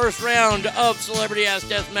 In our first round of Celebrity Ass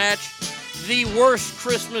Deathmatch, the worst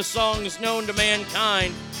Christmas songs known to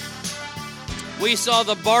mankind. We saw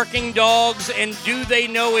the Barking Dogs and Do They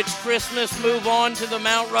Know It's Christmas move on to the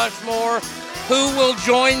Mount Rushmore. Who will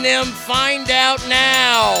join them? Find out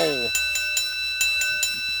now.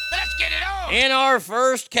 Let's get it on. In our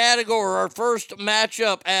first category, our first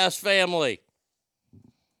matchup, Ass Family.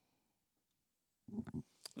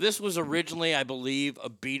 This was originally, I believe, a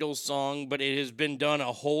Beatles song, but it has been done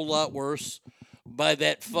a whole lot worse by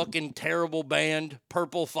that fucking terrible band,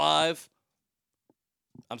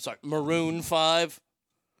 Maroon 5.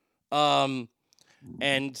 And,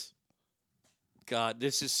 God,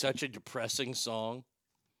 this is such a depressing song.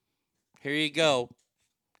 Here you go.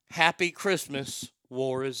 Happy Christmas.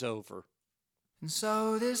 War is over. And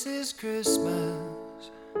so this is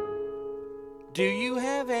Christmas. Do you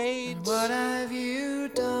have AIDS? And what have you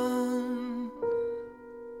done?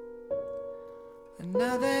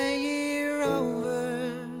 Another year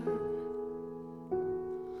over,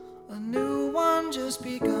 a new one just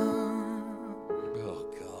begun. Oh,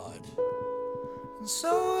 God. And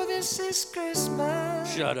so this is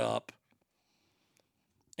Christmas. Shut up.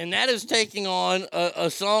 And that is taking on a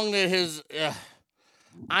song that has...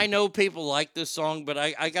 I know people like this song, but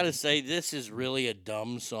I got to say, this is really a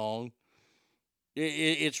dumb song.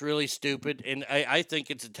 It's really stupid, and I think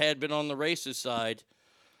it's a tad bit on the racist side.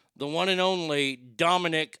 The one and only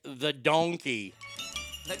Dominic the Donkey.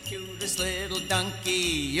 The cutest little donkey,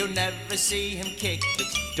 you never see him kick.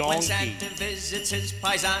 It's Donkey. When Santa visits his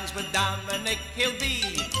paisans with Dominic, he'll be.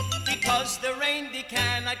 Because the reindeer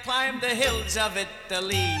cannot climb the hills of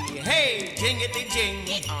Italy. Hey, jingity jing.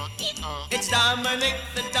 It's Dominic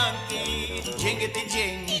the donkey. Jingity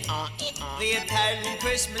jing. The Italian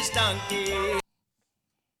Christmas donkey.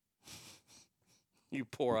 You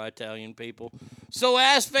poor Italian people. So,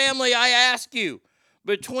 Ass Family, I ask you,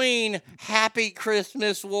 between Happy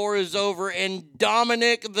Christmas, War is Over, and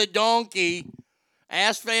Dominic the Donkey,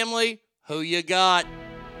 Ass Family, who you got?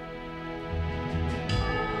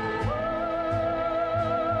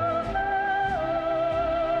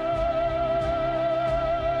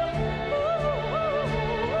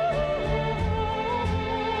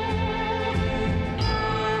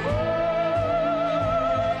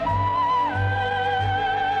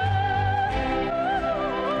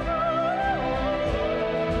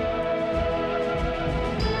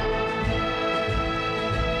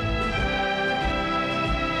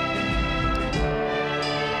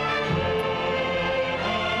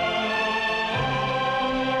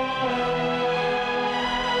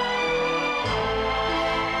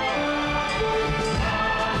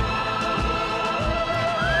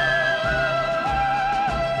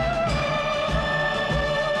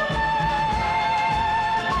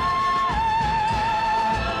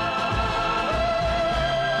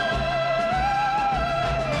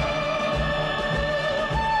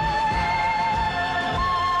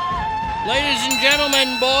 Ladies and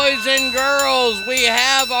gentlemen, boys and girls, we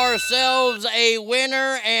have ourselves a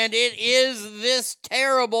winner, and it is this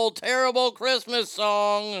terrible, terrible Christmas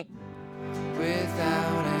song.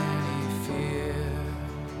 Without any fear.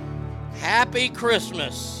 Happy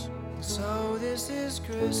Christmas. So this is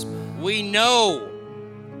Christmas. We know.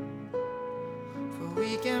 For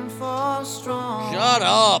we can fall strong. Shut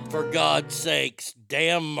up, for God's sakes,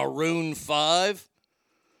 damn Maroon 5.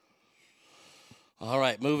 All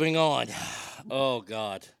right, moving on. Oh,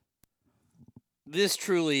 God. This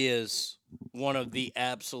truly is one of the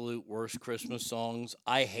absolute worst Christmas songs.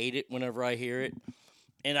 I hate it whenever I hear it.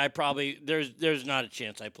 And I probably, there's not a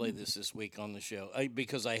chance I play this week on the show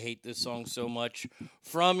because I hate this song so much.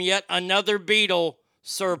 From yet another Beatle,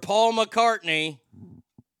 Sir Paul McCartney.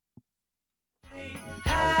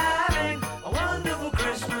 Having a wonderful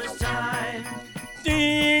Christmas time.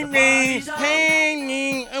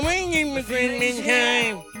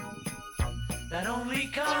 That only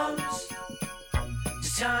comes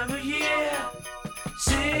this time of year.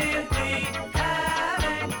 Simply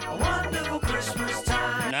having a wonderful Christmas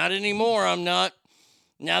time. Not anymore, I'm not.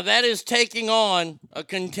 Now that is taking on a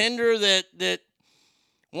contender that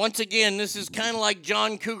once again, this is kind of like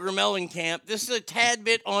John Cougar Mellencamp. This is a tad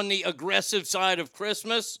bit on the aggressive side of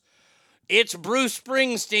Christmas. It's Bruce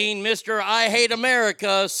Springsteen, Mr. I Hate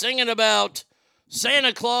America, singing about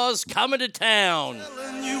Santa Claus coming to town.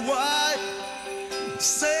 Telling you what,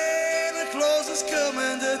 Santa Claus is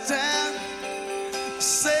coming to town.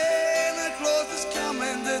 Santa Claus is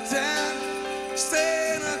coming to town.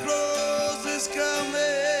 Santa Claus is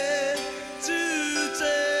coming to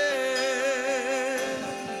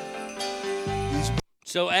town.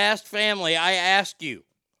 So, Asked Family, I ask you,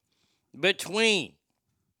 between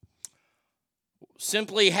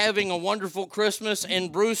Simply Having a Wonderful Christmas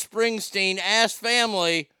and Bruce Springsteen, Asked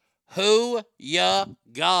Family, who ya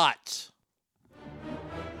got?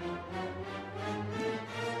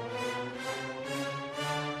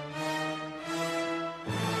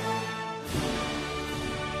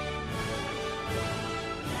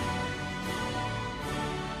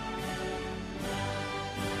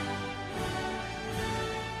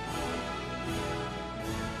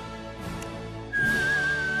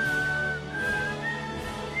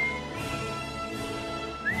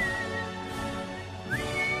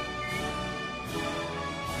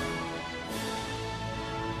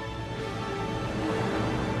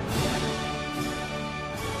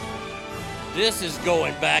 This is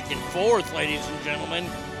going back and forth, ladies and gentlemen.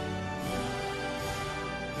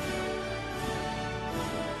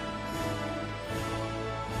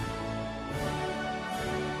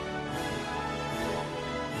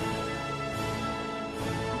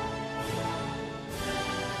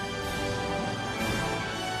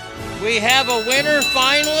 We have a winner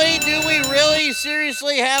finally. Do we really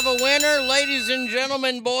seriously have a winner? Ladies and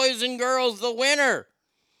gentlemen, boys and girls, the winner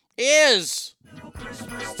is...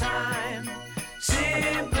 Christmas time,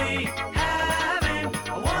 simply having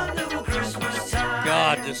a wonderful Christmas time.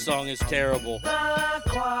 God, this song is terrible. The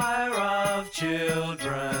choir of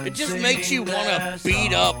children. It just makes you want to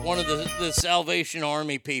beat up one of the Salvation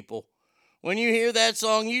Army people. When you hear that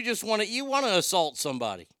song, you just want to assault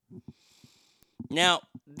somebody. Now,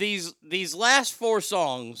 these last four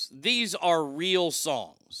songs, these are real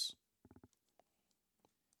songs.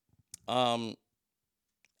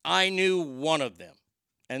 I knew one of them.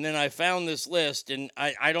 And then I found this list, and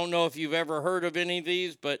I don't know if you've ever heard of any of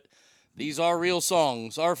these, but these are real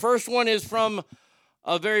songs. Our first one is from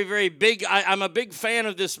a very, very big, I'm a big fan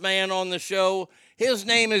of this man on the show. His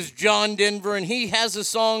name is John Denver, and he has a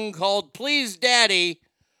song called Please Daddy,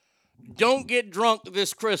 Don't Get Drunk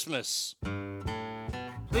This Christmas.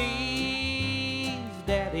 Please,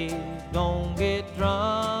 Daddy, don't get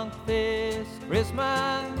drunk this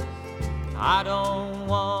Christmas. I don't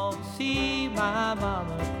want to see my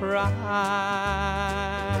mama cry.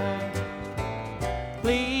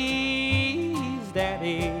 Please,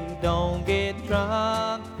 Daddy, don't get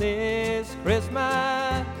drunk this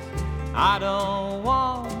Christmas. I don't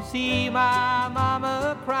want to see my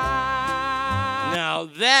mama cry. Now,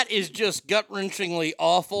 that is just gut-wrenchingly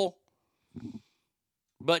awful.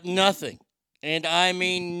 But nothing, and I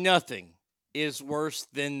mean nothing, is worse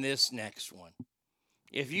than this next one.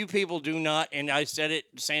 If you people do not, and I said it,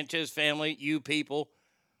 Sanchez family, you people,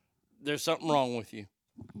 there's something wrong with you.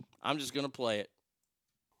 I'm just going to play it.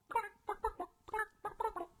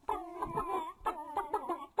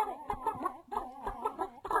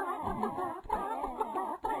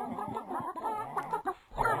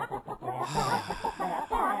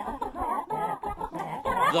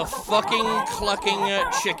 The fucking clucking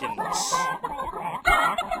chickens.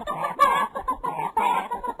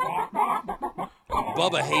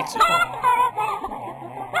 Bubba hates it.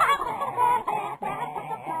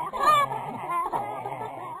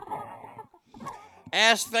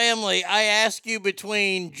 Ask family, I ask you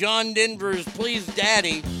between John Denver's Please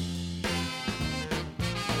Daddy.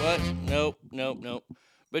 What? Nope.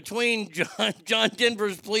 Between John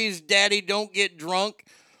Denver's Please Daddy, Don't Get Drunk,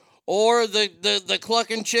 or the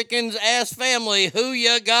clucking chickens, ask family, who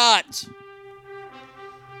you got?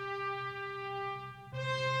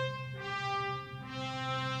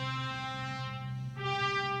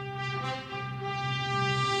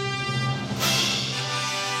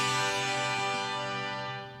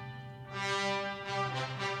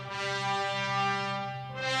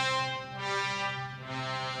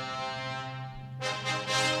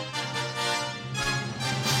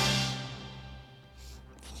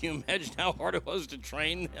 Can you imagine how hard it was to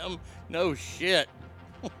train them? No shit.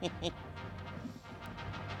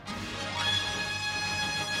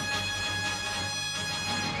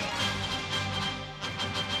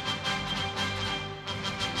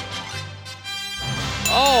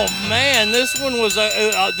 Oh man, this one was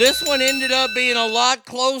this one ended up being a lot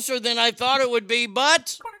closer than I thought it would be,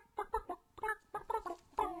 but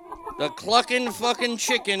the clucking fucking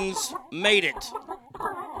chickens made it.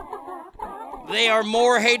 They are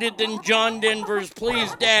more hated than John Denver's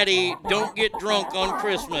Please Daddy, Don't Get Drunk on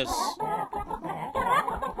Christmas.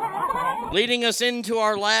 Leading us into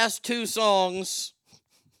our last two songs.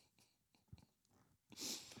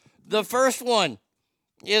 The first one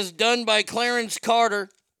is done by Clarence Carter.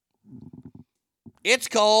 It's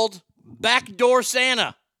called Backdoor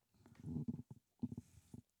Santa.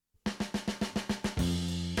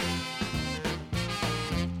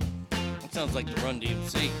 That sounds like the Run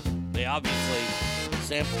DMC. They obviously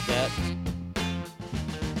sampled that.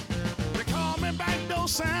 They call me Backdoor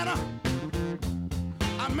Santa.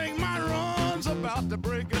 I make my runs about the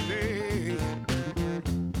break of day.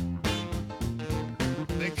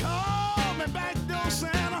 They call me Backdoor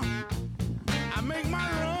Santa. I make my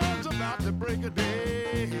runs about the break of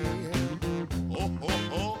day. Oh, oh,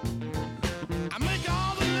 oh. I make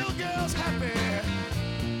all the little girls happy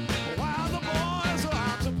while the boys are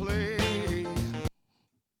out to play.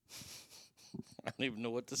 I don't even know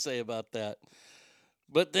what to say about that.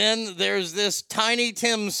 But then there's this Tiny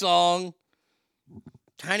Tim song.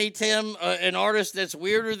 Tiny Tim, an artist that's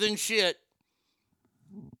weirder than shit.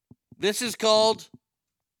 This is called,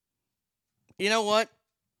 you know what?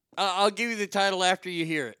 I'll give you the title after you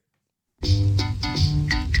hear it.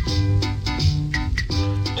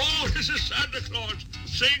 Oh, this is Santa Claus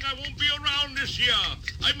saying I won't be around this year.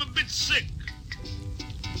 I'm a bit sick.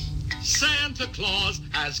 Santa Claus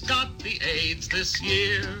has got the AIDS this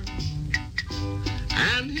year,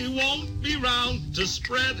 and he won't be round to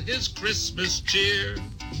spread his Christmas cheer.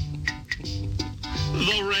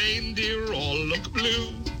 The reindeer all look blue.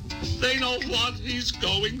 They know what he's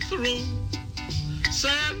going through.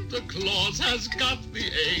 Santa Claus has got the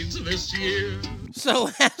AIDS this year. So,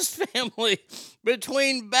 as family,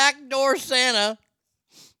 between Backdoor Santa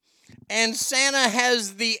and Santa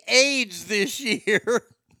has the AIDS this year,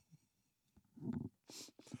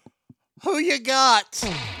 who you got?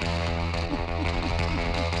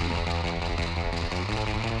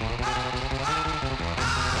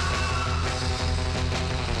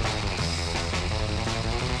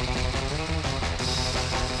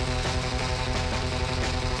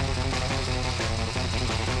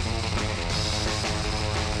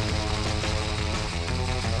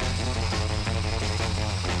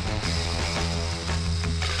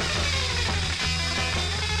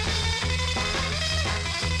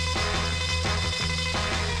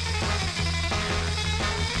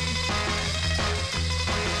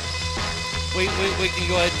 We can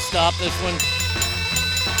go ahead and stop this one.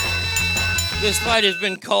 This fight has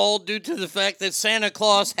been called due to the fact that Santa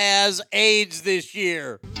Claus has AIDS this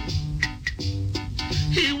year.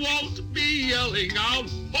 He won't be yelling out,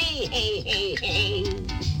 ho, ho, ho, ho.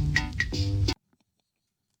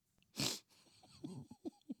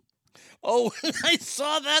 Oh, I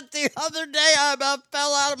saw that the other day. I about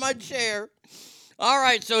fell out of my chair. All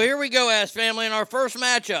right, so here we go, Ass Family, in our first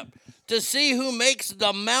matchup to see who makes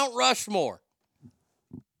the Mount Rushmore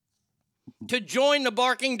to join the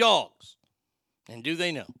Barking Dogs. And do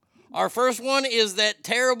they know? Our first one is that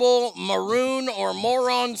terrible maroon or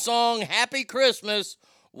moron song, Happy Christmas,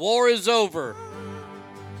 War is Over.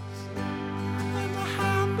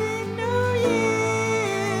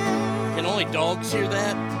 Can only dogs hear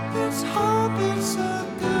that? Let's hope it's a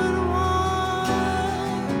good one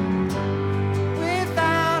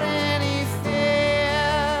without any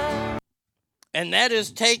fear. And that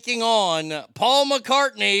is taking on Paul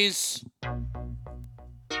McCartney's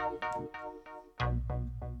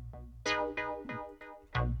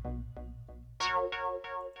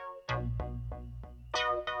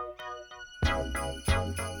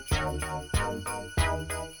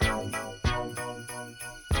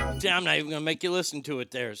I'm not even going to make you listen to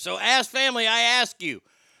it there. So, Ass Family, I ask you,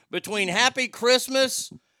 between Happy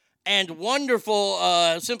Christmas and wonderful,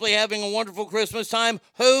 simply having a wonderful Christmas time,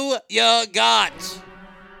 who you got?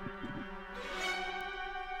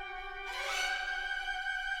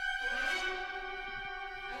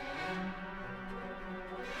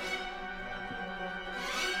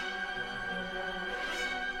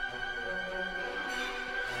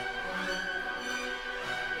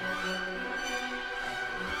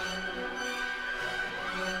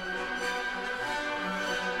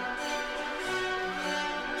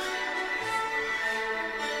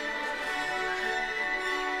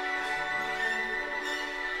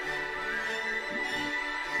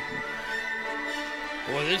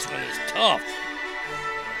 Boy, this one is tough.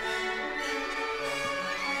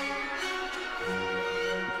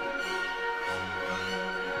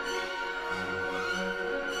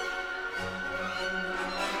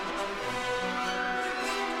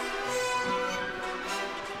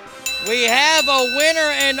 We have a winner,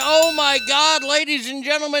 and oh my God, ladies and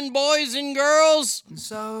gentlemen, boys and girls.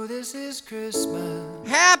 So this is Christmas.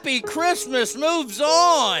 Happy Christmas moves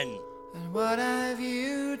on. And what have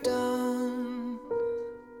you done?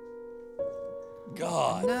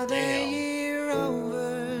 God Another damn. year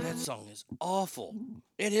over. That song is awful.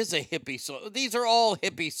 It is a hippie song. These are all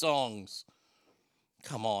hippie songs.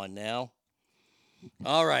 Come on now.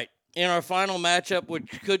 All right. In our final matchup,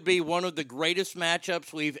 which could be one of the greatest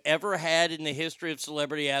matchups we've ever had in the history of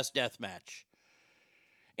Celebrity Ass Deathmatch.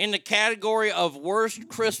 In the category of worst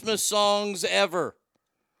Christmas songs ever,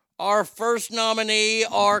 our first nominee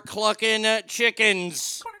are Cluckin'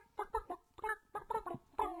 Chickens.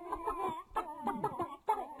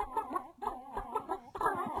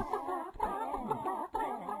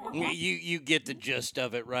 You get the gist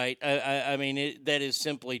of it, right? I mean, that is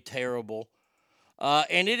simply terrible.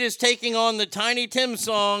 And it is taking on the Tiny Tim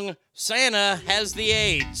song, Santa Has the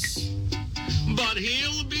AIDS. But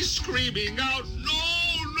he'll be screaming out, no,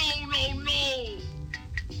 no, no, no.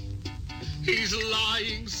 He's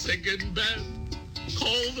lying sick in bed.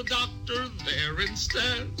 Call the doctor there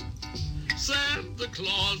instead. Santa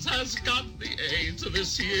Claus has got the AIDS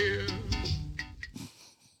this year.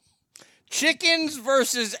 Chickens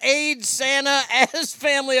versus AIDS Santa. Ask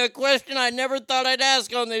family a question I never thought I'd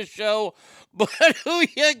ask on this show, but who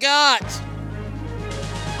you got?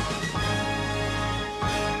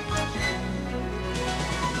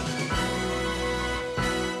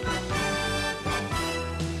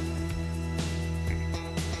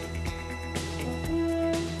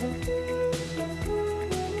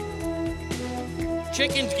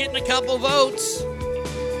 Chickens getting a couple votes.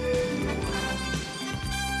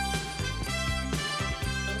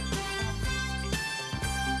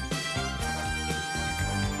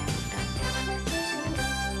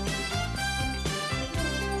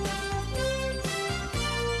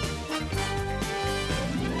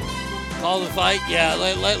 Call the fight? Yeah,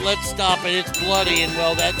 let's stop it. It's bloody, and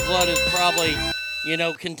well, that blood is probably,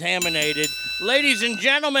 contaminated. Ladies and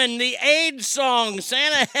gentlemen, the AIDS song,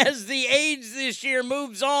 Santa Has the AIDS This Year,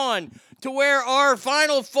 moves on to where our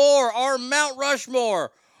final four, our Mount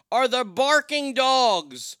Rushmore, are the barking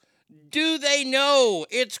dogs. Do they know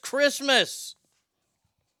it's Christmas?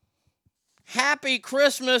 Happy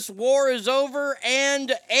Christmas, war is over,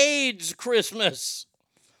 and AIDS Christmas.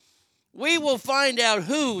 We will find out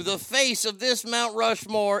who the face of this Mount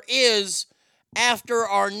Rushmore is after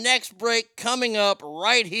our next break coming up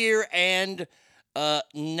right here and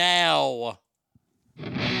now.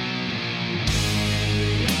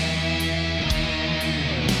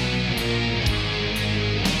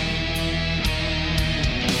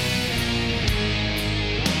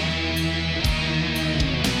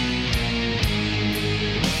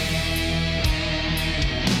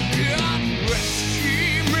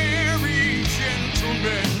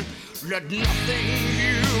 Let nothing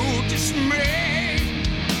you dismay.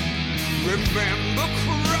 Remember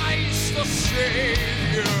Christ the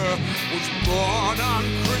Savior was born on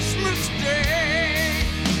Christmas Day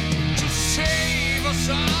to save us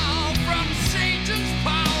all from Satan's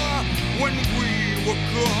power when we were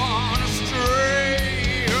gone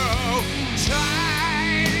astray. Oh,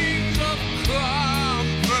 tidings of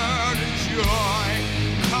comfort and joy.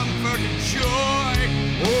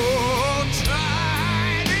 Oh,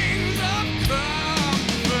 tidings of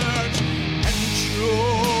comfort and joy.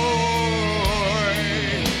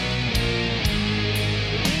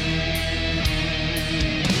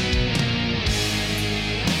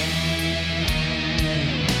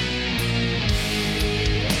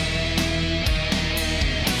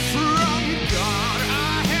 From God,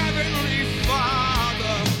 our Heavenly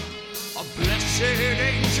Father, a blessed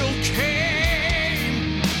angel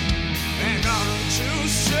came, and unto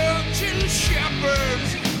certain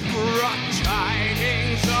shepherds brought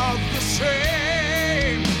tidings of the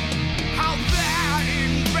same. How that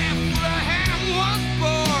in Bethlehem was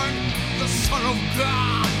born the Son of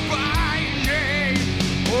God by name.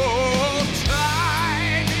 Oh,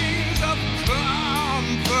 tidings of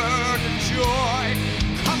comfort and joy,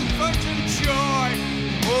 comfort and joy.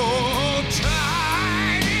 Oh,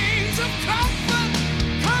 tidings of comfort,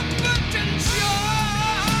 comfort and joy.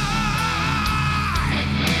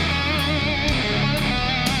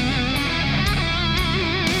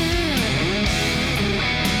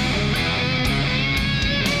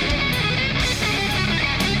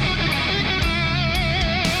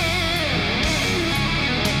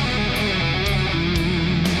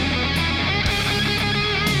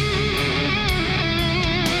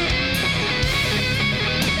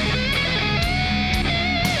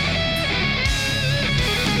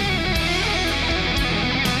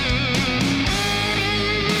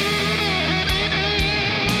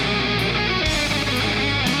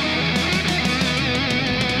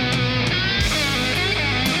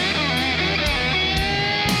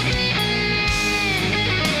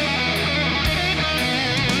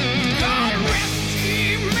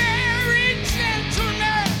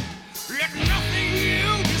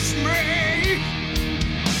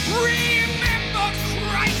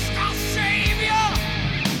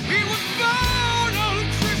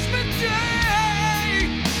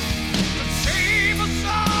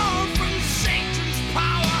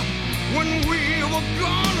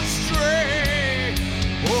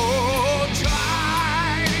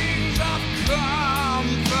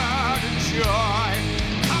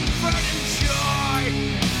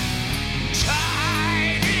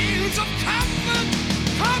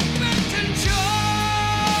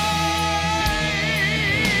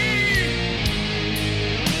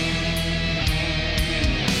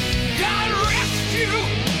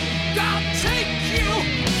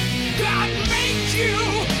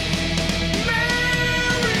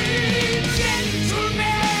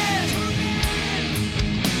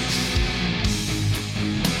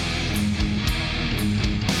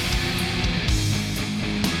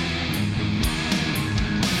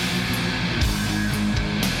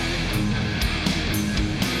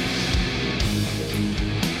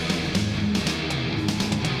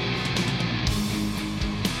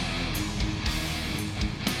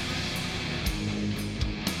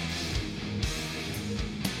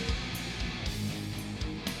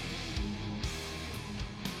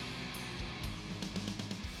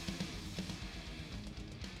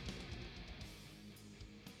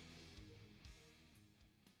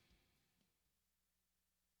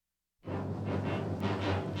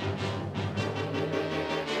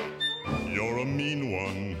 mean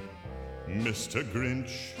one, Mr.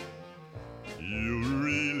 Grinch. You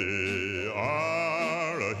really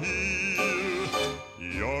are a heel.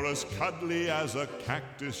 You're as cuddly as a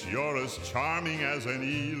cactus, you're as charming as an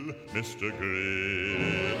eel, Mr.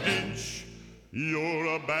 Grinch. You're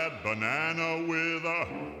a bad banana with a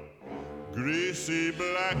greasy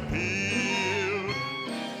black peel.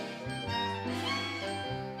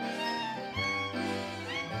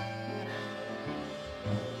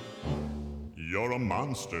 You're a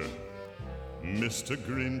monster, Mr.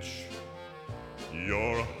 Grinch.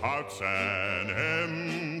 Your heart's an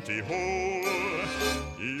empty hole.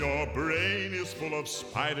 Your brain is full of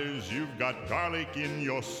spiders. You've got garlic in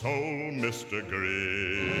your soul, Mr.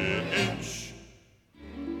 Grinch.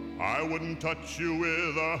 I wouldn't touch you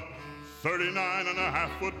with a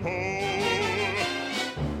 39.5-foot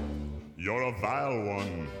pole. You're a vile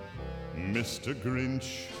one, Mr.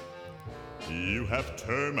 Grinch. You have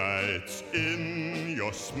termites in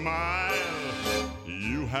your smile.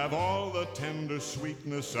 You have all the tender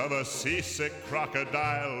sweetness of a seasick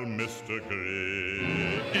crocodile, Mr.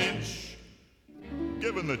 Grinch.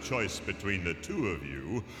 Given the choice between the two of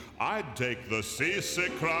you, I'd take the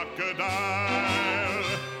seasick crocodile.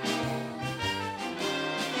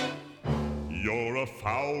 You're a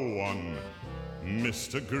foul one,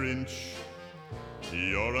 Mr. Grinch.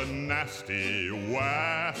 You're a nasty,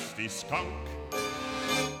 wasty skunk.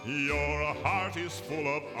 Your heart is full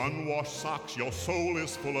of unwashed socks. Your soul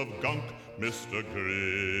is full of gunk, Mr.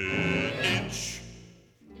 Grinch.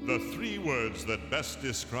 The three words that best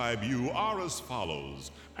describe you are as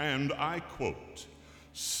follows, and I quote: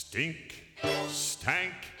 stink,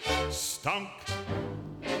 stank, stunk.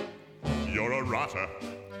 You're a rotter,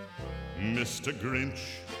 Mr.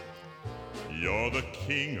 Grinch. You're the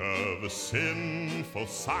king of sinful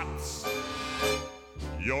sots.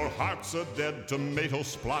 Your heart's a dead tomato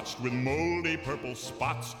splotched with moldy purple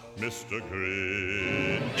spots, Mr.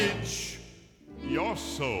 Grinch. Your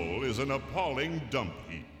soul is an appalling dump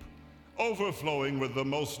heap, overflowing with the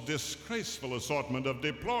most disgraceful assortment of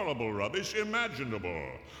deplorable rubbish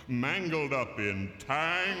imaginable, mangled up in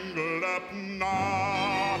tangled up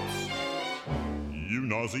knots. You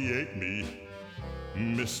nauseate me,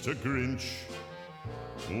 Mr. Grinch,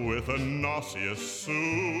 with a nauseous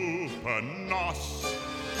super nos.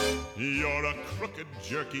 You're a crooked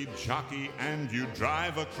jerky jockey and you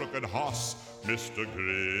drive a crooked hoss, Mr.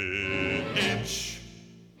 Grinch.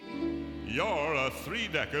 You're a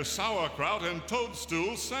three-decker sauerkraut and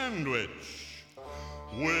toadstool sandwich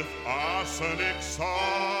with arsenic sauce.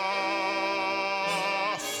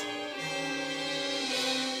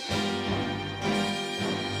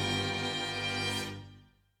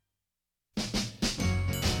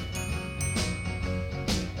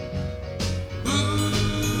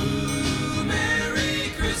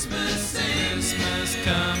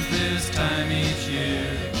 Comes this time each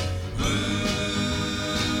year.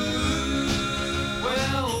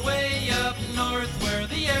 Well, way up north where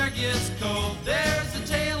the air gets cold, there's a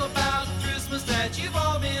tale about Christmas that you've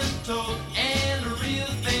all been told. And a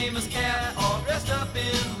real famous cat all dressed up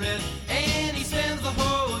in red, and he spends the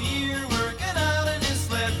whole year working out in his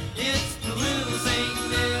sled. It's the little Saint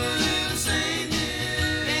Nick. Little Saint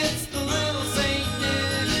Nick. It's the little Saint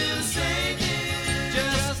Nick. Little Saint Nick.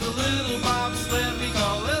 Just a little bobsled we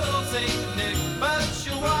call little Saint Nick, but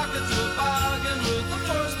she'll walk a toboggan with a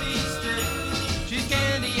 4-speed stick. She's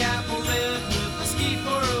candy apple red with a ski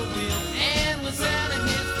for a wheel, and when Santa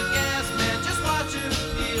hits the gas, man, just watch her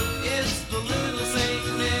peel. It's the little Saint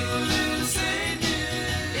Nick. Little Saint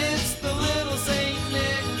Nick. It's the little Saint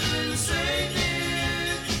Nick. Little Saint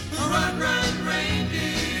Nick. Run, run,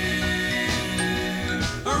 reindeer.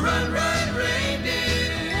 Run, run,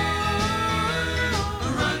 reindeer.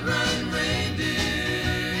 Run, run,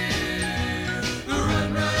 reindeer.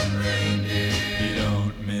 Run, run, reindeer. You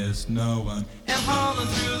don't miss no one. And hauling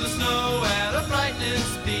through the snow at a frightening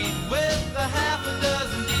speed, with a half a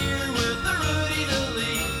dozen deer with a Rudy to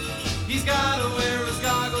lead. He's gotta wear his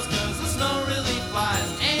goggles 'cause the snow really flies,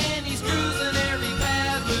 and he's cruising every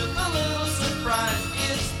path with a little surprise.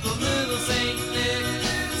 It's the little Saint Nick.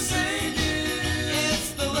 Little Saint Nick. It's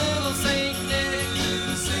the little Saint Nick.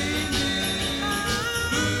 Little Saint Nick.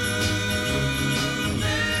 Ooh,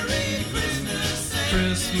 Merry Christmas.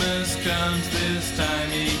 Christmas comes this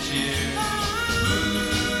time each year.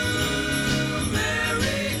 Ooh,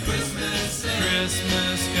 Merry Christmas.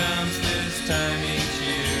 Christmas comes this time each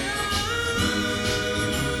year. Ooh,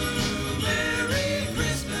 Merry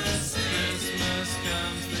Christmas. Christmas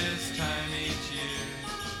comes this time each year.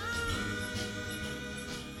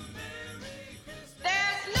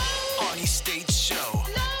 Arnie Stage Show.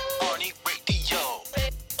 Arnie Radio.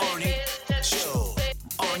 Arnie Show.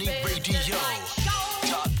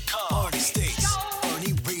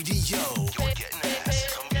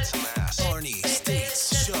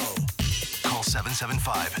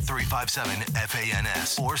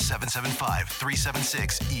 775-357-FANS or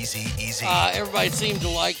 775-376-EASY-EASY. Everybody seemed to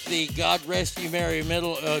like the God Rest You Merry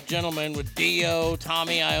Gentlemen with Dio,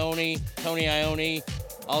 Tommy Iommi, Tony Iommi,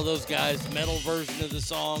 all those guys, metal version of the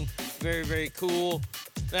song. Very, very cool.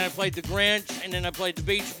 Then I played the Grinch, and then I played the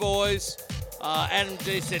Beach Boys. Adam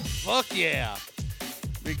J said, fuck yeah.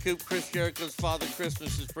 Recoup Chris Jericho's Father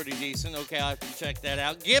Christmas is pretty decent. Okay, I'll have to check that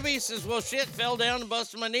out. Gibby says, well, shit, fell down and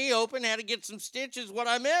busted my knee open. Had to get some stitches. What'd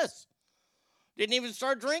I miss? Didn't even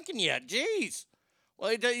start drinking yet. Jeez.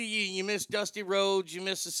 Well, you missed Dusty Rhodes. You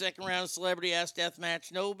missed the second round of Celebrity Ass Death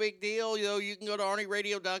Match. No big deal. You can go to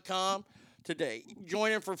ArnieRadio.com today.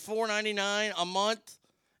 Join it for $4.99 a month,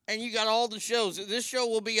 and you got all the shows. This show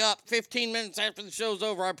will be up 15 minutes after the show's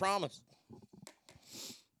over, I promise.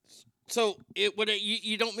 So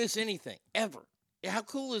you don't miss anything, ever. How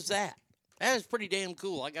cool is that? That is pretty damn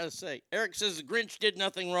cool, I gotta say. Eric says the Grinch did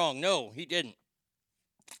nothing wrong. No, he didn't.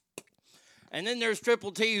 And then there's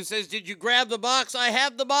Triple T who says, did you grab the box? I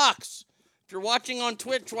have the box. If you're watching on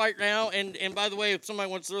Twitch right now, and by the way, if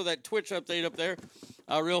somebody wants to throw that Twitch update up there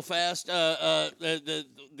real fast, the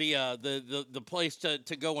place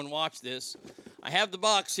to go and watch this, I have the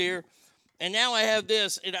box here, and now I have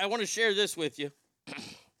this, and I want to share this with you.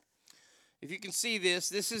 If you can see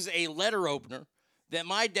this is a letter opener that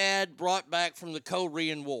my dad brought back from the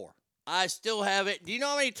Korean War. I still have it. Do you know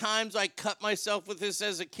how many times I cut myself with this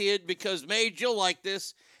as a kid? Because, Mage, you'll like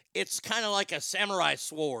this. It's kind of like a samurai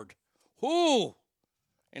sword. Whoo!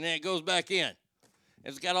 And then it goes back in.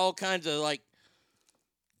 It's got all kinds of, like,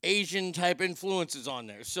 Asian-type influences on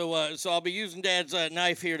there. So I'll be using Dad's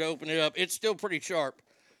knife here to open it up. It's still pretty sharp.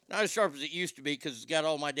 Not as sharp as it used to be because it's got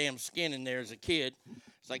all my damn skin in there as a kid.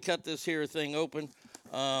 So I cut this here thing open.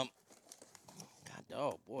 God,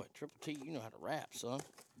 oh, boy, Triple T, you know how to rap, son.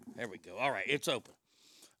 There we go. All right, it's open.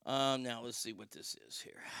 Now let's see what this is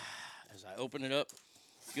here. As I open it up.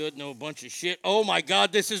 Good, no bunch of shit. Oh, my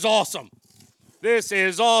God, this is awesome. This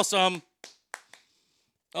is awesome.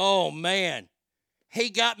 Oh, man.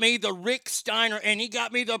 He got me the Rick Steiner, and he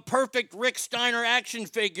got me the perfect Rick Steiner action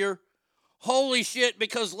figure. Holy shit,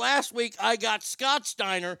 because last week I got Scott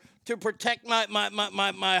Steiner to protect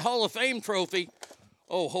my Hall of Fame trophy.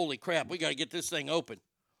 Oh, holy crap, we got to get this thing open.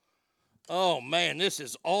 Oh, man, this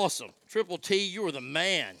is awesome. Triple T, you are the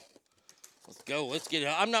man. Let's go, let's get it.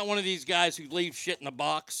 I'm not one of these guys who leave shit in a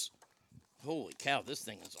box. Holy cow, this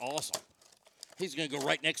thing is awesome. He's going to go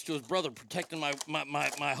right next to his brother protecting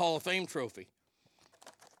my Hall of Fame trophy.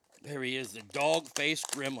 There he is, the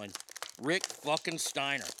dog-faced gremlin. Rick fucking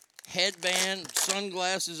Steiner. Headband,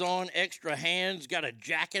 sunglasses on, extra hands, got a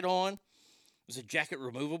jacket on. Is the jacket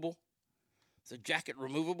removable? Is the jacket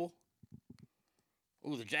removable?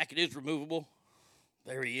 Oh, the jacket is removable.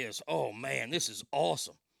 There he is. Oh, man, this is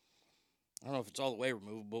awesome. I don't know if it's all the way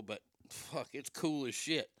removable, but fuck, it's cool as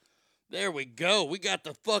shit. There we go. We got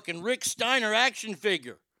the fucking Rick Steiner action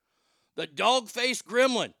figure. The dog-faced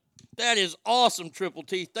gremlin. That is awesome, Triple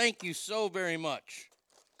T. Thank you so very much.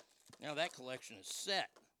 Now that collection is set.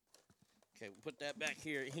 Okay, we'll put that back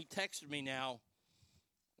here. He texted me now.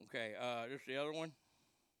 Okay, there's the other one.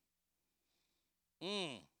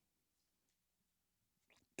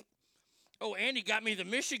 Oh, Andy got me the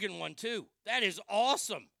Michigan one, too. That is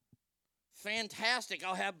awesome. Fantastic.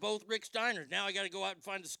 I'll have both Rick Steiners. Now I got to go out and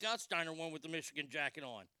find the Scott Steiner one with the Michigan jacket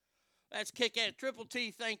on. That's kick-ass. Triple T,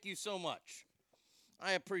 thank you so much.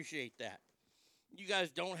 I appreciate that. You guys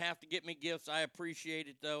don't have to get me gifts. I appreciate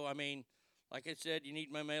it, though. I mean, like I said, you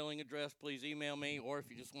need my mailing address, please email me. Or if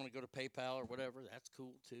you just want to go to PayPal or whatever, that's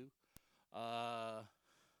cool, too.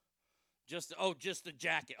 Just the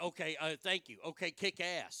jacket. Okay, thank you. Okay,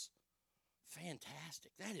 kick-ass.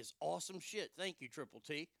 Fantastic. That is awesome shit. Thank you, Triple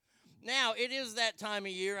T. Now, it is that time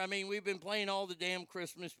of year. I mean, we've been playing all the damn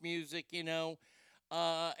Christmas music, you know.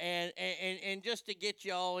 And just to get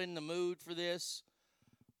y'all in the mood for this,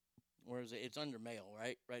 where is it? It's under mail,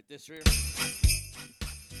 right? Right, this here.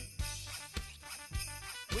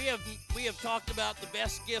 We have talked about the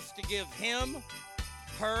best gifts to give him,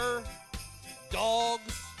 her,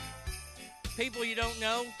 dogs, people you don't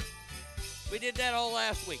know. We did that all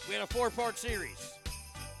last week. We had a 4-part series.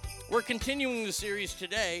 We're continuing the series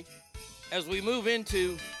today as we move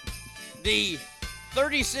into the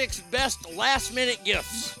 36 best last-minute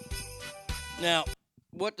gifts. Now,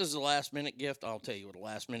 what does a last-minute gift? I'll tell you what a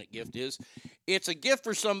last-minute gift is. It's a gift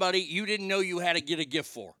for somebody you didn't know you had to get a gift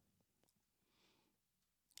for.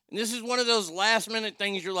 And this is one of those last-minute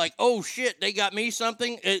things you're like, oh, shit, they got me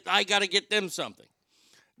something. I got to get them something.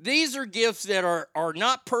 These are gifts that are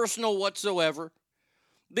not personal whatsoever.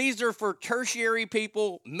 These are for tertiary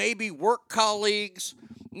people, maybe work colleagues,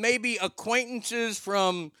 maybe acquaintances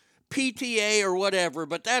from PTA or whatever,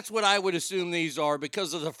 but that's what I would assume these are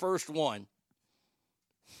because of the first one.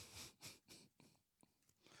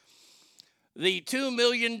 The $2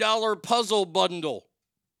 million puzzle bundle.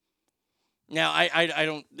 Now, I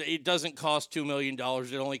don't, it doesn't cost $2 million.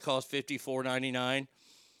 It only costs $54.99.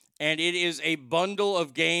 And it is a bundle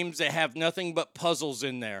of games that have nothing but puzzles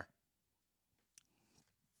in there.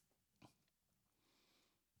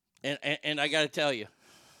 And I got to tell you,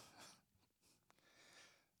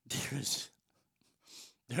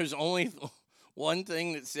 there's only one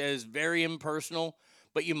thing that says very impersonal,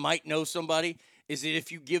 but you might know somebody, is that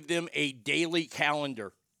if you give them a daily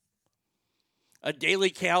calendar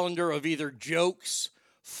of either jokes,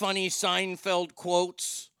 funny Seinfeld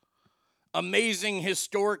quotes, amazing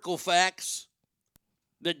historical facts,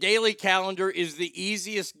 the daily calendar is the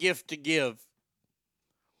easiest gift to give.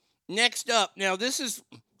 Next up, now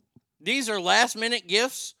these are last-minute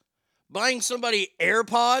gifts. Buying somebody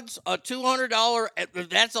AirPods, a $200,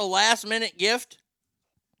 that's a last-minute gift?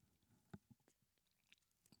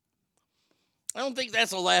 I don't think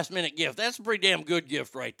that's a last-minute gift. That's a pretty damn good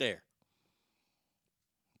gift right there.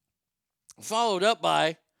 Followed up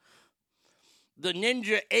by the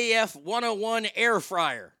Ninja AF101 air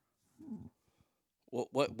fryer.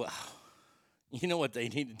 What? You know what they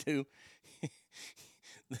need to do?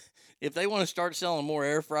 If they want to start selling more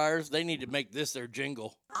air fryers, they need to make this their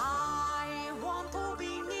jingle. I want to be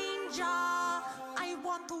ninja. I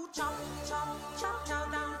want to chop, chop, chop, chow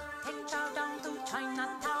down. Take chow down to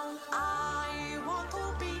Chinatown. I want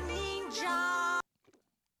to be ninja.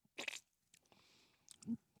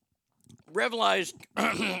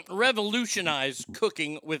 Revolutionize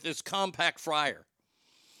cooking with this compact fryer.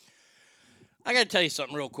 I got to tell you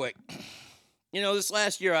something real quick. You know, this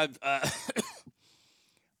last year I've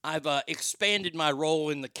expanded my role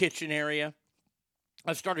in the kitchen area.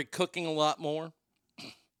 I've started cooking a lot more.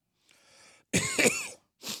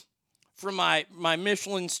 From my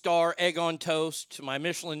Michelin star egg on toast to my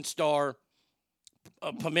Michelin star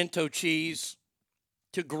pimento cheese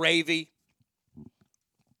to gravy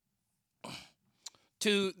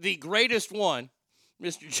to the greatest one.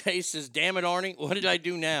 Mr. J says, damn it, Arnie, what did I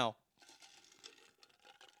do now?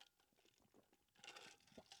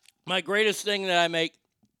 My greatest thing that I make,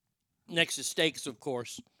 next to steaks, of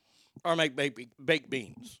course, are make baked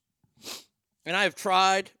beans. And I've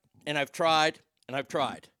tried, and I've tried, and I've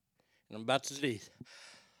tried. And I'm about to sneeze.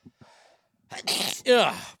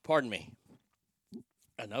 Pardon me.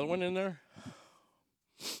 Another one in there?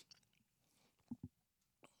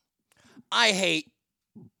 I hate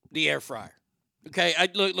the air fryer. Okay,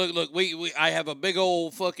 look. I have a big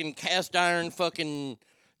old fucking cast iron fucking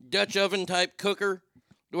Dutch oven type cooker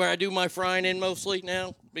where I do my frying in mostly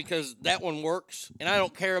now because that one works. And I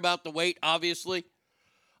don't care about the weight, obviously.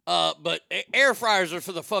 But air fryers are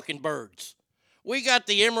for the fucking birds. We got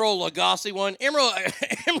the Emerald Lagasse one. Emerald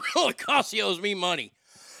Lagasse owes me money.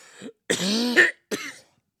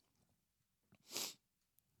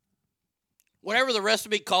 Whatever the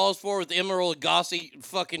recipe calls for with the Emerald Lagasse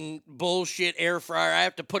fucking bullshit air fryer, I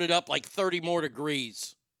have to put it up like 30 more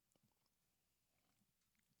degrees.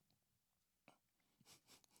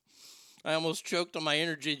 I almost choked on my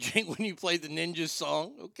energy drink when you played the Ninja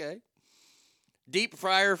song. Okay. Deep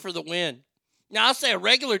fryer for the win. Now, I'll say a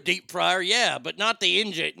regular deep fryer, yeah, but not the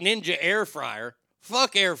Ninja air fryer.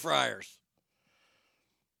 Fuck air fryers.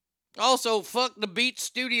 Also, fuck the Beats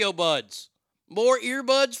Studio Buds. More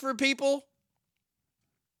earbuds for people?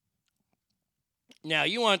 Now,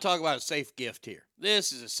 you want to talk about a safe gift here.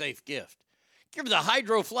 This is a safe gift. Give the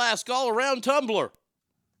Hydro Flask all-around tumbler.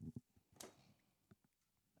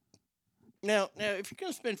 Now, if you're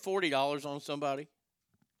going to spend $40 on somebody,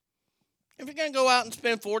 if you're going to go out and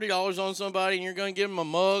spend $40 on somebody and you're going to give them a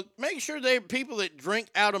mug, make sure they're people that drink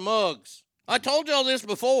out of mugs. I told y'all this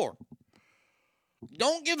before.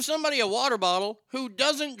 Don't give somebody a water bottle who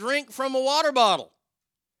doesn't drink from a water bottle.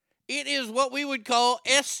 It is what we would call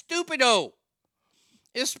estupido.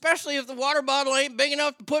 Especially if the water bottle ain't big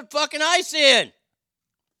enough to put fucking ice in.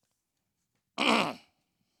 But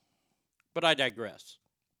I digress.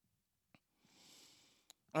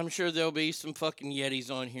 I'm sure there'll be some fucking Yetis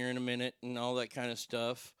on here in a minute and all that kind of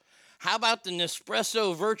stuff. How about the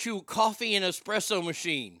Nespresso Virtue Coffee and Espresso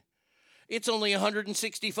Machine? It's only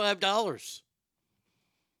 $165.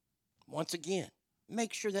 Once again,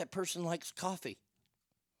 make sure that person likes coffee.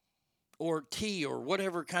 Or tea or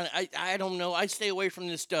whatever kind of, I don't know. I stay away from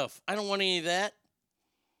this stuff. I don't want any of that.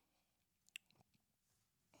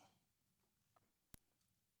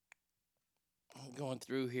 I'm going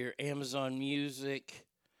through here. Amazon Music.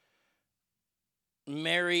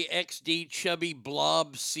 Mary XD Chubby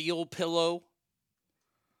Blob Seal Pillow.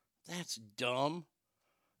 That's dumb.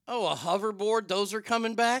 Oh, a hoverboard. Those are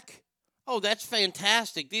coming back? Oh, that's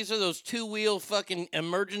fantastic. These are those two-wheel fucking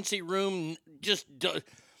emergency room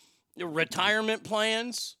retirement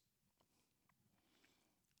plans.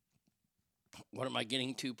 What am I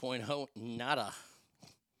getting 2.0? Nada.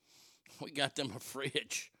 We got them a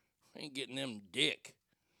fridge. Ain't getting them dick.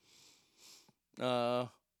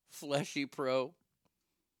 Fleshy Pro.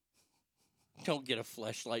 Don't get a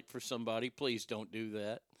fleshlight for somebody. Please don't do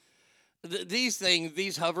that. These things,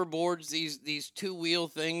 these hoverboards, these two-wheel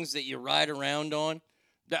things that you ride around on,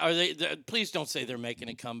 please don't say they're making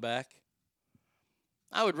a comeback.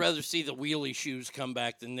 I would rather see the wheelie shoes come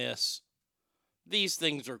back than this. These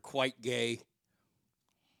things are quite gay.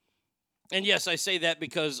 And yes, I say that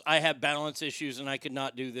because I have balance issues and I could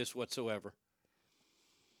not do this whatsoever.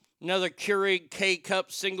 Another Keurig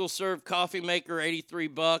K-Cup single-serve coffee maker,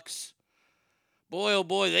 $83. Boy, oh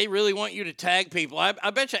boy, they really want you to tag people. I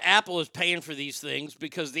bet you Apple is paying for these things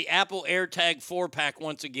because the Apple AirTag 4-pack,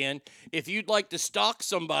 once again, if you'd like to stalk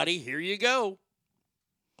somebody, here you go.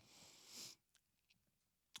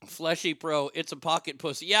 Fleshy Pro, it's a pocket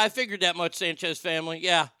pussy. Yeah, I figured that much, Sanchez family.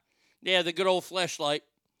 Yeah, the good old fleshlight.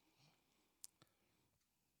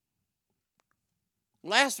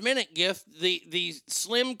 Last minute gift, the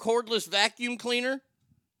slim cordless vacuum cleaner.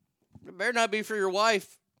 It better not be for your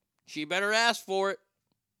wife. She better ask for it.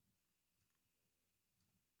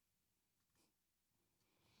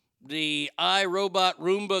 The iRobot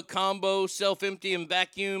Roomba Combo self-emptying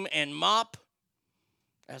vacuum and mop.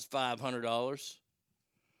 That's $500.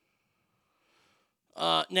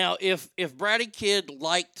 Now, if Bratty Kid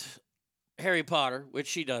liked Harry Potter, which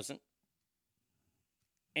she doesn't,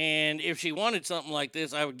 and if she wanted something like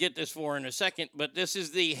this, I would get this for her in a second. But this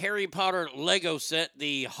is the Harry Potter Lego set,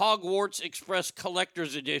 the Hogwarts Express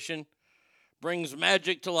Collector's Edition. Brings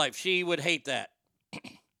magic to life. She would hate that.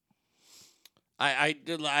 I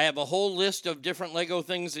have a whole list of different Lego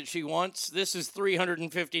things that she wants. This is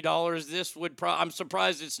 $350. This would I'm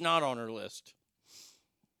surprised it's not on her list.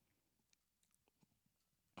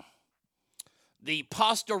 The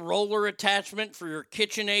pasta roller attachment for your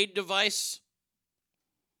KitchenAid device.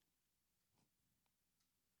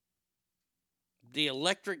 The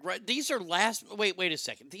electric, these are wait a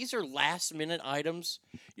second. These are last minute items.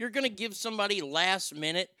 You're going to give somebody last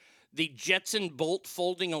minute the Jetson Bolt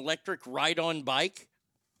folding electric ride-on bike?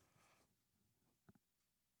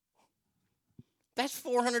 That's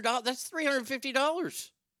 $400. That's $350.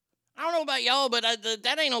 I don't know about y'all, but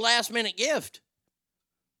that ain't a last minute gift.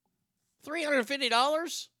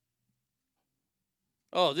 $350?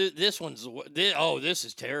 Oh, this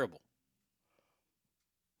is terrible.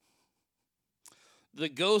 The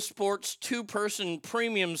Go Sports 2-person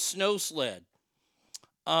premium snow sled.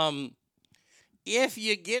 If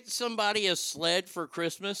you get somebody a sled for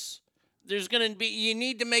Christmas, you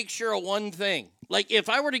need to make sure of one thing. Like, if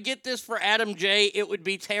I were to get this for Adam J., it would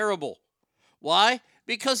be terrible. Why?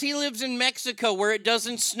 Because he lives in Mexico where it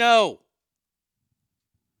doesn't snow.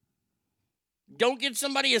 Don't get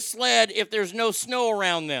somebody a sled if there's no snow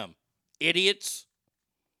around them. Idiots.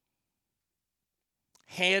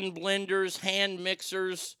 Hand blenders, hand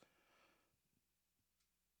mixers,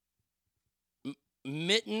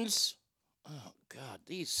 mittens. Oh, God,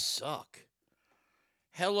 these suck.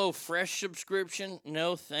 HelloFresh subscription?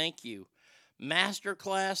 No, thank you.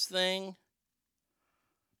 Masterclass thing.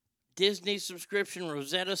 Disney subscription,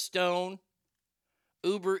 Rosetta Stone.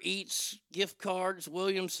 Uber Eats gift cards,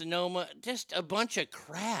 Williams-Sonoma. Just a bunch of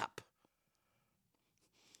crap.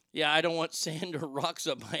 Yeah, I don't want sand or rocks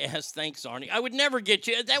up my ass. Thanks, Arnie. I would never get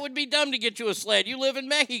you. That would be dumb to get you a sled. You live in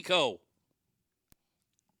Mexico.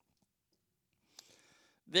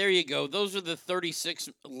 There you go. Those are the 36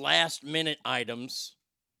 last-minute items.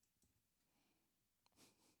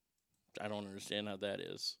 I don't understand how that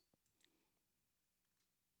is.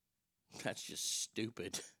 That's just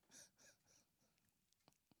stupid.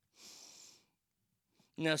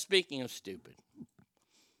 Now, speaking of stupid,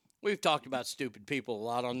 we've talked about stupid people a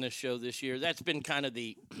lot on this show this year. That's been kind of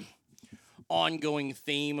the ongoing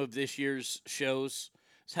theme of this year's shows.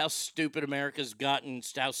 It's how stupid America's gotten.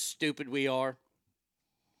 It's how stupid we are.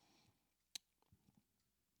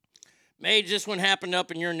 May this one happened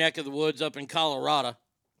up in your neck of the woods up in Colorado.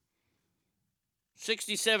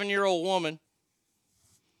 67-year-old woman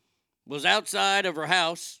was outside of her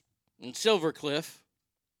house in Silver Cliff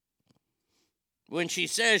when she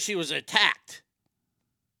says she was attacked.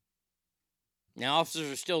 Now,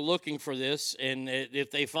 officers are still looking for this, and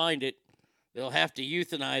if they find it, they'll have to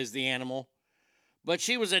euthanize the animal. But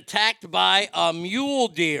she was attacked by a mule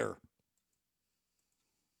deer.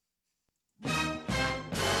 It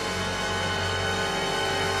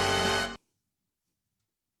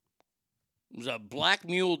was a black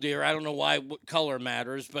mule deer. I don't know why what color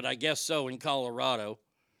matters, but I guess so in Colorado.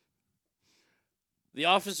 The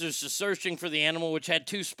officers are searching for the animal, which had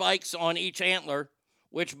 2 spikes on each antler,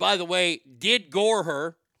 which, by the way, did gore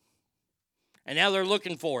her. And now they're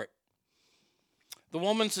looking for it. The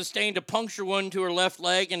woman sustained a puncture wound to her left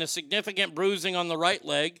leg and a significant bruising on the right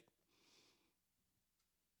leg.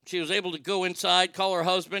 She was able to go inside, call her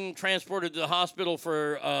husband, transported to the hospital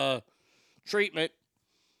for treatment.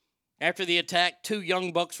 After the attack, 2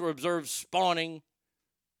 young bucks were observed sparring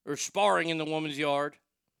in the woman's yard.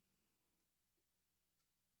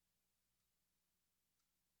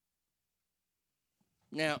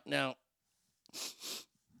 Now,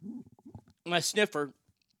 my sniffer,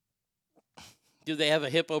 do they have a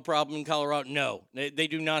hippo problem in Colorado? No, they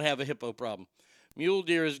do not have a hippo problem. Mule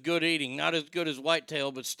deer is good eating, not as good as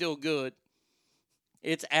whitetail, but still good.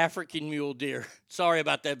 It's African mule deer. Sorry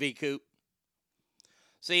about that, B-Coop.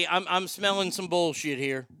 See, I'm smelling some bullshit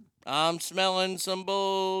here. I'm smelling some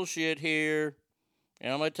bullshit here.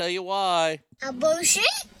 And I'm going to tell you why. A bullshit?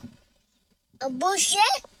 A bullshit?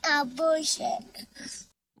 A bullshit.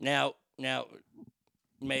 Now,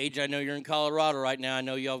 Mage, I know you're in Colorado right now. I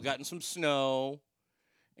know y'all have gotten some snow.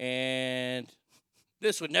 And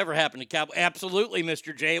this would never happen to Cowboy. Absolutely,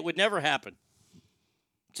 Mr. J, it would never happen.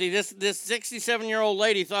 See, this 67-year-old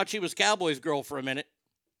lady thought she was Cowboy's girl for a minute.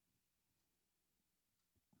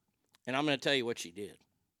 And I'm going to tell you what she did.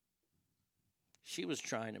 She was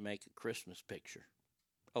trying to make a Christmas picture.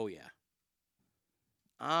 Oh, yeah.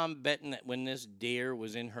 I'm betting that when this deer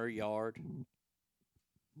was in her yard,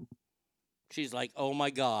 she's like, oh, my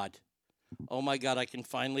God, I can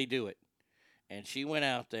finally do it. And she went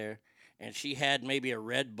out there, and she had maybe a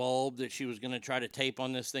red bulb that she was going to try to tape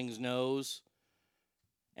on this thing's nose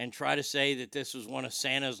and try to say that this was one of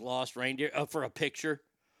Santa's lost reindeer for a picture.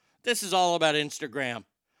 This is all about Instagram.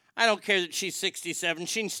 I don't care that she's 67.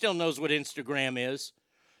 She still knows what Instagram is.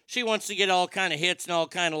 She wants to get all kind of hits and all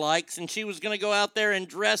kind of likes, and she was going to go out there and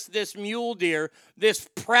dress this mule deer, this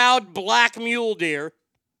proud black mule deer.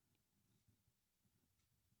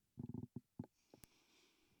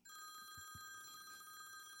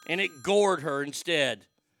 And it gored her instead.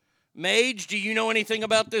 Mage, do you know anything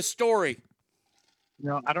about this story?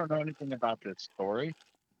 No, I don't know anything about this story,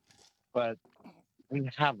 but we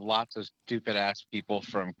have lots of stupid-ass people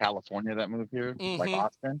from California that move here, like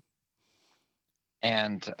Austin.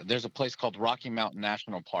 And there's a place called Rocky Mountain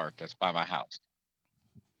National Park that's by my house.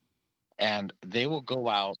 And they will go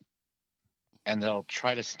out and they'll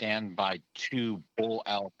try to stand by 2 bull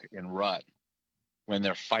elk in rut when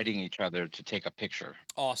they're fighting each other to take a picture.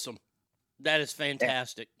 Awesome. That is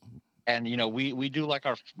fantastic. And you know, we do like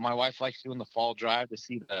my wife likes doing the fall drive to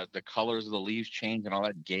see the colors of the leaves change and all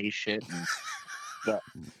that gay shit. And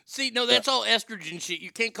See, no, that's all estrogen shit.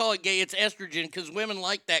 You can't call it gay. It's estrogen because women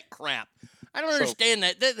like that crap. I don't understand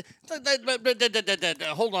that.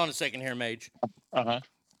 Hold on a second here, Mage. Uh-huh.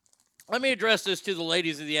 Let me address this to the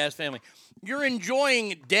ladies of the Ass family. You're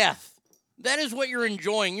enjoying death. That is what you're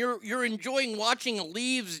enjoying. You're enjoying watching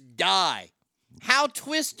leaves die. How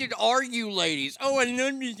twisted are you, ladies? Oh, I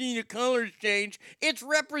love to see the colors change. It's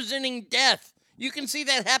representing death. You can see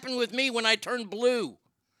that happen with me when I turn blue.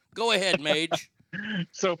 Go ahead, Mage.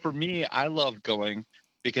 So for me, I love going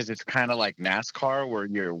because it's kind of like NASCAR where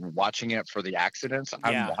you're watching it for the accidents.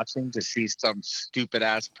 Yeah. I'm watching to see some stupid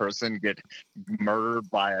ass person get murdered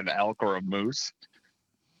by an elk or a moose.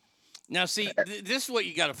 Now, see, this is what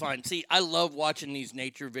you got to find. See, I love watching these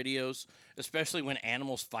nature videos, especially when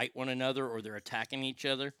animals fight one another or they're attacking each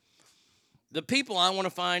other. The people I want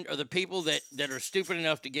to find are the people that are stupid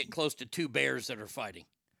enough to get close to 2 bears that are fighting.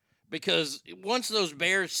 Because once those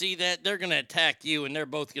bears see that, they're going to attack you, and they're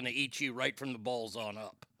both going to eat you right from the balls on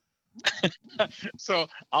up. So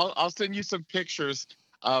I'll send you some pictures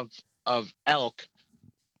of elk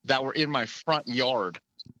that were in my front yard.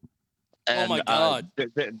 And, oh my God!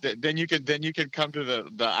 Then you can come to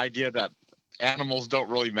the idea that animals don't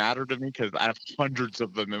really matter to me because I have hundreds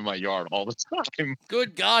of them in my yard all the time.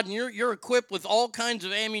 Good God! And you're equipped with all kinds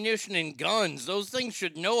of ammunition and guns. Those things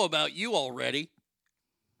should know about you already.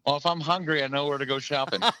 Well, if I'm hungry, I know where to go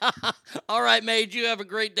shopping. All right, Mage, you have a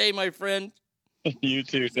great day, my friend. You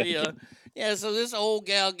too. See ya. Yeah, so this old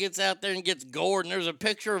gal gets out there and gets gored, and there's a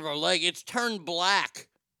picture of her leg. It's turned black.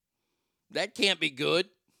 That can't be good.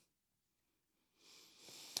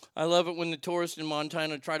 I love it when the tourists in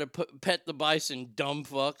Montana try to pet the bison, dumb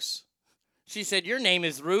fucks. She said, your name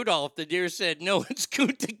is Rudolph. The deer said, no, it's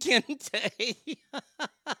Kunta Kinte.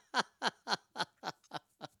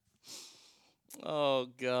 Oh,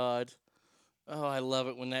 God. Oh, I love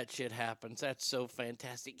it when that shit happens. That's so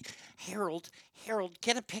fantastic. Harold,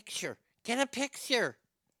 get a picture. Get a picture.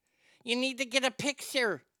 You need to get a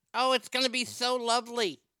picture. Oh, it's going to be so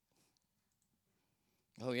lovely.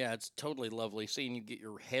 Oh, yeah, it's totally lovely seeing you get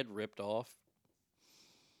your head ripped off.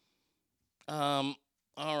 All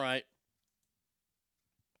right.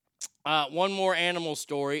 One more animal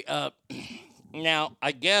story. Now,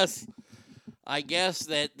 I guess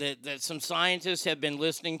that some scientists have been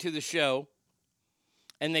listening to the show,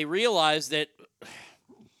 and they realize that,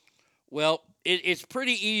 well, it's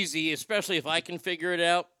pretty easy, especially if I can figure it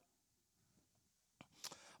out.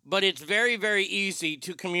 But it's very, very easy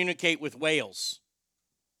to communicate with whales.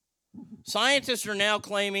 Scientists are now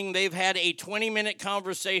claiming they've had a 20-minute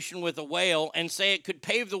conversation with a whale and say it could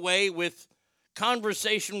pave the way with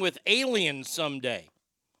conversation with aliens someday.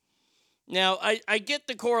 Now, I get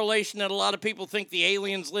the correlation that a lot of people think the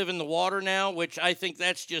aliens live in the water now, which I think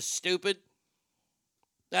that's just stupid.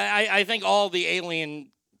 I think all the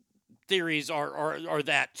alien theories are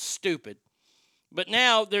that stupid. But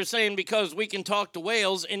now they're saying because we can talk to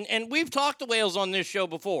whales, and we've talked to whales on this show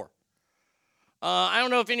before. I don't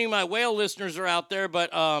know if any of my whale listeners are out there, but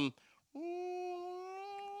I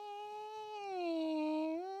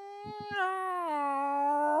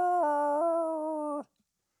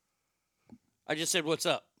just said, "What's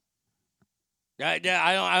up?" I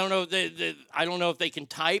don't know if I don't know if they can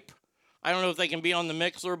type. I don't know if they can be on the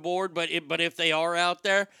Mixler board, but if they are out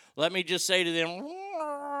there, let me just say to them.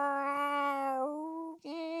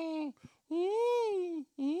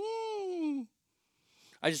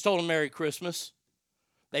 I just told them Merry Christmas.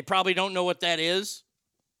 They probably don't know what that is.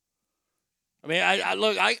 I mean,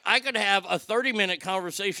 I could have a 30-minute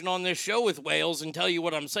conversation on this show with whales and tell you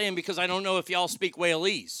what I'm saying because I don't know if y'all speak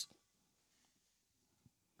whalese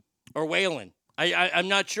or whaling. I'm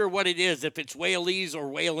not sure what it is, if it's whalese or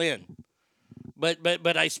whalin,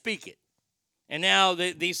 but I speak it. And now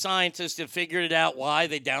these scientists have figured it out why.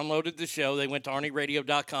 They downloaded the show. They went to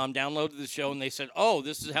ArnieRadio.com, downloaded the show, and they said, oh,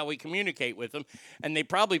 this is how we communicate with them. And they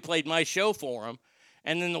probably played my show for them.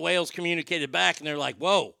 And then the whales communicated back, and they're like,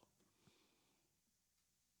 whoa.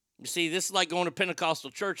 You see, this is like going to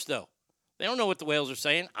Pentecostal church, though. They don't know what the whales are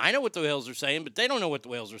saying. I know what the whales are saying, but they don't know what the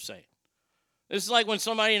whales are saying. This is like when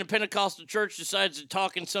somebody in a Pentecostal church decides to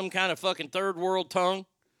talk in some kind of fucking third world tongue,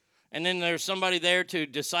 and then there's somebody there to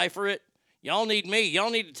decipher it. Y'all need me. Y'all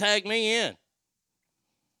need to tag me in.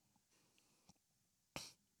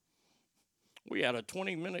 We had a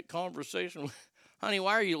 20-minute conversation. Honey,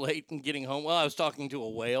 why are you late in getting home? Well, I was talking to a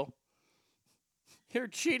whale. You're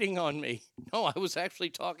cheating on me. No, I was actually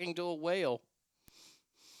talking to a whale.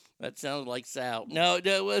 That sounded like Sal. No,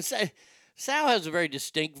 Sal has a very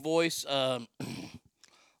distinct voice. Let's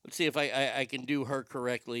see if I can do her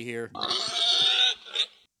correctly here.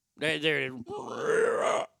 There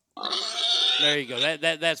you go.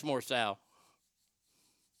 That's more Sal.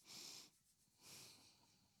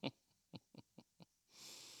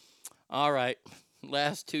 All right.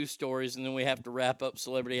 Last two stories, and then we have to wrap up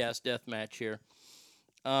Celebrity Ass Deathmatch here.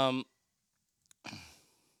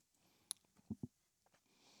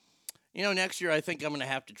 Next year I think I'm going to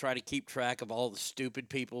have to try to keep track of all the stupid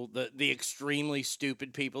people, the extremely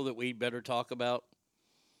stupid people that we better talk about.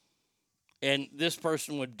 And this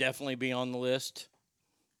person would definitely be on the list.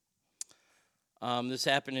 This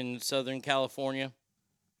happened in Southern California.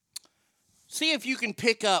 See if you can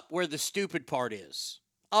pick up where the stupid part is.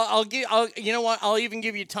 You know what? I'll even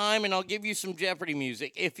give you time, and I'll give you some Jeopardy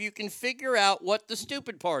music if you can figure out what the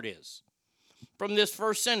stupid part is from this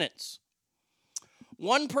first sentence.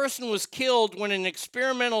 One person was killed when an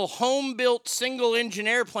experimental home-built single-engine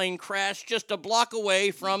airplane crashed just a block away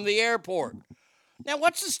from the airport. Now,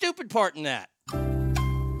 what's the stupid part in that?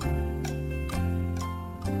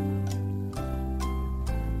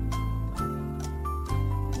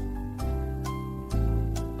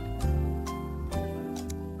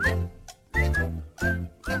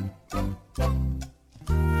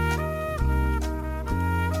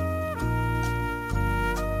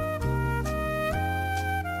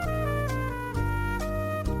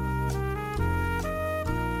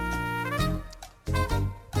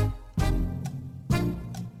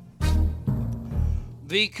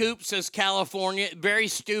 V. Coop says California, very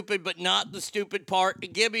stupid, but not the stupid part.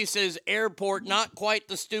 Gibby says airport, not quite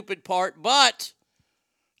the stupid part, but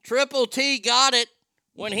Triple T got it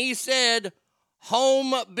when he said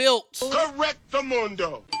home built. Correcto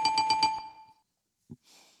mundo.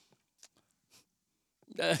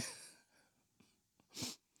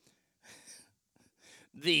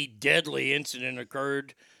 The deadly incident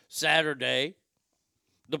occurred Saturday.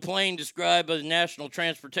 The plane, described by the National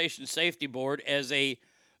Transportation Safety Board as a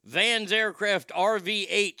Van's aircraft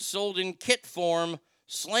RV-8, sold in kit form,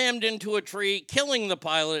 slammed into a tree, killing the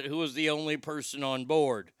pilot, who was the only person on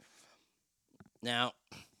board. Now,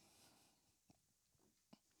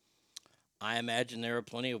 I imagine there are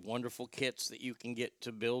plenty of wonderful kits that you can get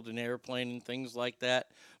to build an airplane and things like that.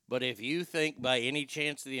 But if you think by any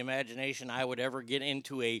chance of the imagination I would ever get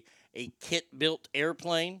into a kit-built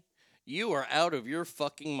airplane, you are out of your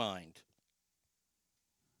fucking mind.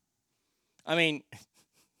 I mean,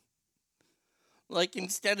 like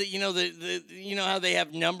instead of, you know how they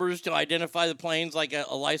have numbers to identify the planes like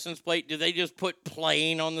a license plate? Do they just put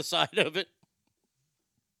plane on the side of it?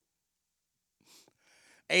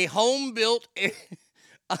 A home-built,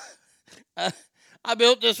 I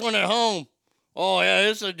built this one at home. Oh, yeah,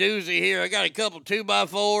 it's a doozy here. I got a couple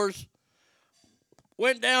 2x4s.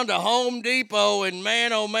 Went down to Home Depot, and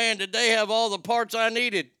man, oh man, did they have all the parts I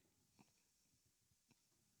needed.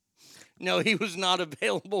 No, he was not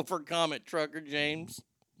available for comment, Trucker James.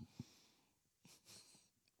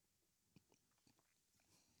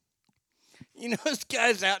 You know, this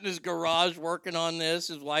guy's out in his garage working on this.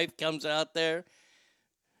 His wife comes out there.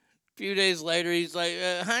 A few days later, he's like,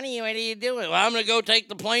 honey, what are you doing? Well, I'm going to go take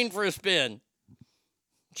the plane for a spin.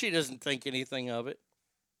 She doesn't think anything of it.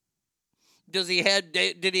 Did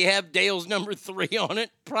he have Dale's number 3 on it?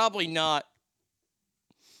 Probably not.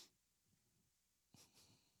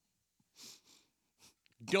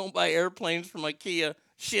 Don't buy airplanes from IKEA.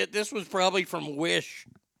 Shit, this was probably from Wish.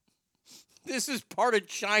 This is part of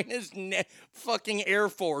China's fucking Air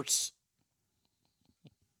Force.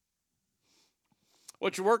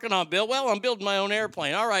 What you working on, Bill? Well, I'm building my own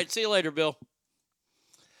airplane. All right, see you later, Bill.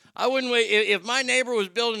 I wouldn't wait. If my neighbor was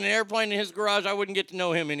building an airplane in his garage, I wouldn't get to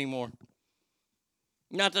know him anymore.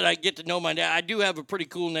 Not that I get to know my dad. I do have a pretty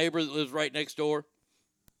cool neighbor that lives right next door.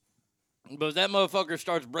 But if that motherfucker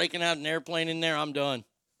starts breaking out an airplane in there, I'm done.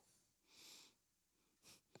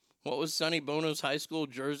 What was Sonny Bono's high school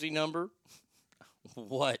jersey number?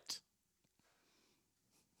 What?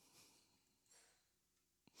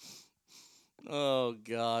 Oh,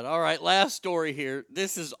 God. All right, last story here.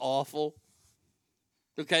 This is awful.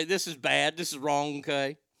 Okay, this is bad. This is wrong,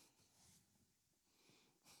 okay?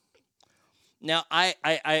 Now,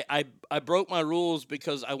 I broke my rules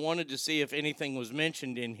because I wanted to see if anything was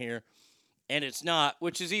mentioned in here, and it's not,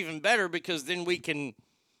 which is even better because then we can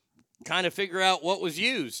kind of figure out what was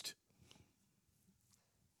used.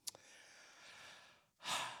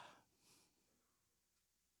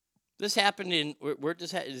 This happened in, where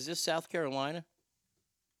does this, is this South Carolina?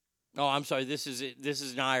 Oh, I'm sorry, this is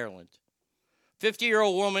in Ireland.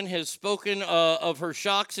 50-year-old woman has spoken of her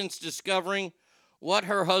shock since discovering what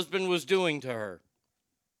her husband was doing to her.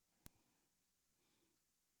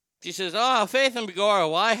 She says, Faith and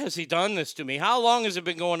Begorra, why has he done this to me? How long has it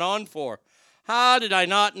been going on for? How did I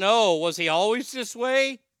not know? Was he always this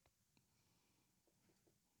way?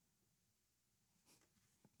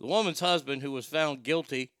 The woman's husband, who was found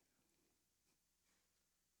guilty,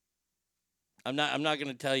 I'm not going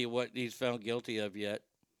to tell you what he's found guilty of yet,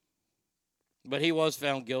 but he was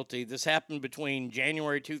found guilty. This happened between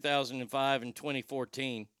January 2005 and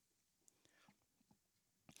 2014.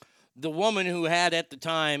 The woman who had at the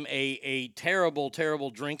time a terrible,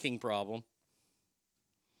 terrible drinking problem,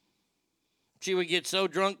 she would get so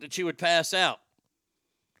drunk that she would pass out.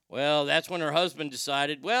 Well, that's when her husband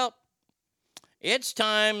decided, well, it's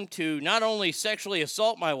time to not only sexually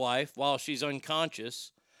assault my wife while she's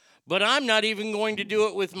unconscious, but I'm not even going to do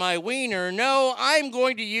it with my wiener. No, I'm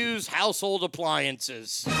going to use household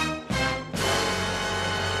appliances.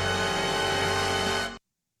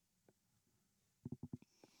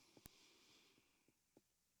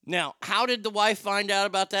 Now, how did the wife find out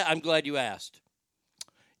about that? I'm glad you asked.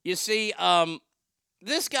 You see,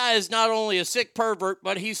 this guy is not only a sick pervert,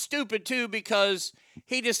 but he's stupid too because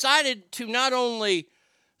he decided to not only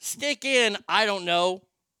stick in, I don't know,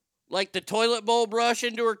 like the toilet bowl brush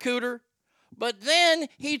into her cooter, but then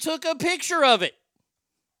he took a picture of it.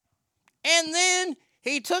 And then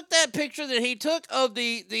he took that picture that he took of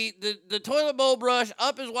the toilet bowl brush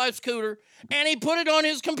up his wife's cooter, and he put it on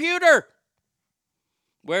his computer,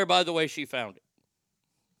 where, by the way, she found it.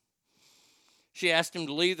 She asked him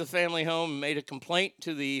to leave the family home and made a complaint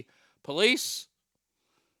to the police.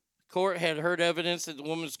 The court had heard evidence that the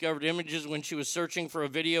woman discovered images when she was searching for a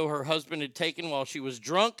video her husband had taken while she was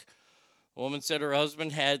drunk. The woman said her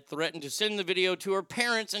husband had threatened to send the video to her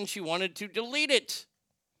parents and she wanted to delete it.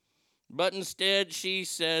 But instead, she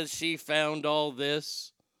says she found all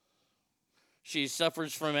this. She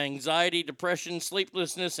suffers from anxiety, depression,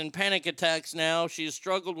 sleeplessness, and panic attacks now. She has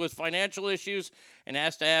struggled with financial issues and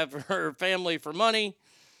has to have her family for money.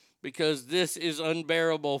 because this is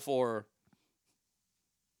unbearable for her.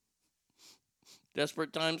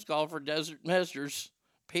 Desperate times call for desert measures.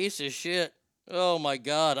 Piece of shit. Oh my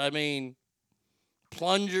God. I mean,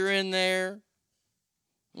 plunger in there.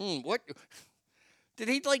 What? Did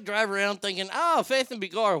he like drive around thinking, Faith and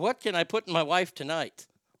Begar, what can I put in my wife tonight?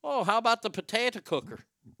 Oh, how about the potato cooker?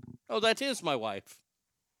 Oh, that is my wife.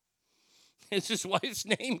 Is his wife's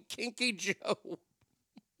name Kinky Joe?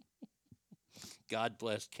 God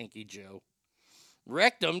bless Kinky Joe.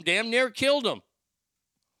 Wrecked him, damn near killed him.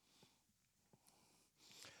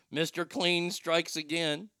 Mr. Clean strikes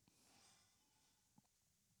again.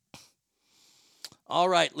 All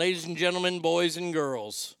right, ladies and gentlemen, boys and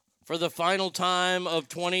girls, for the final time of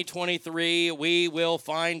 2023, we will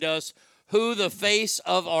find us who the face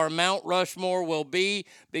of our Mount Rushmore will be,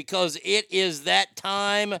 because it is that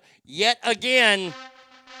time yet again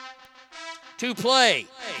to play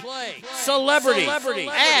Celebrity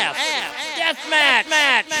Ass Deathmatch.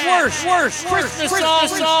 Worst Christmas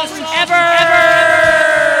song ever.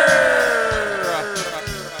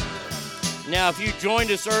 Now, if you joined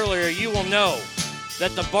us earlier, you will know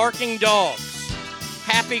that the Barking Dogs,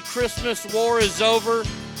 Happy Christmas War is over,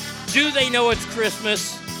 Do They Know It's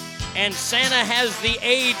Christmas, and Santa Has the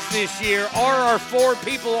AIDS this year are our four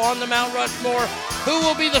people on the Mount Rushmore. Who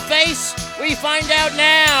will be the face? We find out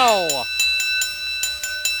now.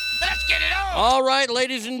 Let's get it on! All right,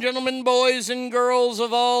 ladies and gentlemen, boys and girls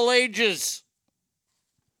of all ages.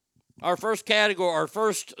 Our first category,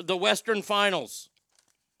 the Western Finals.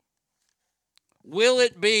 Will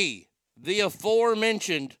it be the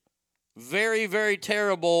aforementioned, very, very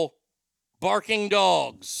terrible Barking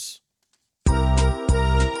Dogs?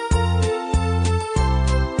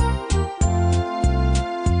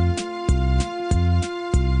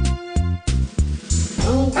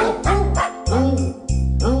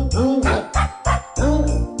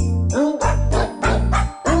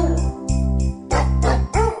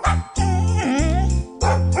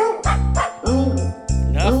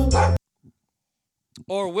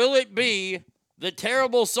 Or will it be the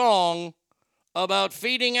terrible song about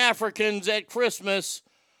feeding Africans at Christmas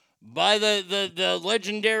by the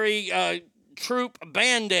legendary troupe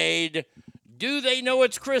Band-Aid, Do They Know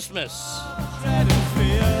It's Christmas?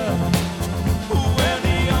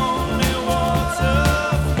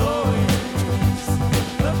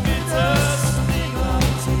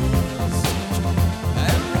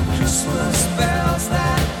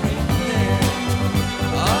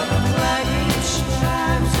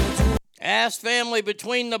 Ask family,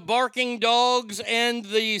 between the Barking Dogs and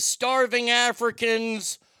the starving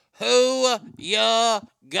Africans, who ya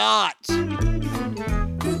got?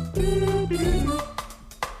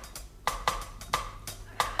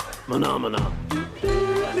 Phenomena.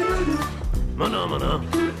 Phenomena.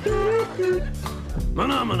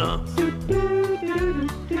 Phenomena.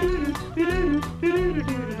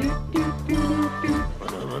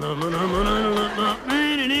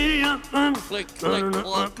 Click, click,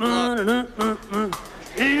 cluck, cluck.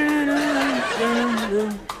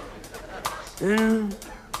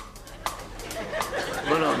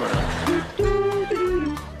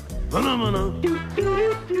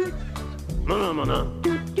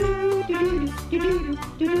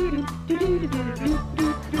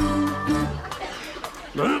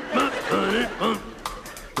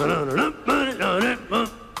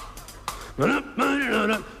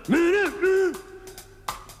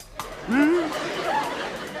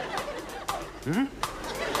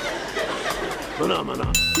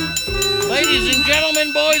 Ladies and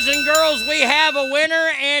gentlemen, boys and girls, we have a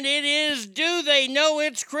winner, and it is Do They Know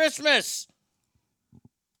It's Christmas?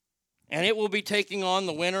 And it will be taking on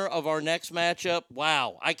the winner of our next matchup.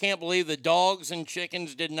 Wow, I can't believe the Dogs and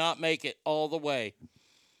Chickens did not make it all the way.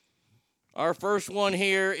 Our first one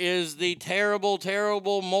here is the terrible,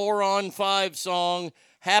 terrible Moron 5 song,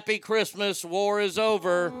 Happy Christmas, War is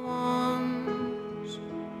Over.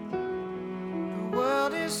 The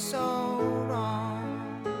world is so wrong.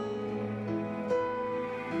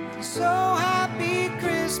 So happy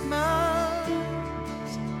Christmas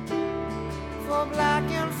for black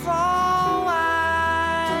and for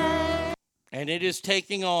white. And it is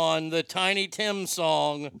taking on the Tiny Tim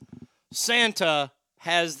song, Santa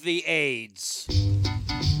Has the AIDS.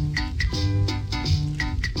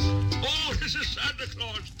 Oh, this is Santa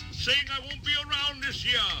Claus saying I won't be around this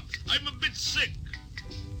year. I'm a bit sick.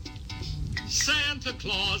 Santa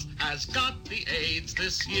Claus has got the AIDS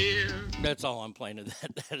this year. That's all I'm playing of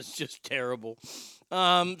that. That is just terrible.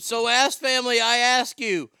 So, Ask Family, I ask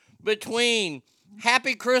you, between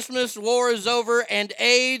Happy Christmas, War is Over, and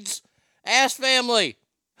AIDS, Ask Family,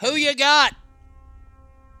 who you got?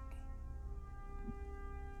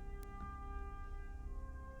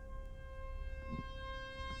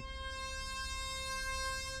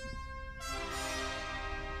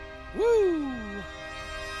 Woo!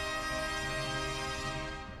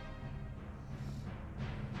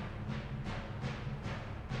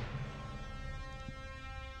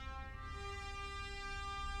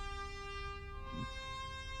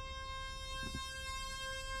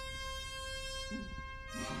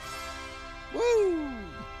 Woo!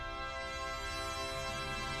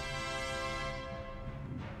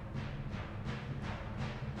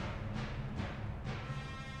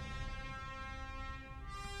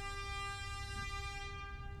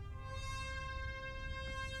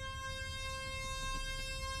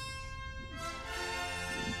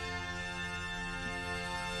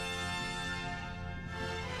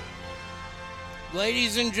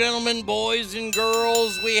 Ladies and gentlemen, boys and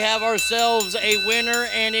girls, we have ourselves a winner,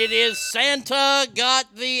 and it is Santa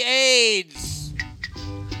Got the AIDS.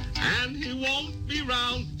 And he won't be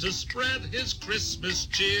round to spread his Christmas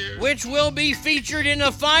cheer. Which will be featured in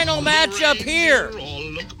the final matchup here, All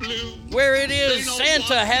look blue. where it is They know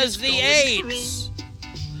Santa what has he's the going AIDS.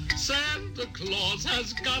 through. Santa Claus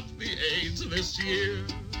has got the AIDS this year.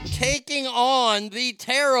 Taking on the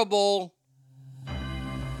terrible...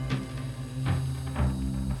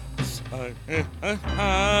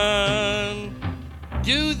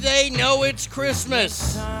 Do they know it's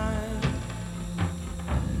Christmas?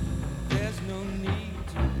 There's no need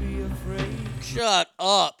to be afraid. Shut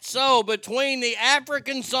up. So, between the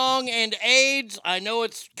African song and AIDS, I know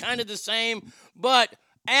it's kind of the same, but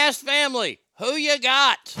Ask Family, who you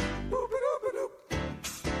got?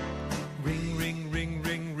 Ring, ring, ring,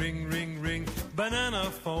 ring, ring, ring, ring,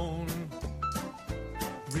 banana phone.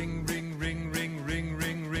 Ring, ring, ring, ring, ring,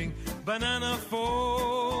 ring, ring, banana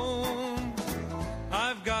phone.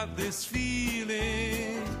 I've got this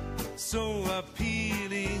feeling so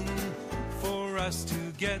appealing for us to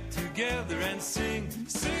get together and sing,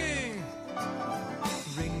 sing.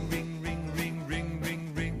 Ring, ring, ring, ring, ring,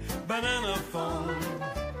 ring, ring, banana phone.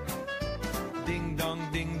 Ding dong,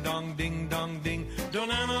 ding dong, ding dong, ding,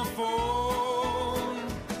 banana phone.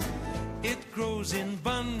 It grows in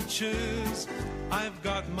bunches. I've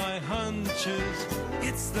got my hunches.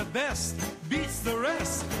 It's the best, beats the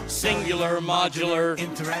rest. Singular, modular,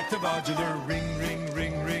 interactive, modular. Ring, ring,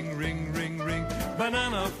 ring, ring, ring, ring, ring,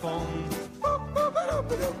 banana phone.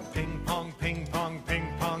 Ping pong, ping pong,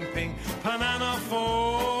 ping pong, ping, banana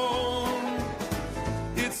phone.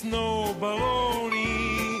 It's no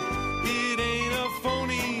baloney, it ain't a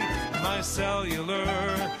phony. My cellular,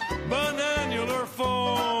 bananular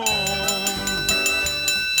phone.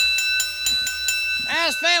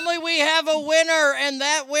 Ask Family, we have a winner, and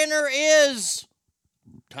that winner is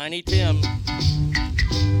Tiny Tim.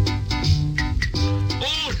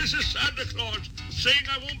 Oh, this is Santa Claus saying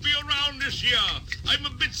I won't be around this year. I'm a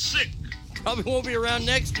bit sick. Probably won't be around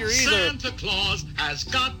next year either. Santa Claus has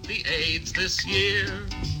got the AIDS this year.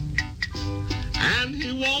 And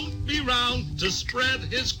he won't be round to spread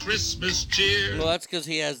his Christmas cheer. Well, that's because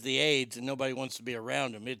he has the AIDS and nobody wants to be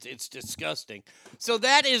around him. It's disgusting. So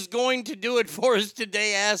that is going to do it for us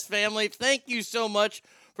today, Ask Family. Thank you so much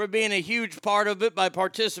for being a huge part of it by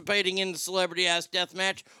participating in the Celebrity Ask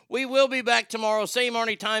Deathmatch. We will be back tomorrow, same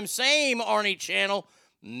Arnie time, same Arnie channel.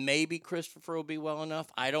 Maybe Christopher will be well enough.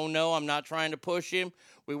 I don't know. I'm not trying to push him.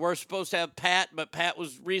 We were supposed to have Pat, but Pat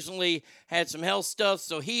was recently had some health stuff,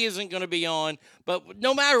 so he isn't going to be on. But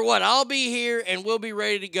no matter what, I'll be here and we'll be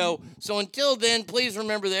ready to go. So until then, please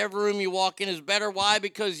remember that every room you walk in is better. Why?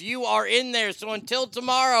 Because you are in there. So until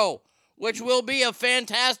tomorrow, which will be a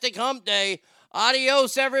fantastic hump day,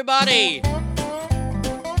 adios, everybody.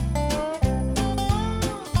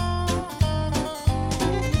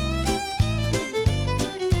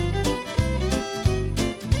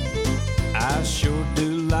 I sure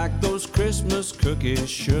do like those Christmas cookies,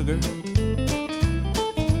 sugar.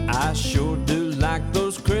 I sure do like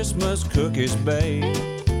those Christmas cookies, babe.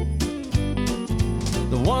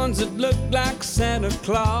 The ones that look like Santa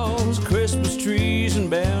Claus, Christmas trees and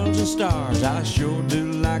bells and stars. I sure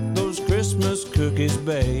do like those Christmas cookies,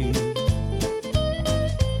 babe.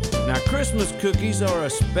 Now Christmas cookies are a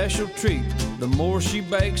special treat. The more she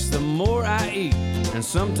bakes, the more I eat. And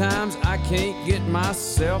sometimes I can't get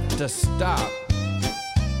myself to stop.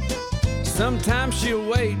 Sometimes she'll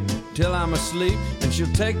wait till I'm asleep, and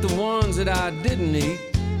she'll take the ones that I didn't eat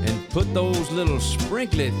and put those little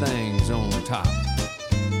sprinkly things on top.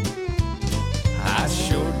 I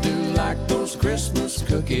sure do like those Christmas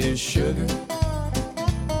cookies, sugar.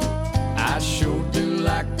 I sure do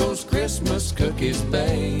like those Christmas cookies,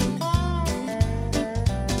 babe.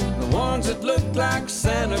 The ones that look like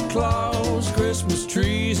Santa Claus, Christmas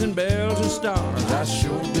trees and bells and stars. I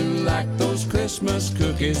sure do like those Christmas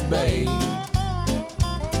cookies, babe.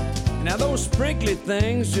 Now those sprinkly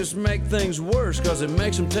things just make things worse, 'cause it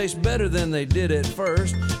makes them taste better than they did at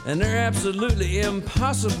first, and they're absolutely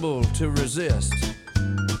impossible to resist.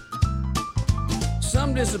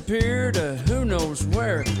 Some disappear to who knows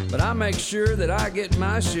where, but I make sure that I get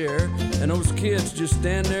my share, and those kids just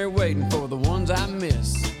stand there waiting for the ones I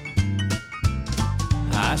miss.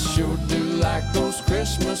 I sure do like those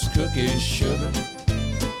Christmas cookies, sugar.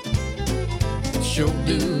 Sure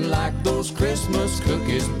do like those Christmas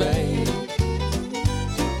cookies, babe.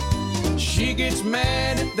 She gets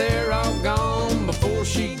mad if they're all gone before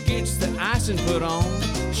she gets the icing put on.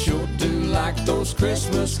 Sure do like those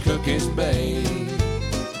Christmas cookies, babe.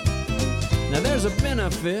 Now there's a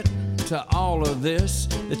benefit to all of this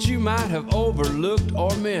that you might have overlooked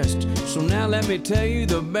or missed. So now let me tell you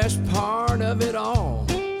the best part of it all.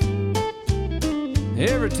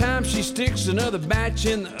 Every time she sticks another batch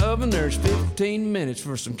in the oven, there's 15 minutes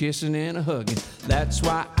for some kissing and a hugging. That's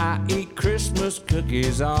why I eat Christmas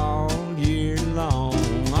cookies all year long.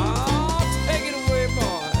 Oh, take it away, boys.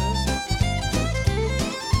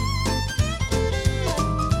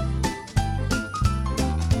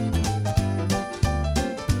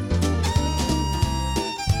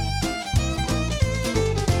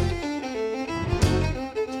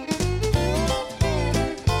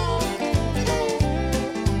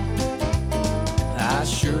 I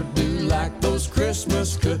sure do like those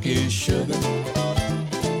Christmas cookies, sugar.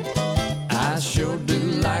 I sure do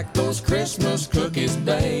like those Christmas cookies,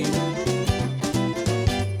 babe.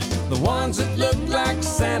 The ones that look like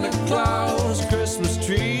Santa Claus, Christmas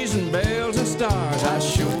trees and bells and stars. I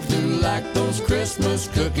sure do like those Christmas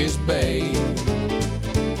cookies, babe.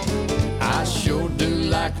 I sure do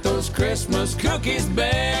like those Christmas cookies,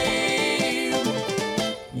 babe.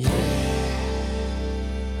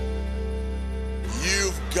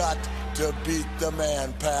 You've got to beat the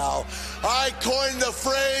man, pal. I coined the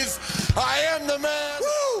phrase, I am the man.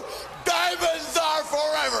 Woo! Diamonds are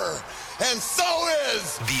forever, and so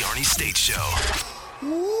is The Arnie State Show.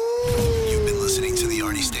 You've been listening to The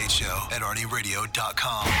Arnie State Show at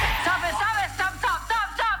ArnieRadio.com. Stop it, stop it, stop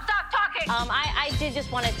talking. I did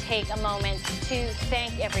just want to take a moment to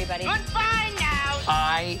thank everybody. Goodbye now.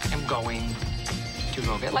 I am going to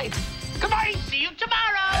go get laid. Goodbye, see you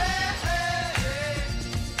tomorrow.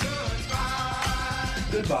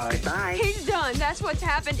 Goodbye. Bye. He's done, that's what's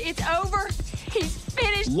happened. It's over. He's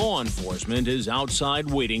finished. Law enforcement is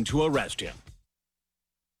outside waiting to arrest him.